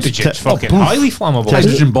hydrogen's hydrogen. fucking Boom. highly flammable.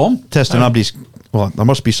 Hydrogen bomb. Testing everybody's. Well, there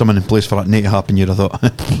must be someone in place for that not to happen, you'd have thought.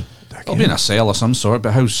 It'll be in a cell of some sort,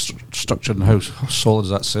 but how structured and how solid is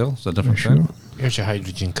that cell? It's a different thing. Here's your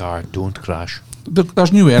hydrogen car. Don't crash. But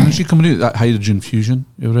there's new energy coming out, that hydrogen fusion.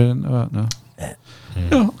 You read into that? No.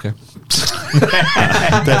 Oh, okay.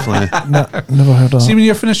 Definitely. No, never heard of See, that. when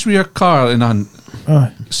you're finished with your car and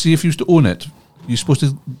Aye. see if you used to own it, you're supposed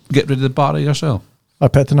to get rid of the battery yourself. I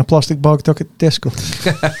put it in a plastic bag, took it to Tesco.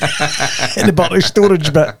 In the battery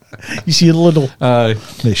storage bit. You see a little. Aye.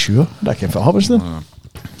 They sure. That can't fit happens then.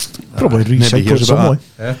 Probably Nobody recycle hears it about some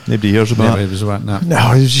that. way. Nobody hears about It was about that.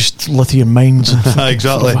 No, it's just lithium mines. And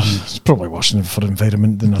Exactly. It's probably worse than for the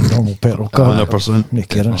environment than a normal petrol car. 100%. No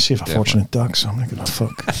kidding. Save a fortune in tax. I'm not going to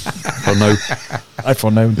fuck. For now.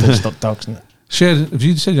 For now until start taxing it. Cher, have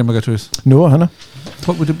you said your mega truth? No, Hannah.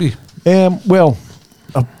 What would it be? Well,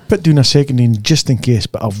 I put down a second in just in case,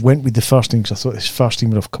 but I've went with the first thing because I thought this first thing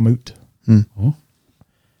would have come out. Oh.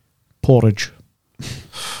 Porridge.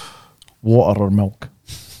 Water or milk.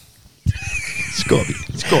 It's got to be.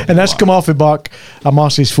 It's got And that's come off the back of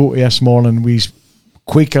Marcy's photo this morning with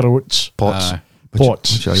Quaker Oats pots. Aye.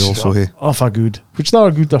 pots. Which I also hate. Off are good. Which they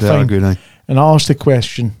are good, they're They fine. are good, aye. And I asked the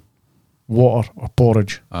question, water or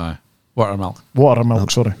porridge? Aye. Water milk. Water or milk,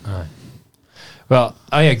 sorry. Well,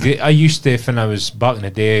 I agree. I used to, when I was back in the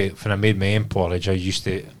day, when I made my own porridge, I used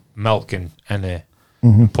to milk in a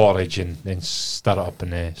porridge and then stir it up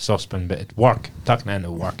in a saucepan. But it work, taking it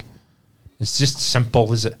into work. It's just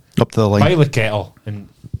simple, is it? Up to the line. Boil the kettle and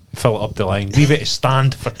fill it up the line. Leave it to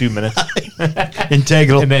stand for 2 minutes,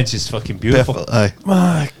 Integral. and then it's just fucking beautiful. Perfect,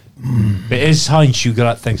 aye. It is high in sugar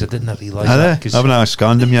at things. I didn't realise Are that. they? I haven't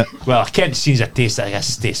scanned them yet. Well, I can't see as a taste. I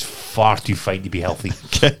guess it tastes far too fine to be healthy.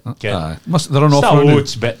 Okay. Okay. Aye. They're on It's offer not now.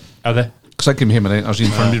 oats, but are they? Because I came home and I was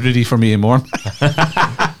eating ready for me in the morning.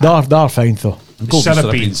 They're fine though. Golden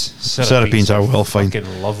Syrup beans. Syrup beans are well fine.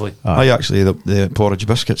 Fucking lovely. I actually, the porridge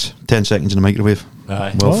biscuits, 10 seconds in the microwave.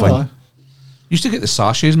 Aye. Well fine. Aye. Used to get the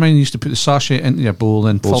sachets, man. You used to put the sachet into your bowl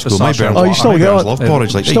and fill Old up the school. My sachet. parents, Oh, you still my get parents it? love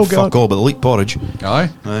porridge. Like, Still hey, get fuck it? all, but they like porridge. Aye.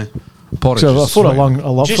 Aye. Porridge. So is for a sweet.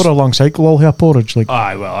 long, Just- for a long cycle, I'll have porridge. Like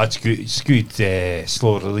Aye, well, that's good. It's good,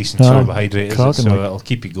 slow releasing Aye. carbohydrate, is it? Cracking, So like. it'll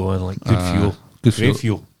keep you going, like good fuel. Good Great fuel.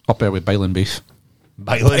 fuel. Up there with Byland beef.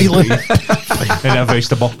 Bailing. And a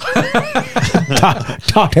vegetable.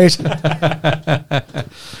 tarties.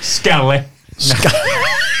 Scarlet.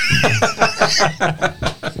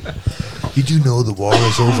 Did you know the war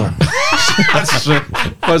is over? That's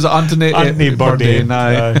was it Anthony Bourdain.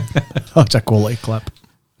 Aye. That's a quality clip.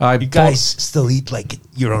 Aye. You guys still eat like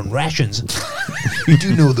you're on rations. You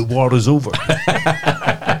do know the war is over.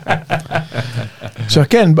 So I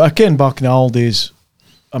ken back in the old days,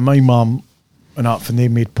 and my mum and that when they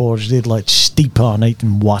made porridge, they'd like steep all night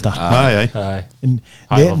in water, Aye, aye. Aye. and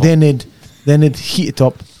High then they'd heat it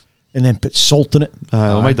up, and then put salt in it.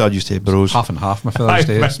 Well, my dad used to have bros. Half and half, my father's Aye,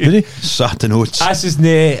 days. mate. Did he? Satin oats. That's his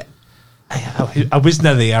name. I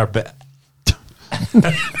wasn't there, but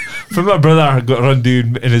when my brother got run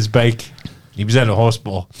down in his bike, he was in a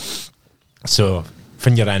hospital. So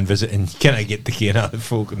when you're in visiting, you can't get the cane out of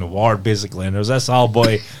folk in the ward, basically. And there was this old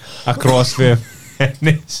boy across from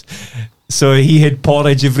him. So he had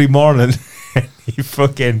porridge every morning. He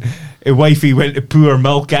fucking, a wifey went to pour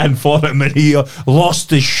milk in for him and he lost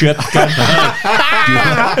his shit.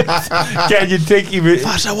 Can you take him?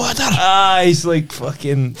 Pass the water. Ah, he's like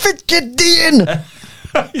fucking.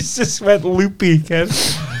 He's just went loopy, Ken.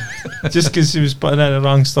 Just because he was putting in the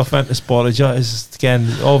wrong stuff into his porridge. That is, again,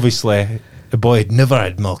 obviously, the boy had never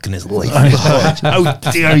had milk in his life. How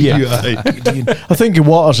dare you? I think the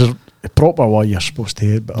water's a proper way you're supposed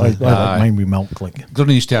to have, but I like mine with milk. Like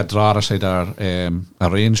Gurney used to have a drawer aside our a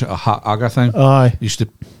range, a hot agar thing. aye, Used to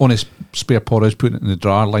on his spare porridge, put it in the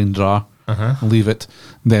drawer, line drawer, and leave it.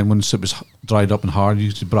 And then once it was dried up and hard, you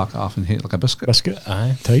used to break it off and hit it like a biscuit. biscuit,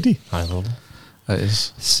 Aye, tidy. I love it. It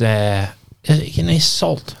is. It's, you know,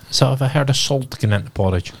 salt. So have I heard of salt going into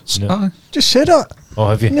porridge? No. Aye. Just said that. Oh,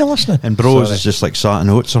 have you? You're listening. And bros Sorry. is just like satin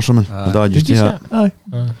oats or something. My dad used Did to you do say that.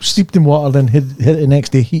 Aye, steeped in water, then hit it the next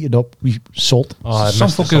day, heated up with salt. Oh, I Some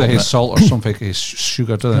missed the folk either salt have bit. salt or some folk have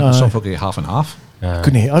sugar to it. Aye. And some folk have half and half.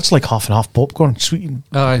 Couldn't hate. That's like half and half popcorn, sweet and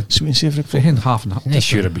Aye. savoury. If you had half and half. I'm not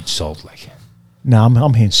sure about salt, like. Nah, I'm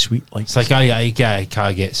having sweet. Like It's like I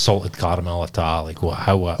can't get salted caramel at all. Like what?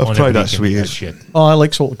 How? I've tried that sweet. shit. oh, I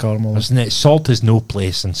like salted caramel. Isn't it? Salt has no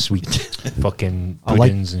place in sweet fucking I like-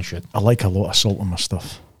 puddings and shit. I like a lot of salt in my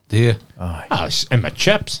stuff. Do you? Aye, Ah, it's in my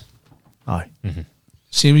chips. aye.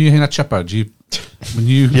 See, when you hang a chipper, do you, when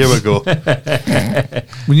you, Here we go.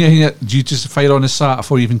 when you hang it, do you just fire on the sat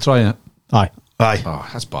before you even try it? Aye. Aye. Oh,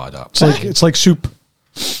 that's bad. That. It's like soup.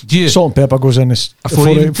 Do you? Salt and pepper goes in this Before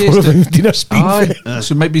you even taste it? even a spoon. Aye.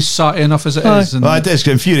 So it might be sat enough as it Aye. is. And, Well, it does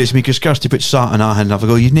infuriates me because Kirsty put satin on and I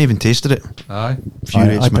go, you've not even tasted it. aye. I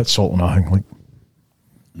Infuriates me. put salt on everything. Like,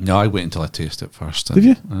 No, I wait until I taste it first. have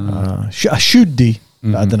you? I should do,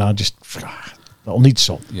 but I don't know. I'll need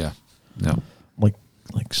salt. Yeah. No.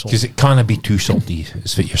 Like salt. Because it can't be too salty,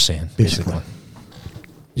 is what you're saying. Basically.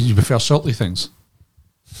 You prefer salty things?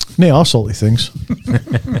 No, are salty things.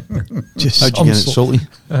 Just How'd you get it unsalt- salty?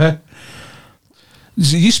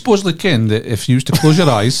 So you supposedly ken that if you used to close your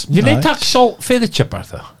eyes. You Aye. need to salt for the chipper,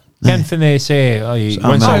 though. Can't they say, oh, you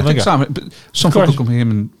want I salt think vinegar? so, but some course. people come here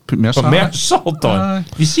and put more Put salt. more salt on. Aye.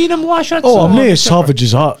 You seen them wash that Oh, salt I'm on not the as chipper? savage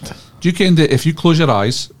as that. Do you ken that if you close your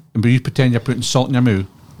eyes and you pretend you're putting salt in your mouth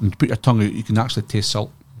and put your tongue out, you can actually taste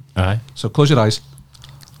salt? Aye. So close your eyes,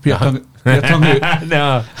 put your tongue out.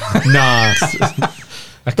 No.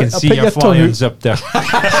 I can But- see put your your tongue flyings up there.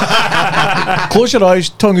 Close your eyes,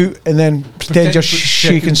 tongue out, and then pretend you're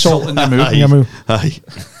shaking salt in your mouth. in your mouth. Aye.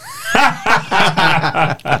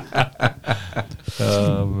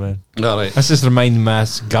 Oh, man. All right. This is reminding me of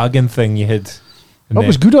this gagging thing you had. That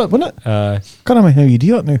was good, wasn't it? Can't Can't remember how you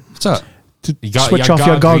do it now. What's that? To You got switch your off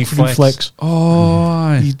your gag gag reflex. reflex. Oh,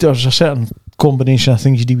 aye. There's a certain combination of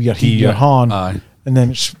things you do with your heat, your Yeah. hand, Aye. and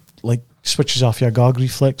then it's like switches off your gag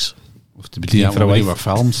reflex. We have to be doing that for a when we wife.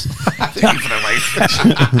 were films.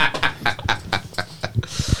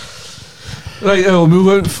 Right, we'll move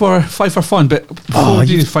on for Five for Fun. But before we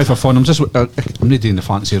do Five for Fun, I'm not doing the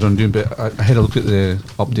fancy rundown, but I had a look at the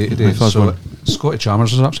update today. Right, first So one. Scotty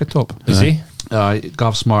Chalmers is actually top. Is he?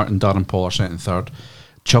 Gav Smart and Darren Paul are second and third.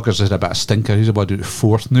 Chuggers had a bit of stinker. He's about to do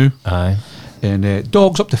 4th now. Aye. And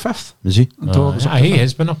Dog's up to 5th. Is he? Dog's up to He 5th.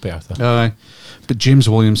 has been up there. Though. Aye. But James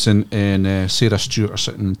Williamson and Sarah Stewart are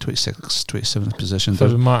sitting in 26th, 27th position.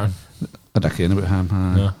 David Martin. I don't care about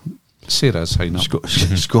him. No. Sarah's high enough.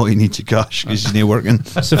 Scotty needs a cash because he's not working.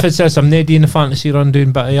 So if it says I'm not doing the fantasy run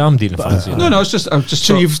doing, but I am doing the fantasy run. No, it's just I've just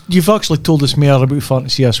So you've actually told us more about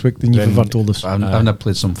fantasy this week than you've Then- ever told us. I've never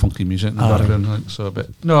played some funky music in the Ah, background, like, so a bit.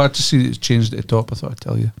 No, I just see it's changed at the top. I thought I'd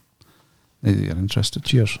tell you. Maybe you're interested.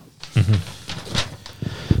 Cheers.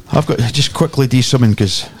 I've got just quickly do something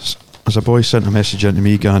because as a boy sent a message into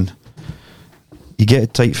me going, you get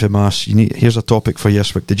it tight for mass. Here's a topic for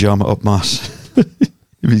this week to jam it up mass.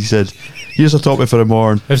 He said, here's a topic for the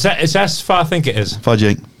morning. Is that far? I think it is.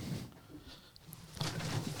 Fudging.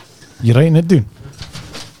 You writing it down?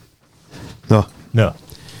 No. No.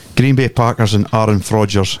 Green Bay Packers and Aaron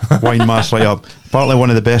Rodgers wind mass right up. Apparently one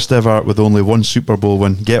of the best ever with only one Super Bowl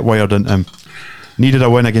win. Get wired into him. Needed a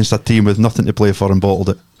win against a team with nothing to play for and bottled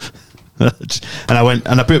it. And I went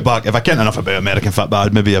and I put back, if I can't enough about American football,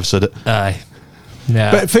 I'd have said it. Aye.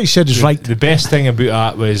 Yeah. But if he said it's right, The best thing about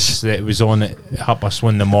that was that it was on at 1:30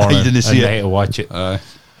 in the morning. You didn't see and it? I had to watch it. Aye.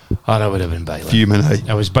 Oh, that would have been bailing. Fuming, aye.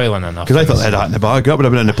 I was bailing enough. Because I thought they had that in the bag. That would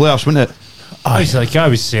have been in the playoffs, wouldn't it? I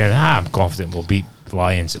was saying, I'm confident we'll beat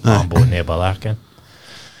Lions at Lambeau and Nebalarkin.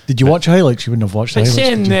 did you watch the highlights? You wouldn't have watched the Like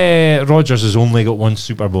highlights. saying Rodgers has only got one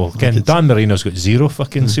Super Bowl, Ken. Dan Marino's got 0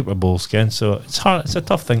 fucking Super Bowls, Ken. So it's hard. It's a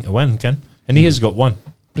tough thing to win, Ken. And he has got 1.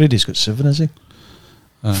 Brady's got 7, is he?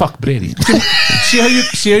 Fuck Brady. See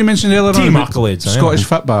how you mentioned earlier Team on about accolades, aye. Scottish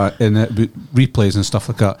football and about replays and stuff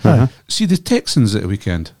like that. Aye. See the Texans at the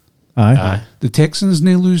weekend. Aye. Aye. The Texans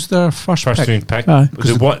they lose their first First pick. round pick. Aye.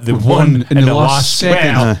 Because they won won in in the the last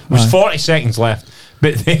second. well, it was Aye. 40 seconds left.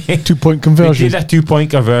 But they 2-point They conversion. did a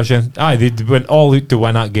 2-point conversion. Aye, they went all out to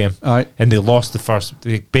win that game. Aye. And they lost the first.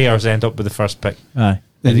 The Bears end up with the first pick. Aye.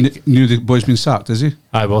 And knew the boy's been sacked, is he?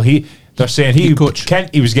 Aye, well, they're saying The coach.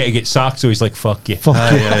 Kent, he was going to get sacked, so he's like, fuck you. Fuck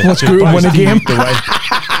you. Let's go and win a game.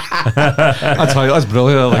 That's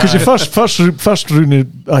brilliant. Because the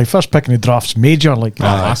first pick in the draft's major, like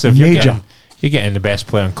Massive. major. You're getting the best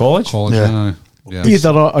player in college. College, Yeah. yeah. Either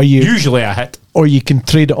are you, Usually a hit. or you can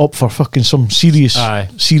trade it up for fucking some serious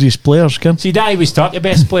players, Ken. See, that was talk the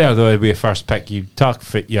best player though would be a first pick. You talk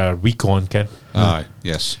fit your week on, Ken. Aye,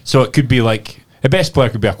 yes. So it could be like the best player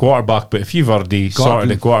could be a quarterback, but if you've already sorted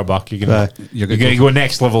the quarterback, you're gonna go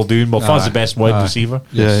next level doing. Well, if I was the best wide receiver,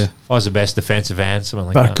 Yeah. if I was the best defensive end, something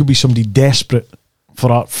like But that. it could be somebody desperate for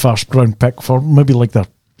that first round pick for maybe like the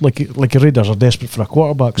like a Raiders are desperate for a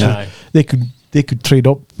quarterback, so Aye. they could trade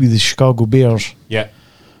up with the Chicago Bears Yeah.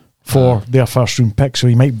 for their first round pick. So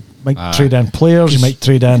you might Aye. trade in players, you might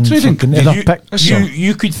trade in Trading- fucking You, other picks.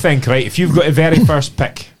 you could think, right, if you've got a very first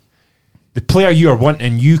pick, the player you're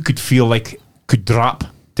wanting, you could feel like could drop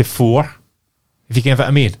to 4, if you get what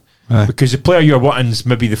I mean. Aye. Because the player you're wanting is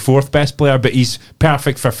maybe the 4th best player, but he's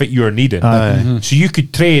perfect for fit you're needing. Aye. So you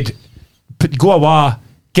could trade, go away,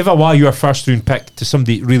 give away your first round pick to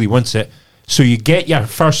somebody that really wants it, so you get your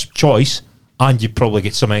first choice, and you probably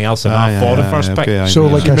get something else in that for the first pick. okay, So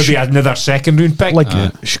aye. like a Maybe another second round pick. like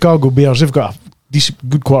Chicago Bears, they've got a decent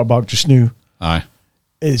good quarterback just now. Aye.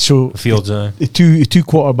 So Fields, the two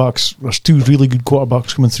quarterbacks, there's 2 really good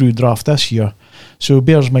quarterbacks coming through the draft this year. So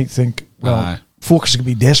Bears might think, well, Aye. folks are going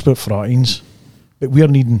to be desperate for Atkins, but we're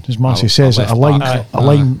needing, as Massey A says, left a line, back. a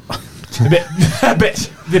line.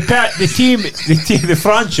 but the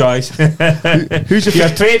franchise you're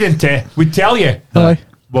trading to would tell you. Aye.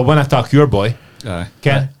 Well, when I talk your boy, Aye.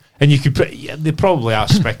 Ken, and you could they probably are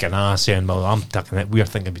spicking saying, well, I'm taking it. We're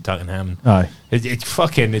thinking of taking him. Aye. It's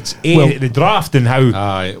fucking. It's Well- the draft and how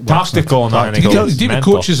Aye, it works tactical and Do you everything. do you have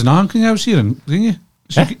coaches and anything I was hearing, didn't you?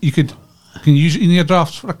 So you could can you use it in your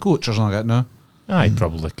drafts for a coach or something like that, no? I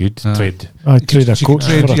probably could trade. I trade a So you coach could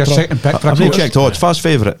trade for a your truck. second pick for a Have they coach. checked odds? Fast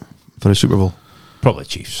favourite for the Super Bowl. Probably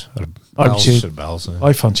Chiefs or I'd Bills say- or Bills.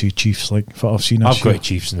 I fancy Chiefs, like what I've seen. I've This got year.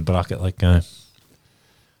 Chiefs in the bracket. Like What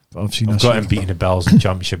I've seen. I've this got year. him beating the Bills in the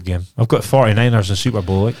championship game. I've got 49ers in the Super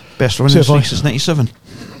Bowl. Like. Best run See in if I- the since '97.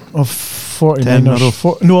 Of 10 in a row.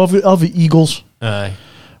 49ers. No, I've the Eagles. Aye.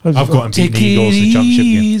 I've got him beating the Eagles in the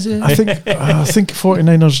championship game. I think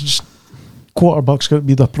 49ers just quarterback's got to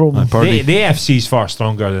be the problem. Purdy. The AFC's far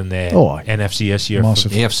stronger than the Oh, aye. NFC this year.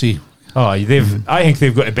 Massive. AFC. Oh, I think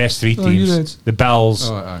they've got the best 3 Oh, you teams: did. the Bills,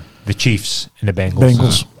 Oh, aye. the Chiefs, and the Bengals.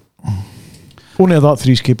 Bengals. Only that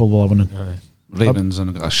 3's capable of winning. Aye. Ravens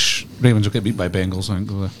and Ravens will get beat by Bengals, I think,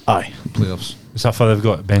 in the Aye. playoffs. Is that far they've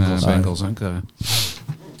got? Bengals. Bengals, I think.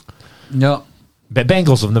 No, But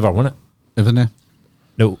Bengals have never won it. haven't they?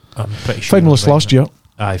 No, I'm pretty sure. Finalists last year.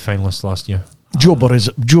 Aye, finalists last year. Joe Burrow's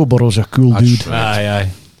a cool That's dude. right.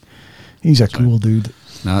 Aye. He's a cool dude.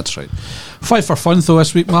 No, that's right. Five for fun, though,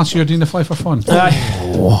 this week, Matt. You're doing the five for fun.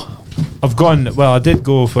 I've gone. Well, I did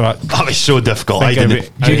go for it. That was so difficult. I Think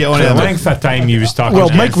didn't. I- Did you get on the it? length of time you was talking. Well,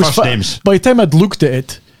 about. Mike was first names. By the time I'd looked at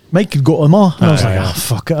it, Mike had got them all. And I was Aye, like, aye. oh,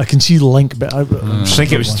 fuck it. I can see the link, but I I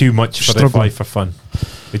think it was too much for the Struggling. five for fun.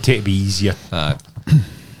 It'd take it be easier.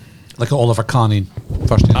 Like Oliver Canning.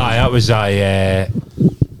 First name. Aye, that was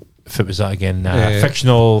if it was that again, Yeah.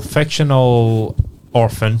 fictional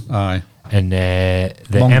orphan Aye. and the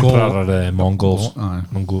Mongol. emperor of the Mongols. Aye.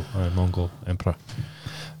 Mongol emperor.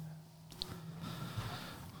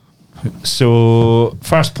 So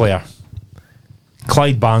first player,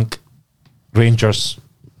 Clydebank, Rangers,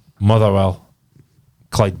 Motherwell,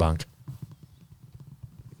 Clydebank.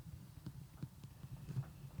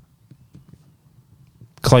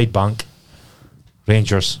 Clydebank,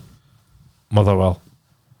 Rangers, Motherwell,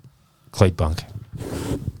 Clydebank.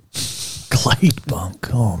 Clydebank.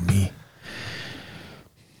 Oh, me.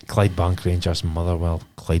 Clydebank, Rangers, Motherwell,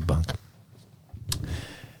 Clydebank.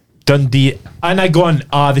 Dundee, and I go on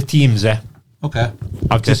the teams. Okay.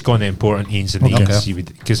 I've just gone to important teams and Okay. names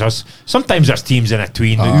because sometimes there's teams in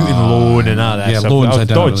between the out and loan and all that. Yeah, so loans I I'll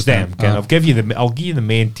don't dodge really them. think. I'll give you the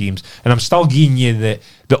main teams, and I'm still giving you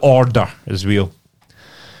the order as well.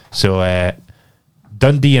 So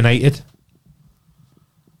Dundee United,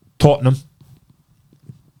 Tottenham,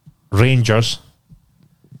 Rangers,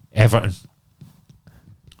 Everton.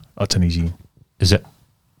 That's an easy, Is it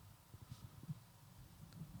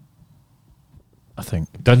I think.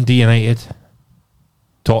 Dundee United,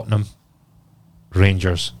 Tottenham,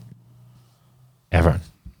 Rangers, Everton?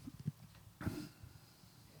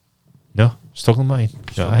 No, struggling mine.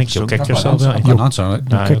 No, I think you'll kick yourself out. I've got an answer, right?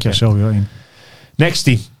 You'll Aye, kick okay. yourself out. Ian. Next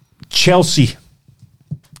team, Chelsea,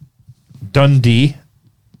 Dundee,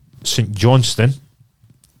 St Johnstone,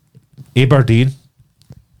 Aberdeen,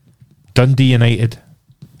 Dundee United,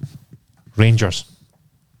 Rangers.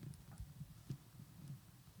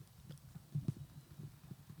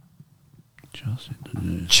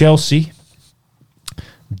 Chelsea,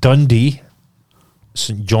 Dundee,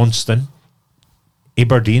 St Johnstone,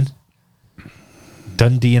 Aberdeen,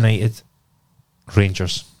 Dundee United,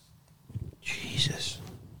 Rangers. Jesus.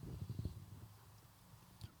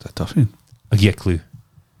 It's a tough one. I'll give you a clue.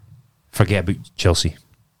 Forget about Chelsea.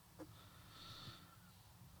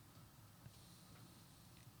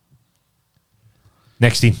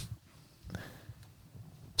 Next team.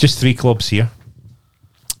 Just 3 clubs here.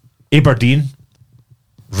 Aberdeen,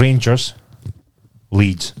 Rangers,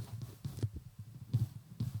 Leeds.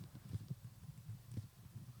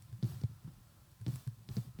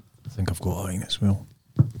 I think I've got Ian as well.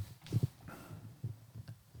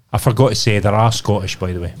 I forgot to say there are Scottish,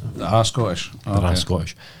 by the way. They are Scottish. There are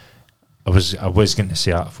Scottish. I was going to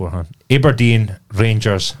say that beforehand. Aberdeen,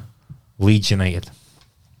 Rangers, Leeds United.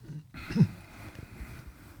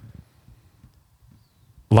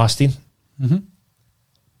 Last team.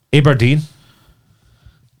 Aberdeen,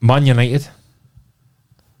 Man United,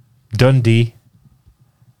 Dundee,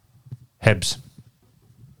 Hibs.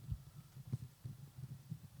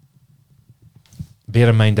 Bear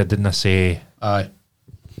in mind I didn't say Aye.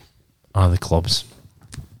 the clubs.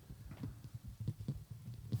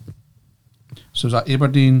 So is that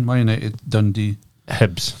Aberdeen, Man United, Dundee?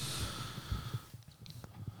 Hibs.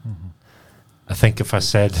 I think if I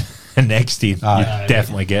said next team, Aye. you'd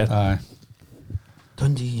definitely get it. Aye.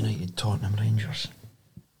 Dundee United, Tottenham, Rangers.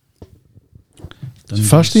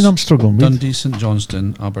 First team I'm struggling with. Dundee, St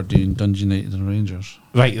Johnstone, Aberdeen, Dundee United and Rangers.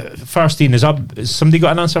 Right, first team is up. Has somebody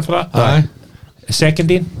got an answer for that? Aye. Second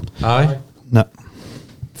team? Aye. No.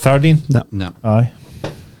 Third team? No. Aye.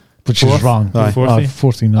 Which Fourth? is wrong. Aye. Fourth team?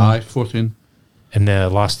 14. Aye. 14. And the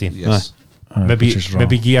last team? Yes. Aye, Maybe which is wrong.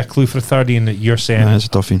 maybe give a clue for third team that you're saying. Nah, it's a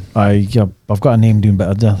toughie. Aye, yeah, I've got a name doing, but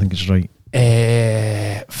I don't think it's right.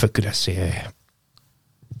 For could I say?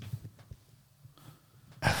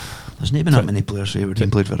 There's not been that many players who Aberdeen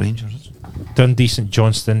played for Rangers. Dundee, St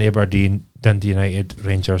Johnstone, Aberdeen, Dundee United,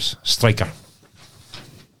 Rangers, striker.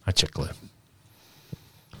 That's your clue.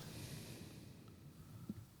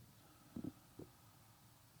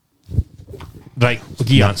 Right, we'll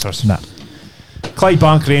give you answers. Nah,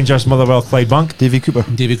 Clydebank, Rangers, Motherwell, Clydebank. Davy Cooper.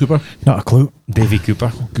 Davy Cooper. not a clue. Davy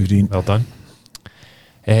Cooper. Good Ian. Well done.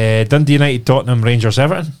 Dundee United, Tottenham, Rangers,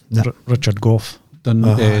 Everton. No. Richard Goff.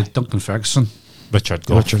 Duncan Ferguson. Richard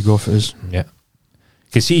Goff. Richard Goff it is. Yeah.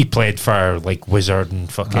 Because he played for like Wizard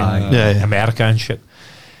and fucking Aye. Yeah. America and shit.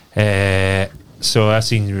 So I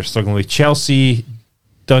seen you were struggling with Chelsea,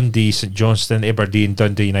 Dundee, St Johnstone, Aberdeen,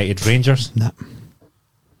 Dundee United, Rangers. No.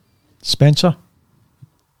 Spencer.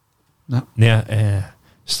 Yeah,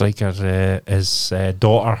 striker, his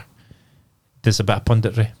daughter does a bit of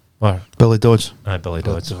punditry. Or Billy Dodds. Billy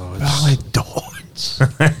Dodds. Billy Dodds.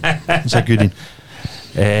 It's a good one.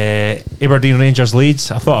 Aberdeen Rangers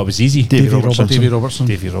Leeds. I thought it was easy. Davy Robertson.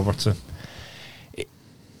 Davy Robertson.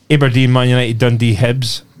 Aberdeen Man United Dundee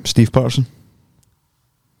Hibs. Steve Patterson.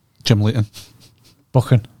 Jim Leighton.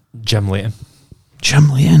 Buchan. Jim Leighton.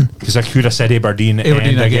 Jim Leighton. Because I could have said Aberdeen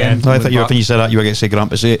again. No, I thought when you said that you were going to say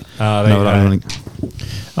Grampus 8. Right, No, I don't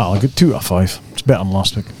think. I got 2 out of 5. It's better than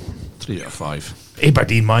last week. 3 out of 5.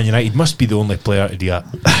 Aberdeen Man United must be the only player to do that.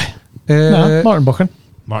 No, Martin Buchan.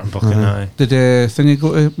 Martin Buchan, aye. Did Thingy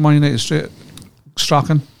go to Man United straight?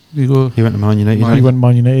 Strachan? You go? He went to Man United. He went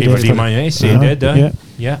Man United. Aberdeen after- Man United, so he Yeah. did, Yeah.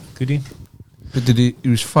 Yeah, good in. But did he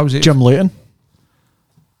was how was it? Jim Leighton.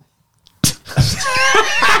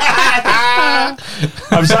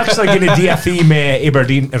 I was actually going to do a theme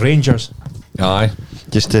Aberdeen Rangers. Aye.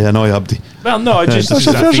 Just to annoy Abdi. Well, no, just There's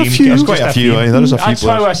as a theme. few. There's Just quite a few. theme. Aye, there's a few That's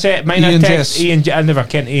players. how I said mine. Ian I text Jess. Ian. I never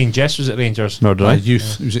kent Ian Jess was at Rangers. Nor did I.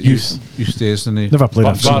 Youth. He was at youth days, didn't he? Never played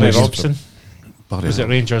But at Barry St. Robson Barry was at Robson.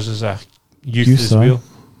 Rangers as a youth Youth, as aye. well.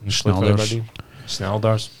 Snelders.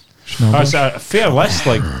 Snelders. Schneider. That's a fair list,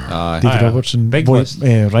 like Aye. David Aye, Robertson. big Boy, list.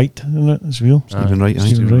 Wright in it as well. Stephen Wright. aye.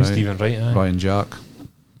 Stephen Wright. Stephen Wright. Aye. Ryan Jack.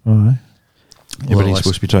 Aye. Aberdeen's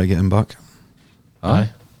supposed to be trying to get him back. Aye.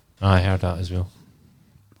 I heard that as well.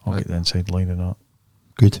 I'll get the inside line of that.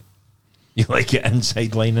 Good. You like it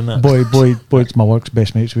inside line in that? Boy, it's my work's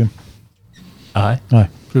best mates with him. Aye. Aye.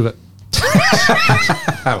 Prove it.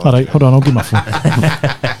 All right, hold on, I'll give my phone.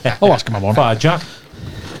 I'll ask him I'm on. But Jack,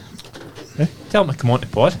 Eh? tell him to come on to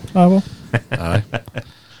pod. I will. Aye.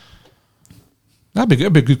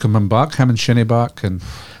 That'd be good coming back. Him and Shinny back and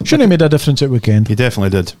Shouldn't have made a difference at weekend. He definitely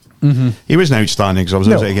did. He wasn't outstanding because I was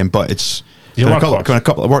No. out again, but it's He's a kind of workhorse. a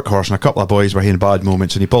couple of workhorse and a couple of boys were having bad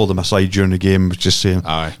moments, and he pulled him aside during the game, was just saying,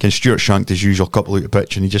 Aye. "Can Stuart shanked his usual couple out of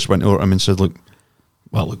pitch?" And he just went over to him and said, "Look,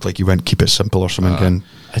 well, it looked like you went keep it simple or something." Ken."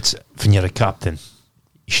 It's when you're a captain,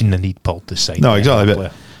 you shouldn't need pulled to side. No, exactly.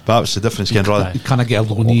 Player. But that's the difference, Ken. Rather, you can't get a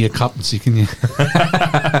loan of your captaincy, can you?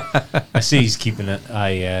 I see he's keeping it.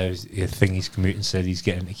 I think he's come out and said he's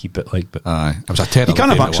getting to keep it like. But Aye. It was a terrible you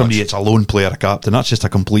can't game back to somebody watch. that's a lone player, a captain. That's just a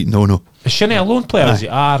complete no-no. is Shinny a lone player? Aye. Is he?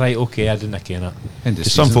 Ah, right. Okay, I didn't ken that. End of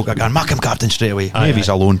Some season. folk are going, "Mark him captain straight away." Aye, Maybe he's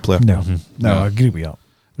a lone player. No, I agree with you. It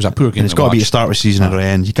was a poor game. And it's to got to be watch. a start with season and an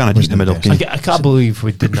end. You can't do it in the middle. Can you? I can't believe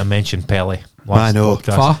we didn't mention Pele. I know.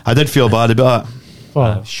 Far. I did feel bad about that.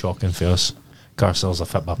 Oh, Shocking for us. Garcelle's a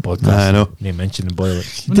football podcast. I know. They mentioned the boy.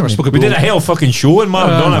 We never spoke We about did a hell fucking show in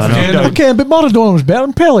Maradona. I for know. you know. okay, but Maradona was better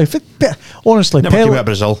than Pele. Honestly, Never came out of Pele,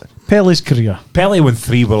 Brazil. Pele's career. Pele won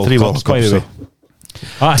 3 World Three Cups, World by the Cups, way.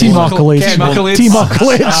 Ah, Team World accolades. Team accolades. Team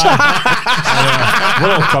accolades.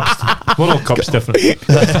 World Cup's different.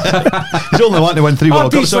 He's only wanting to win 3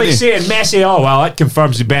 World It's Cups. like Like saying Messi, oh well, that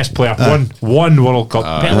confirms the best player. One World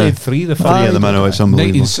Cup. Pele had 3 the Three fuck. at the minute. It's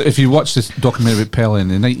unbelievable. If you watch this documentary about Pele in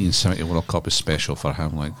the 1970 World Cup, is special for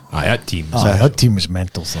him. Like, Aye, that team. That team was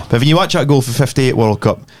mental, though. But when you watch that goal for 58 World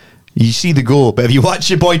Cup, you see the goal. But if you watch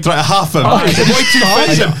your boy try to half him, the boy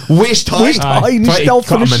two fits him waist high. Waist high, and he Try to still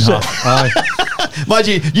cut him in finishes it. half.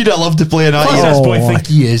 Imagine you'd have loved to play in that. What does You'd this have- boy Oh, think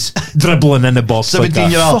he is? Dribbling in the box like 17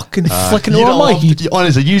 that. year old. Fucking flicking You'd it have on my loved- head.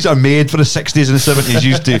 honestly, you are made for the 60s and the 70s.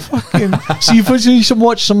 Used to See if you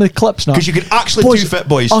watch some of the clips now. because you could actually Boys- two fit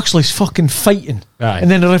boys. Actually's fucking fighting. Aye. And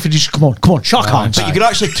then the referee just, come on, shock hands. But you could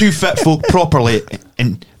actually two fit folk properly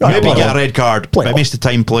and Right, maybe well, get a red card. play But on. it makes the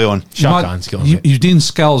time play on. Shot Mad- hands, get on you, it. you've doing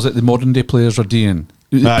skills that the modern day players are doing.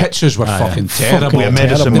 The Aye. pictures were fucking Fucking terrible. With a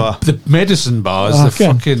medicine bar. The medicine bars, the Okay.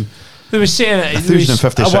 fucking. They were saying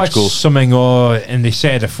 1,056 I watched goals. something, and they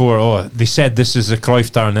said before, they said this is a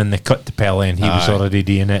Cruyff turn, and they cut to Pele, and he was Aye. already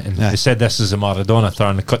doing it. And Aye. they said this is a Maradona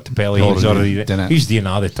turn, they cut to Pele, he was Already already done it. He's doing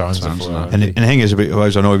other turns. Turns, before, aye. And the thing is about who I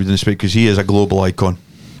know we didn't speak because he is a global icon.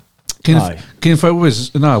 Aye. If I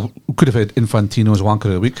was, no, we could have had Infantino's wanker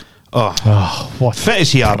of the week Oh, Oh, what fit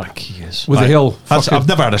as he are. prick he is. with the hill. I've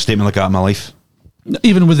never had a statement like that in my life.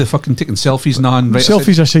 Even with the fucking taking selfies now and right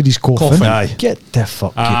Selfies, I said he's coughing. Coffin. Aye. Get the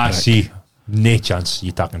fuck out. see, no chance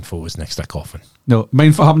you taking photos next to a coffin. No,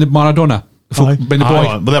 mind what happened to Maradona. Aye. By the boy.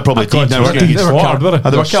 Oh, but they're probably dead now. They aren't they? were slaughtered, weren't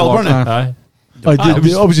They were killed, weren't they? Aye.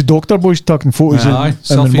 I was a doctor boys taking photos Aye, in the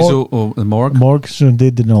selfies of the morgue. morgue, so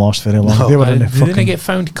they didn't last very long. They were in the They didn't fucking... get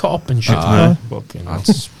found cut up and shit. Aye. Fucking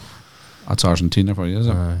That's Argentina for you, is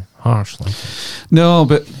it? harsh. Like. No,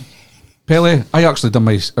 but Pele, I actually done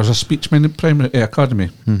there's a speech in the primary academy.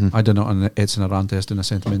 I done it on the Edson Arantes in a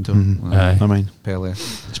sentimental. Aye. I mean, Pele.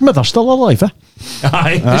 His mother's still alive, eh?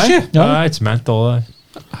 Aye. Aye. Is she? Aye, it's mental. Aye.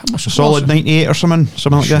 How much A solid 98 or something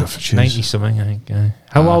like Sure, that. for cheese. 90 something, I think.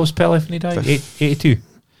 How old was Pele when he died? 82.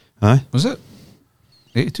 Aye, was it?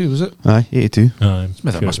 82, was it? aye, 82.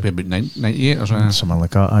 Smith, it must be about 98 or something. Something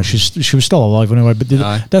like that. She was still alive anyway, but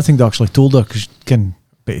Aye. I don't think they actually told her because can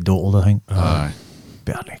bit doted, I think. Aye.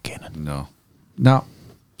 Better than Kenan. No.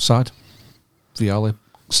 Sad. Vialli.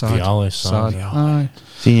 Sad. Vialli, sad. Aye.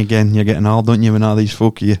 See again, you're getting old, don't you? When all these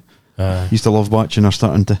folk you used to love watching are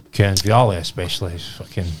starting to. Ken Vialli especially is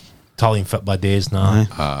fucking Italian football days now.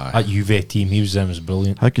 Aye. That Juve team he was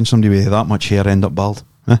brilliant. How can somebody with that much hair end up bald?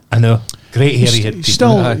 Huh? I know. Great hairy head. He's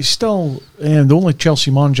still the only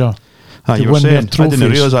Chelsea manager. Ah, to you were win saying, their I didn't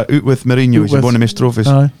trophies. realise that out with Mourinho, he's With- one of his trophies.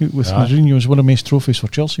 With Aye. Mourinho was one of the most trophies for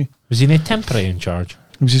Chelsea. Was he not temporary in charge?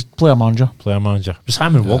 He was his player manager. Player manager. It was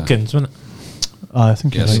Simon Wilkins, wasn't it? I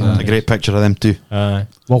think Yes, you're right. A great picture of them too.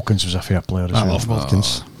 Wilkins was a fair player as I well. love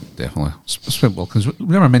Wilkins. Definitely. Swim Wilkins. We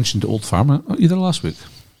never mentioned Old Firm either last week.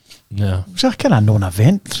 No. Was that kind of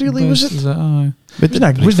non-event, really, was it? Aye. Wasn't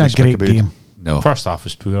that a great game? No. First half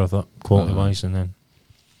was poor, I thought, quality wise, and then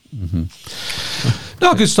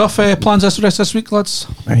No, good stuff. Plans this rest this week, lads?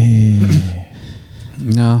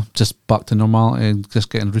 No, just back to normality and just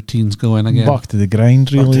getting routines going again. Back to the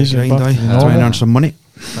grind, really. Back to is the it? grind, Back aye. to the Try and normal. earn some money.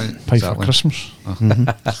 Right, Pay exactly. for Christmas.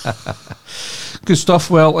 Good stuff.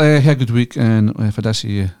 Well, have a good week, and if I don't see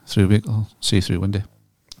you through the week, I'll see you through one day.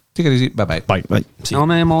 Take it easy. Bye-bye. Bye. No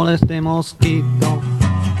me moleste mosquito,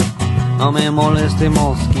 no me moleste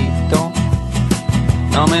mosquito,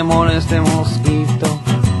 no me moleste mosquito.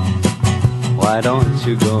 Why don't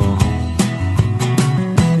you go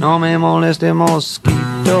home? No me moleste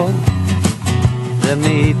mosquito, let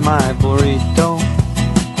me eat my burrito.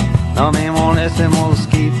 No me moleste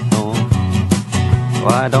mosquito,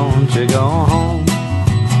 why don't you go home?